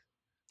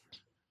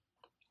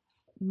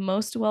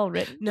most well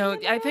written. No,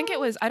 I think it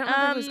was. I don't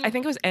remember. I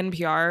think it was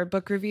NPR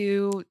Book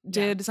Review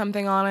did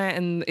something on it,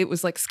 and it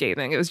was like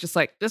scathing. It was just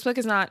like, this book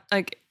is not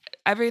like,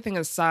 everything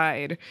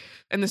aside,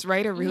 and this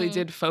writer really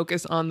did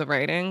focus on the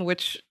writing,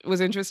 which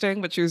was interesting.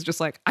 But she was just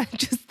like,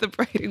 the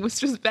writing was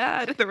just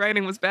bad. The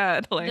writing was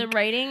bad. Like, the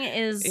writing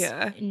is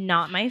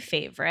not my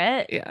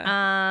favorite.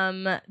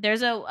 Yeah.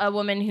 There's a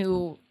woman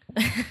who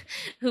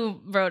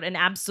wrote an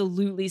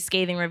absolutely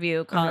scathing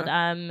review called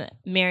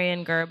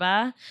Marian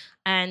Gerba,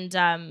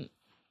 and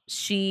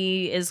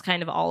she is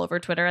kind of all over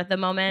Twitter at the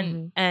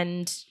moment,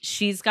 and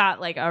she's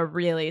got like a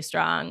really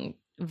strong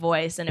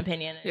voice and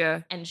opinion,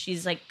 and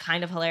she's like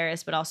kind of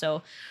hilarious, but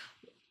also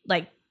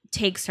like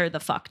takes her the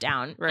fuck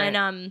down. Right.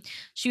 And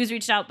she was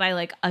reached out by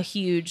like a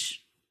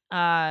huge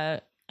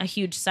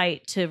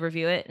site to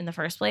review it in the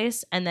first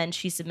place, and then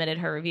she submitted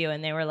her review,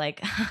 and they were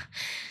like,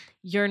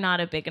 you're not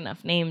a big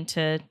enough name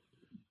to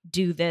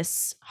do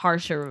this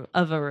harsher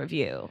of a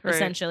review,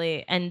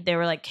 essentially. And they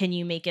were like, can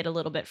you make it a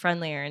little bit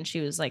friendlier? And she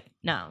was like,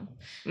 no.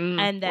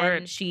 And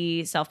then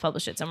she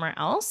self-published it somewhere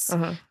else.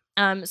 So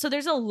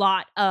there's just a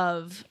lot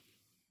of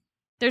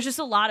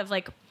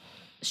like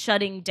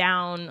shutting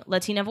down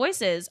Latina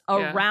voices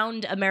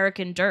around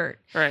American Dirt.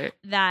 Right.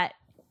 That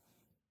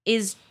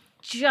is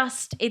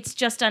it's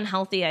just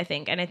unhealthy, I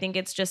think. And I think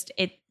it's just,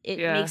 it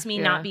makes me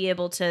not be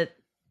able to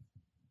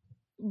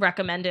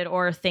recommend it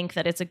or think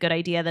that it's a good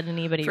idea that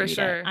anybody read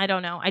it. I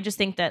don't know. I just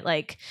think that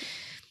like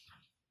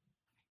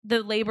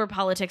the labor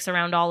politics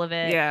around all of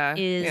it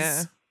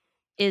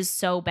is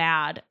so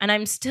bad. And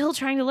I'm still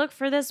trying to look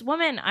for this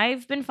woman.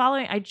 I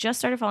just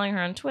started following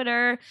her on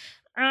Twitter.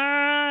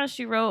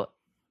 She wrote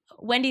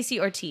Wendy C.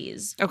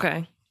 Ortiz.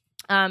 Okay.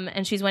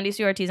 And she's Wendy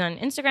C. Ortiz on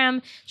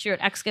Instagram. She wrote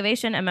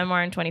Excavation, a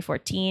memoir in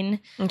 2014.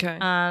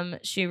 Okay.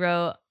 She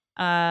wrote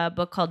a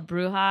book called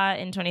Bruja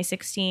in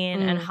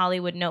 2016 and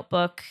Hollywood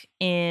Notebook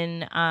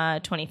in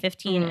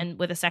 2015 and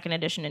with a second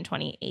edition in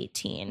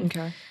 2018.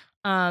 Okay.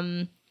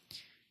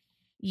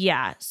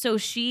 Yeah. So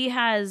she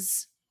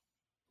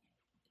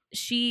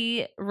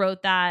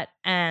wrote that,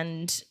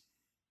 and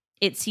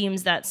it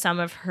seems that some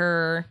of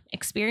her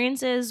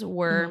experiences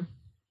were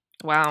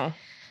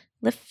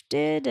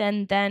lifted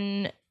and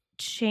then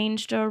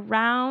changed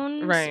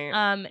around.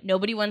 Right.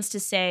 Nobody wants to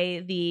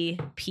say the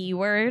P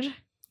word.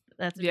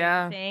 That's a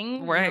big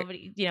thing. Right.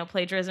 Nobody,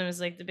 plagiarism is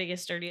like the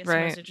biggest, sturdiest,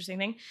 most interesting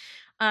thing.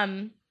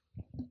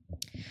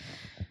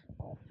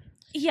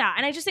 Yeah,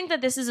 and I just think that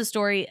this is a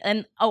story,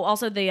 and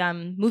also the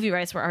movie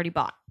rights were already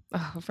bought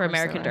for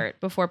American Dirt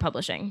before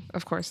publishing.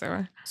 Of course they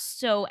were.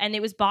 So, and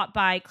it was bought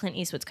by Clint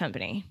Eastwood's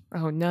company.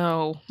 Oh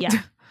no.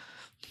 Yeah.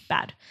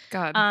 Bad.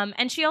 God.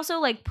 And she also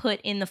like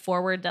put in the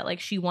foreword that like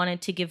she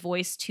wanted to give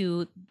voice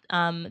to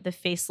the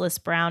faceless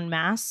brown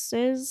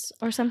masses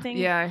or something.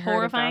 Yeah, I heard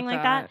horrifying about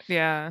like that.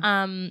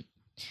 Yeah.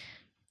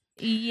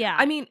 Yeah.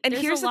 I mean, and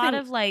there's here's a the lot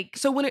thing. of like.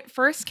 So when it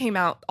first came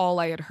out, all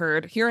I had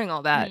heard, hearing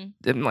all that,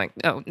 I'm like,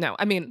 oh no.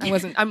 I mean, I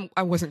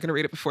wasn't gonna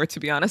read it before, to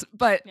be honest.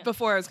 But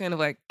before I was kind of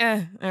like,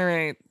 all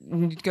right,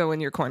 go in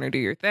your corner, do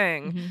your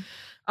thing.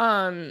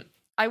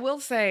 I will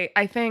say,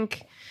 I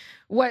think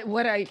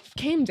what I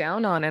came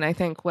down on, and I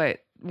think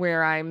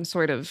where I'm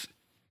sort of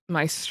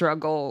my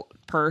struggle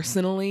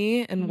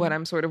personally, and what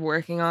I'm sort of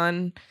working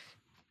on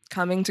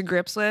coming to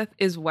grips with,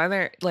 is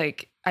whether,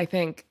 like, I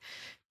think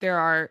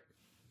there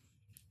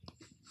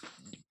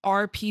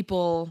are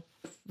people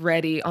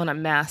ready on a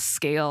mass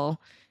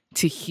scale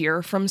to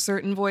hear from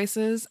certain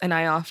voices. And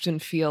I often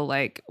feel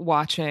like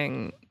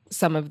watching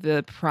some of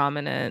the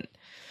prominent,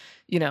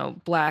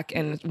 Black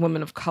and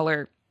women of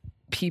color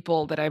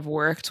people that I've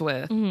worked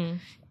with,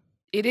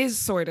 it is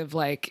sort of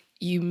like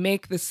you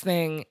make this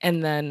thing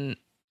and then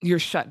you're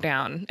shut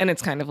down, and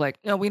it's kind of like,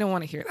 no, we don't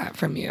want to hear that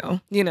from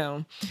you,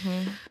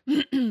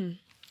 and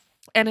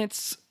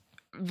it's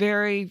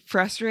very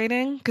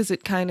frustrating because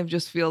it kind of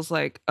just feels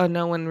like, oh,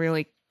 no one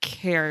really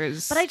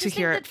cares to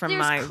hear it from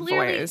my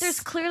voice. There's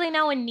clearly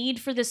now a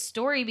need for this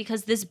story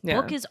because this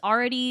book is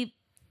already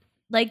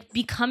like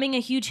becoming a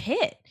huge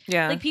hit.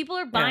 Yeah. Like people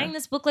are buying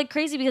this book like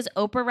crazy because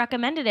Oprah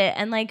recommended it,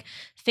 and like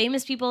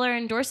famous people are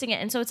endorsing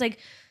it. And so it's like,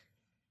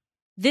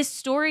 this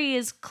story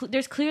is,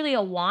 there's clearly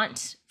a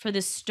want for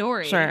this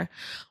story. Sure.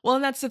 Well,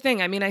 and that's the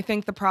thing. I mean, I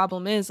think the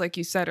problem is, like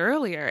you said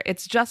earlier,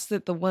 it's just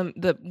that the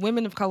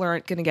women of color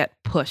aren't going to get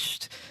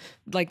pushed.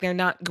 Like, they're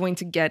not going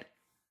to get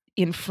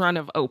in front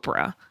of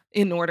Oprah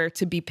in order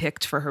to be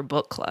picked for her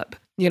book club,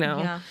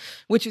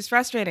 which is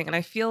frustrating. And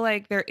I feel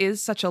like there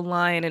is such a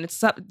line, and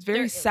it's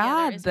very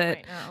sad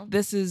that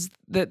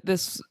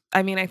this,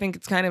 I mean, I think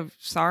it's kind of,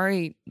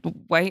 sorry,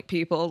 white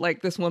people,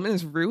 like, this woman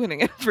is ruining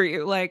it for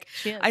you. Like,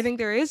 I think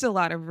there is a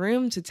lot of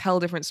room to tell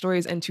different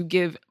stories and to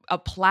give a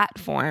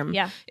platform,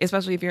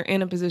 especially if you're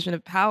in a position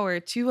of power,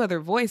 to other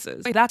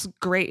voices. Like, that's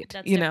great,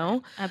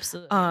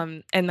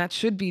 Absolutely. And that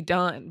should be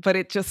done. But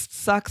it just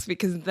sucks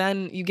because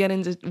then you get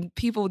into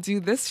people do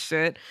this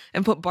shit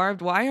and put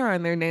barbed wire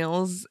on their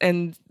nails,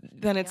 and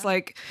then it's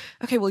like,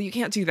 okay, well, you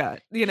can't do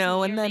that, and you're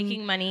then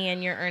making money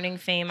and you're earning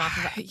fame off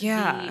of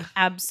the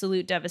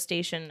absolute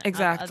devastation of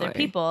other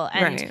people,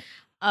 and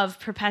of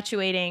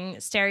perpetuating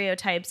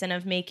stereotypes, and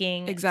of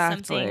making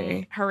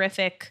something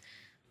horrific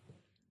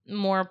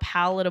more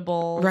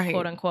palatable,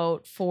 quote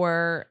unquote,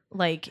 for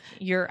like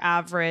your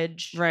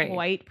average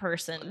white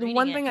person. The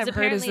one thing I've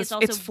heard is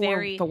it's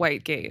for the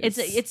white gaze.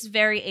 It's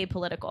very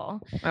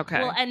apolitical.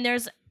 Okay. Well, and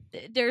there's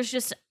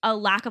just a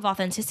lack of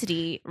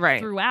authenticity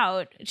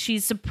throughout.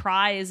 She's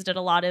surprised at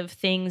a lot of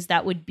things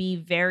that would be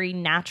very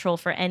natural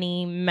for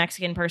any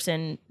Mexican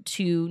person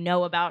to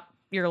know about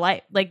your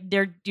life, like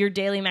your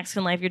daily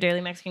Mexican life, your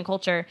daily Mexican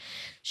culture.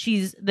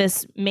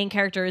 This main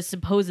character is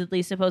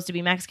supposedly supposed to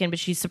be Mexican, but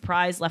she's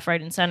surprised left,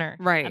 right, and center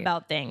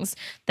about things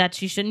that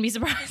she shouldn't be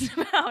surprised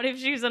about if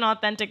she's an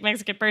authentic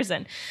Mexican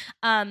person.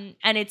 And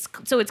it's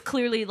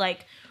clearly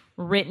like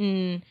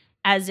written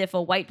as if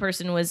a white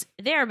person was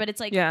there, but it's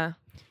like,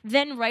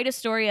 then write a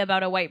story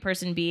about a white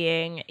person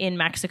being in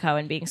Mexico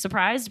and being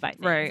surprised by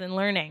things and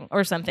learning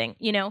or something,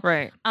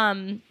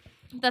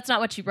 That's not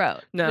what she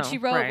wrote. No, what she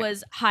wrote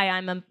was, "Hi,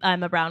 I'm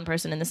a brown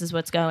person, and this is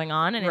what's going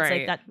on." And it's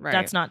like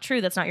that's not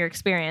true. That's not your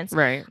experience.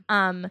 Right.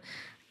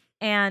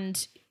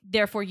 And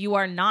therefore, you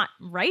are not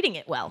writing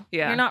it well.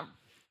 Yeah. You're not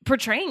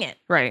portraying it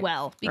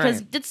well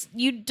because it's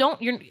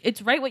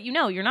write what you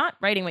know. You're not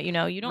writing what you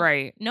know. You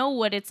don't know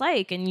what it's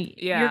like, and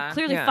you're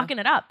clearly fucking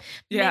it up.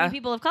 Many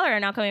people of color are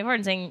now coming forward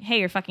and saying, "Hey,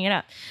 you're fucking it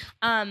up."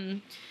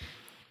 And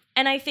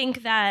I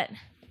think that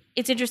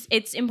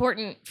it's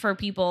important for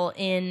people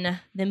in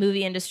the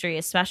movie industry,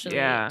 especially,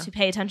 to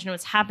pay attention to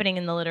what's happening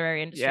in the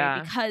literary industry,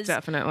 because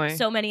definitely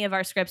so many of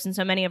our scripts and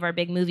so many of our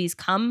big movies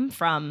come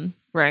from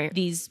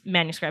these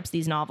manuscripts,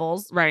 these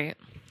novels.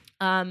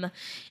 And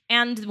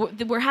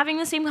we're having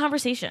the same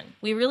conversation.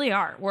 We really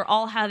are. We're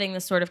all having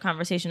this sort of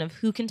conversation of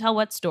who can tell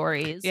what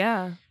stories.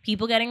 Yeah.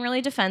 People getting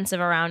really defensive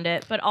around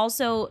it, but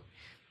also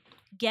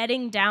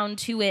getting down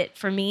to it.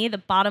 For me, the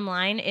bottom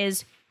line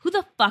is, who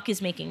the fuck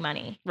is making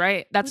money?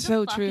 Right. That's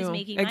so true. Who the fuck is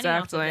making money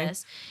off of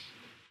this?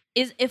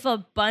 Is if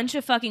a bunch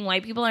of fucking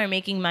white people are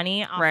making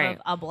money off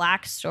of a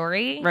black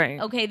story,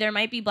 okay, there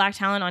might be black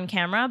talent on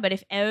camera, but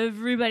if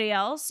everybody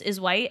else is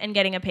white and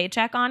getting a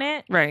paycheck on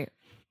it,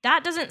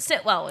 that doesn't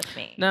sit well with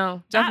me.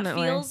 No,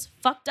 definitely. That feels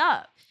fucked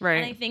up. Right.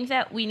 And I think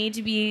that we need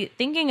to be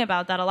thinking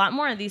about that a lot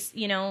more. These,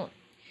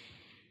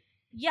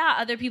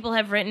 other people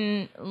have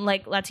written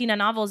like Latina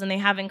novels and they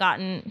haven't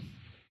gotten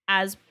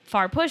as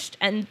far pushed,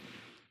 and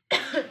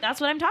that's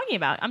what I'm talking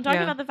about. I'm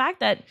talking about the fact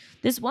that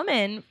this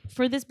woman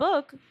for this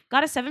book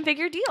got a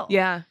 7-figure deal.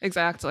 Yeah,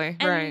 exactly.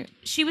 And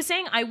she was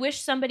saying, I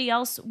wish somebody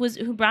else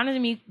who browner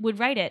than me would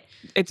write it.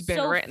 It's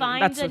been written.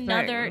 Find That's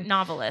another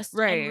novelist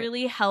and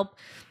really help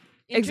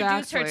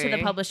introduce her to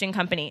the publishing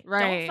company.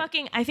 Right.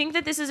 I think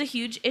that this is a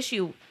huge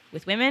issue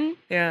with women.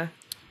 Yeah.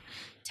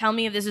 tell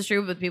me if this is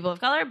true with people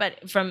of color,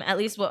 but from at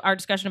least our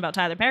discussion about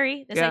Tyler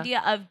Perry, this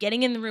idea of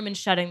getting in the room and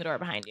shutting the door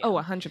behind you. Oh,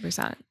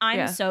 100%.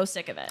 I'm so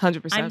sick of it.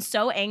 100%. I'm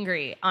so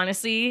angry,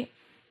 honestly,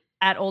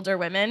 at older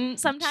women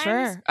sometimes.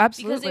 Sure,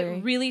 absolutely. Because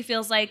it really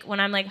feels like when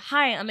I'm like,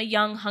 hi, I'm a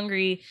young,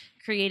 hungry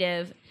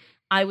creative.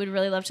 I would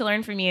really love to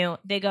learn from you.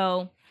 They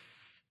go,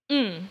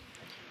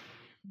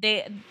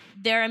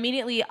 They're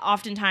immediately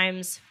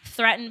oftentimes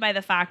threatened by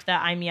the fact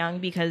that I'm young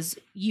because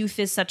youth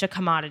is such a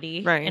commodity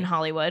in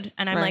Hollywood.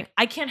 And I'm like,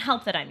 I can't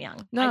help that I'm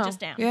young. I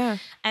just am. Yeah.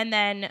 And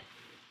then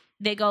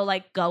they go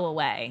like, go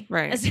away.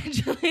 Right.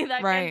 Essentially,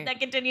 that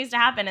continues to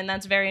happen. And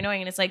that's very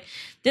annoying. And it's like,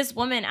 this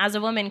woman as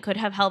a woman could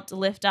have helped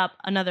lift up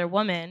another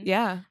woman.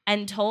 Yeah.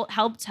 And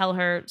helped tell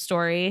her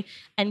story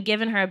and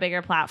given her a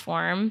bigger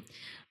platform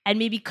and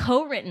maybe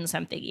co-written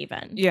something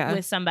even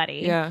with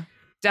somebody. Yeah.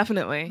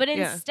 Definitely. But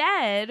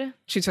instead,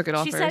 she took it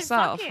all for said,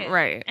 herself. Fuck it.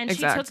 Right. And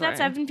she took that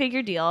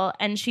 7-figure deal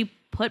and she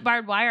put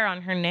barbed wire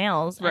on her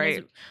nails and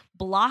is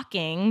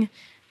blocking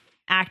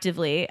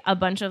actively a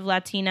bunch of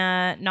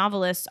Latina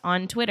novelists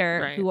on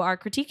Twitter who are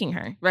critiquing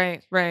her.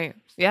 Right.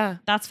 Yeah.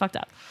 That's fucked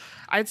up.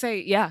 I'd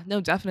say, yeah, no,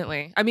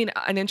 definitely. I mean,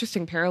 an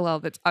interesting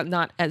parallel that's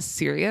not as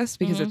serious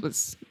because it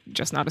was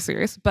just not as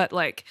serious. But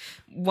like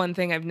one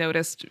thing I've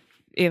noticed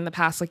in the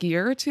past like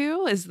year or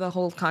two is the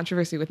whole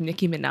controversy with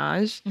Nicki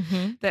Minaj,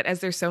 that as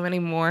there's so many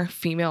more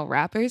female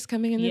rappers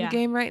coming into the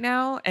game right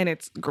now, and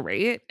it's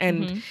great.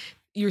 And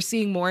you're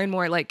seeing more and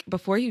more, like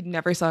before you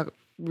never saw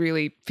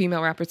really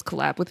female rappers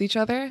collab with each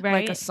other,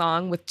 like a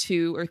song with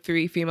 2 or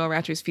 3 female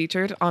rappers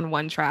featured on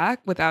one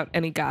track without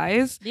any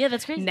guys. Yeah,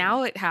 that's crazy.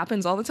 Now it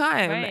happens all the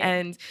time.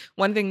 And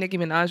one thing Nicki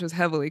Minaj was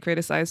heavily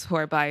criticized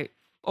for by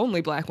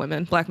only black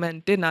women. Black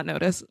men did not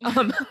notice.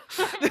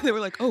 They were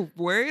like, "Oh,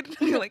 word?"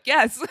 And you're like,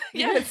 "Yes."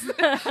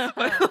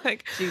 But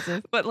like,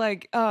 Jesus. But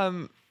like,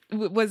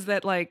 was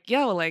that like,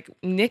 yo, like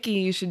Nicki,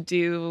 you should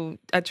do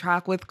a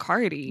track with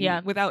Cardi,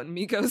 without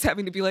Migos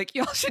having to be like,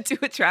 y'all should do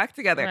a track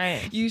together.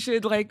 You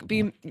should like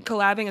be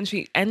collabing,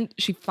 and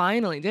she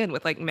finally did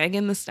with like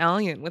Megan Thee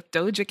Stallion, with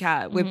Doja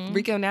Cat, with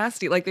Rico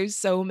Nasty. Like, there's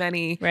so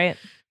many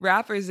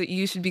rappers that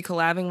you should be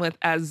collabing with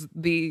as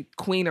the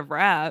queen of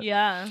rap.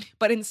 Yeah.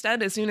 But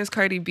instead, as soon as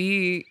Cardi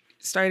B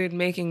started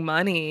making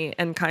money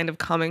and kind of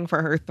coming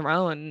for her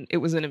throne, it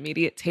was an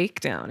immediate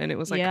takedown. And it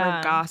was like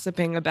her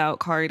gossiping about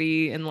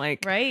Cardi and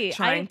like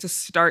trying to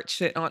start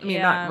shit on. I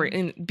mean,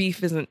 not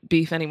beef isn't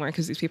beef anymore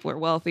because these people are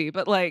wealthy,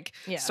 but like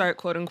start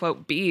quote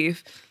unquote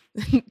beef.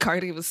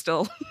 Cardi was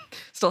still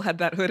had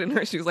that hood in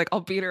her. She was like,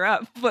 I'll beat her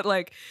up. But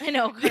like, I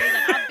know, Cardi's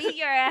like, I'll beat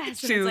your ass.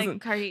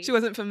 She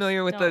wasn't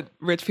familiar with the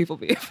rich people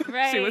beef.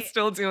 She was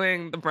still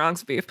doing the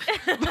Bronx beef.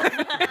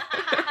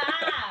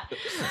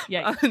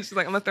 She's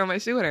like, I'm gonna throw my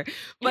shoe at her.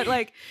 But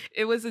like,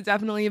 it was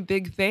definitely a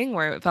big thing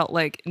where it felt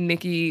like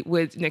Nicki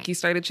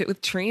started shit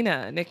with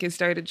Trina. Nicki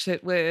started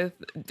shit with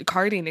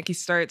Cardi. Nicki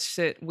started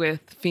shit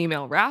with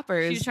female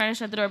rappers. She was trying to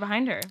shut the door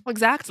behind her.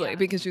 Exactly.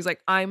 Because she was like,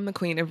 I'm the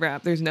queen of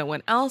rap. There's no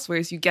one else.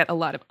 Whereas you get a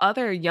lot of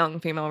other young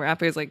female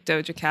rappers like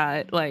Doja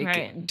Cat,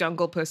 like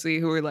Jungle Pussy,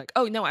 who were like,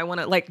 oh no, I want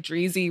to, like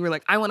Dreezy, were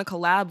like, I want to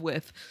collab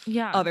with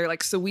other,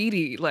 like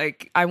Saweetie,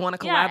 like I want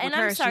to collab with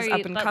her. She's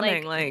up and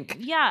coming.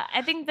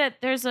 I think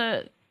that there's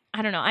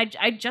I don't know.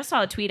 I just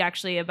saw a tweet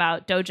actually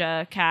about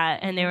Doja Cat,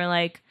 and they were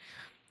like,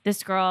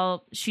 this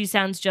girl, she's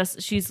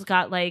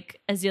got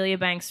like Azealia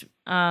Banks.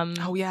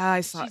 Oh yeah,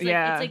 I saw. It's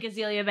like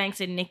Azealia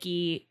Banks and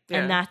Nicki,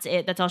 and that's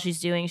it. That's all she's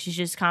doing. She's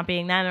just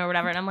copying them or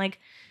whatever. And I'm like,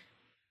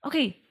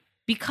 okay,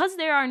 because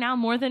there are now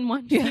more than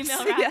one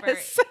female rapper.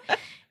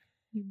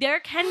 They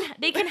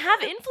can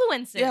have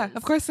influences. Yeah,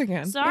 of course they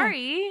can.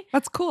 Sorry. Yeah.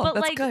 That's cool. But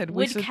that's like, good.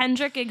 Would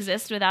Kendrick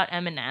exist without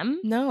Eminem?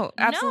 No,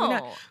 absolutely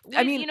not.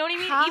 I mean, you know what I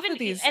mean? Half of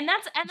these, and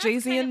that's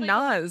Jay-Z and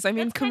Nas. I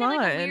mean, come on.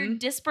 Like a weird,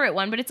 disparate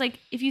one, but it's like,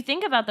 if you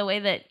think about the way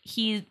that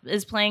he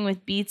is playing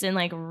with beats and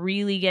like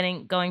really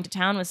going to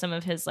town with some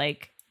of his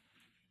like,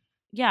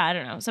 I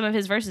don't know, some of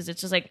his verses,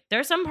 it's just like,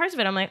 there are some parts of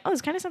it I'm like, oh,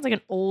 this kind of sounds like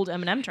an old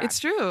Eminem track. It's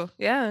true.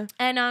 Yeah.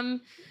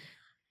 And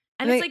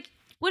it's like,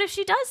 what if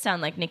she does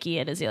sound like Nicki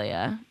and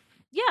Azealia?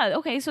 Yeah,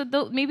 okay, so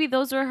maybe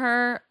those were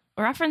her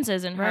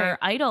references and her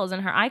idols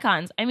and her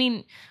icons. I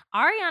mean,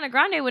 Ariana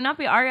Grande would not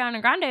be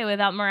Ariana Grande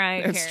without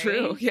Mariah Carey. That's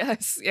true.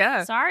 Yes.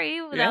 Yeah.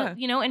 Sorry. Without,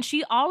 and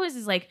she always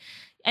is like,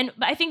 but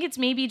I think it's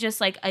maybe just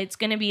like, it's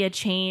going to be a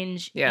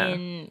change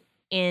in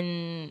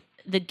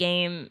the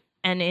game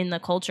and in the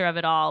culture of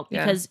it all,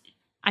 because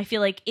I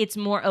feel like it's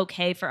more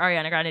okay for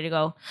Ariana Grande to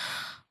go,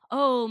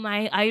 oh,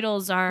 my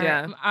idols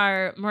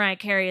are Mariah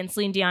Carey and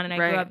Celine Dion, and I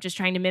grew up just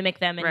trying to mimic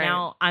them, and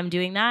now I'm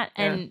doing that.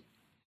 And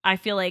I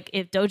feel like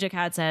if Doja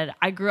Cat said,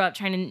 I grew up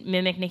trying to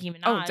mimic Nicki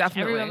Minaj,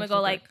 everyone would go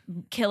like,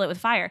 kill it with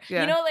fire.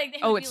 Yeah. You know, like,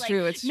 they would be like,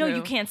 true. It's no, true.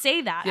 You can't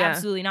say that. Yeah.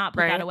 Absolutely not.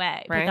 Put that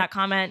away. Put that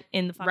comment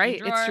in the fucking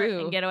drawer it's true.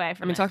 And get away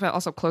from it. I mean, talk about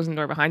also closing the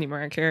door behind you,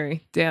 Mariah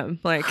Carey. Damn.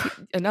 Like,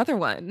 another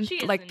one. She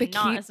is like,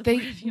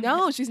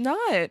 no, she's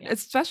not.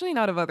 Especially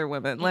not of other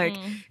women. Like,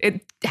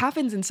 it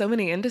happens in so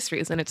many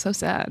industries, and it's so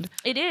sad.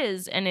 It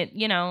is. And it,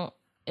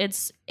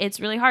 it's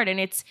really hard. And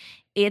it's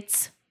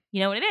You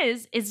know what it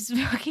is? It's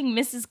fucking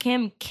Mrs.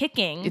 Kim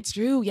kicking. It's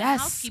true. Yes.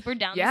 The housekeeper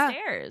down the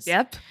stairs.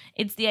 Yep.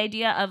 It's the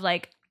idea of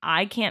like,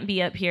 I can't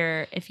be up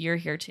here if you're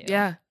here too.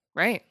 Yeah.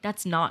 Right.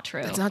 That's not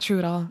true. That's not true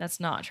at all. That's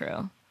not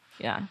true.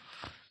 Yeah.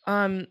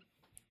 My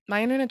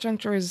internet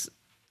junk drawer is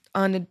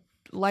on a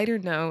lighter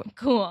note.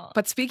 Cool.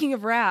 But speaking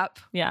of rap,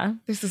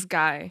 there's this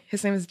guy.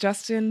 His name is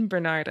Justin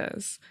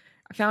Bernardes.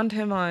 I found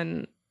him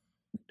on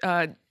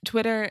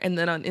Twitter and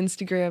then on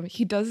Instagram.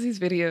 He does these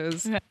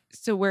videos. Okay.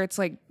 So where it's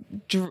like,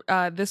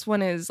 this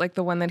one is like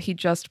the one that he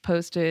just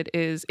posted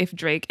is if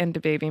Drake and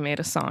DaBaby made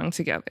a song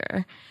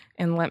together.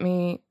 And let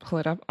me pull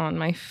it up on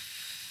my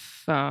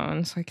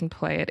phone so I can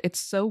play it. It's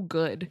so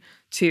good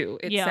too.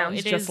 It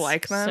sounds just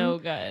like them. So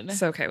good.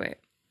 So okay, wait.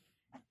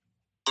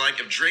 Like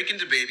if Drake and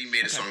DaBaby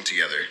made a song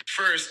together.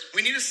 First,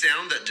 we need a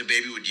sound that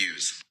DaBaby would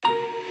use.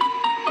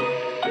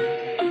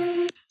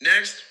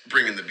 Next,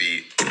 bring in the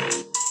beat.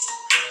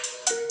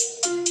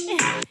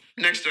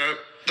 Next up,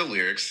 the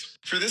lyrics.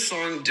 For this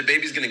song,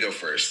 DaBaby's gonna go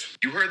first.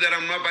 You heard that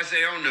I'm up, I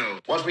say, oh no.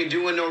 Watch me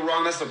doing no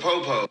wrong, that's a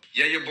po-po.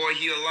 Yeah, your boy,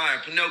 he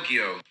alive,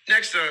 Pinocchio.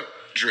 Next up,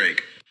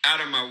 Drake. Out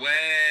of my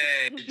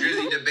way.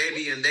 Drizzy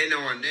DaBaby and they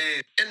know our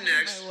name. And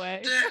next,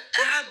 the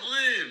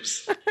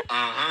ad-libs.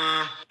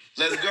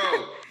 Let's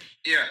go.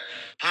 Yeah.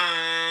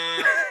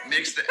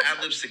 Mix the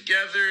ad-libs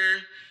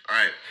together. All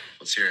right,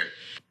 let's hear it.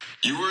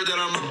 You heard that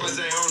I'm up, I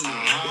say, oh no.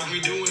 What we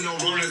doing no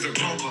wrong as a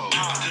popo.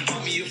 Just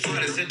put me in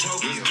front, it's a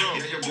Tokyo.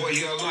 Yeah, your boy,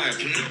 he alive,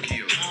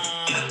 Pinocchio.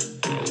 Out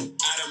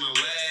of my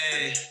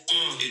way.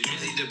 It's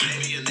Drizzy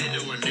DaBaby and they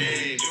know our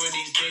name. Doing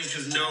these things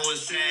cause no one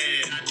said.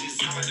 I just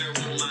saw there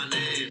with my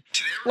name.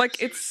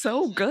 Like, it's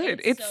so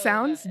good. It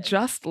sounds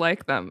just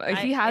like them.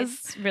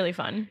 It's really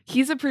fun.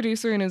 He's a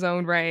producer in his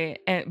own right,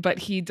 but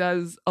he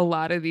does a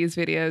lot of these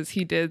videos.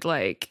 He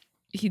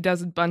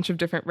does a bunch of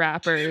different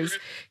rappers.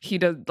 He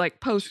does like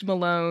Post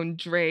Malone,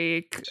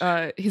 Drake.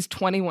 His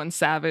 21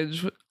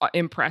 Savage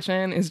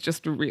impression is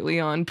just really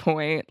on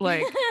point.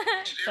 Like,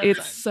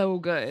 it's so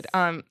good.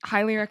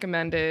 Highly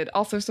recommended.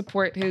 Also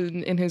support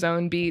him in his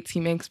own beats. He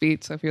makes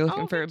beats. So if you're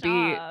looking for a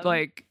beat,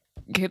 like,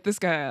 hit this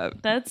guy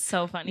up. That's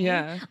so funny.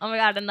 Yeah. Oh my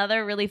god,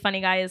 another really funny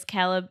guy is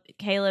Caleb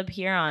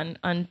here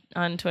on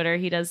Twitter.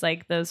 He does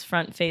like those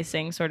front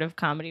facing sort of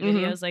comedy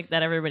videos like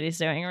that everybody's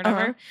doing or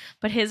whatever.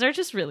 But his are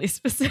just really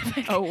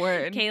specific. Oh,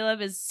 word.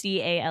 Caleb is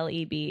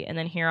CALEB and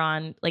then here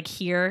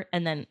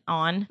and then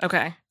on.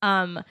 Okay.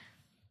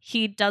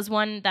 He does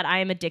one that I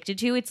am addicted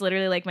to. It's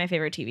literally like my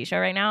favorite TV show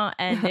right now.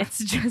 And it's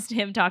just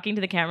him talking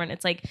to the camera and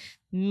it's like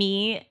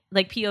me,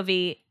 like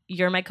POV,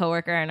 you're my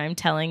coworker and I'm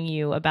telling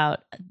you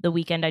about the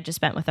weekend I just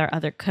spent with our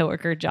other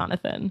coworker,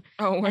 Jonathan.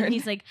 Oh, word. And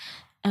he's like,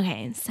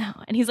 okay, so,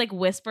 and he's like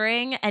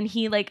whispering and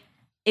he like,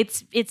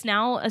 it's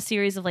now a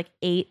series of like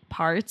 8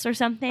 parts or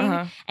something.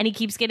 And he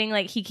keeps getting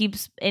like, he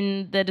keeps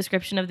in the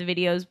description of the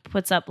videos,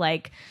 puts up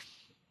like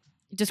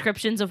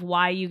descriptions of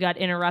why you got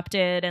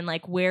interrupted and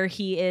like where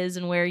he is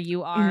and where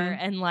you are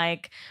and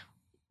like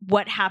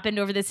what happened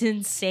over this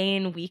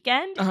insane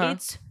weekend.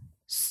 It's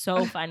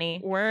so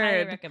funny. Word.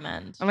 Highly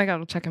recommend. Oh my god,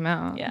 we'll check him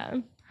out. Yeah.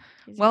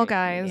 Well,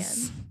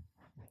 guys,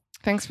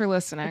 thanks for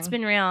listening. It's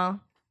been real.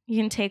 You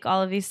can take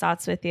all of these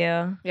thoughts with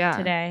you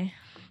today.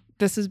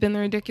 This has been the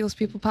Ridiculous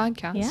People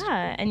podcast.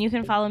 Yeah, and you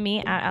can follow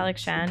me at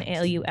Alex Shan,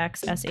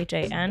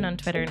 ALUXSHAN on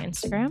Twitter and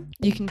Instagram.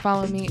 You can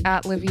follow me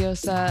at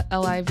Liviosa,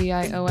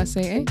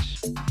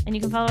 LIVIOSAH. And you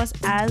can follow us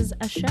as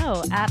a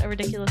show at A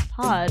Ridiculous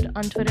Pod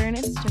on Twitter and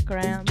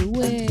Instagram. Do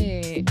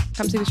it.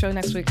 Come see the show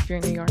next week if you're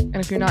in New York. And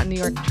if you're not in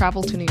New York,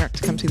 travel to New York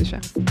to come see the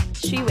show.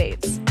 She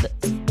Waits.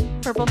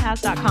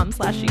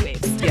 Purplepass.com/She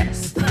Waits.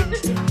 Yes.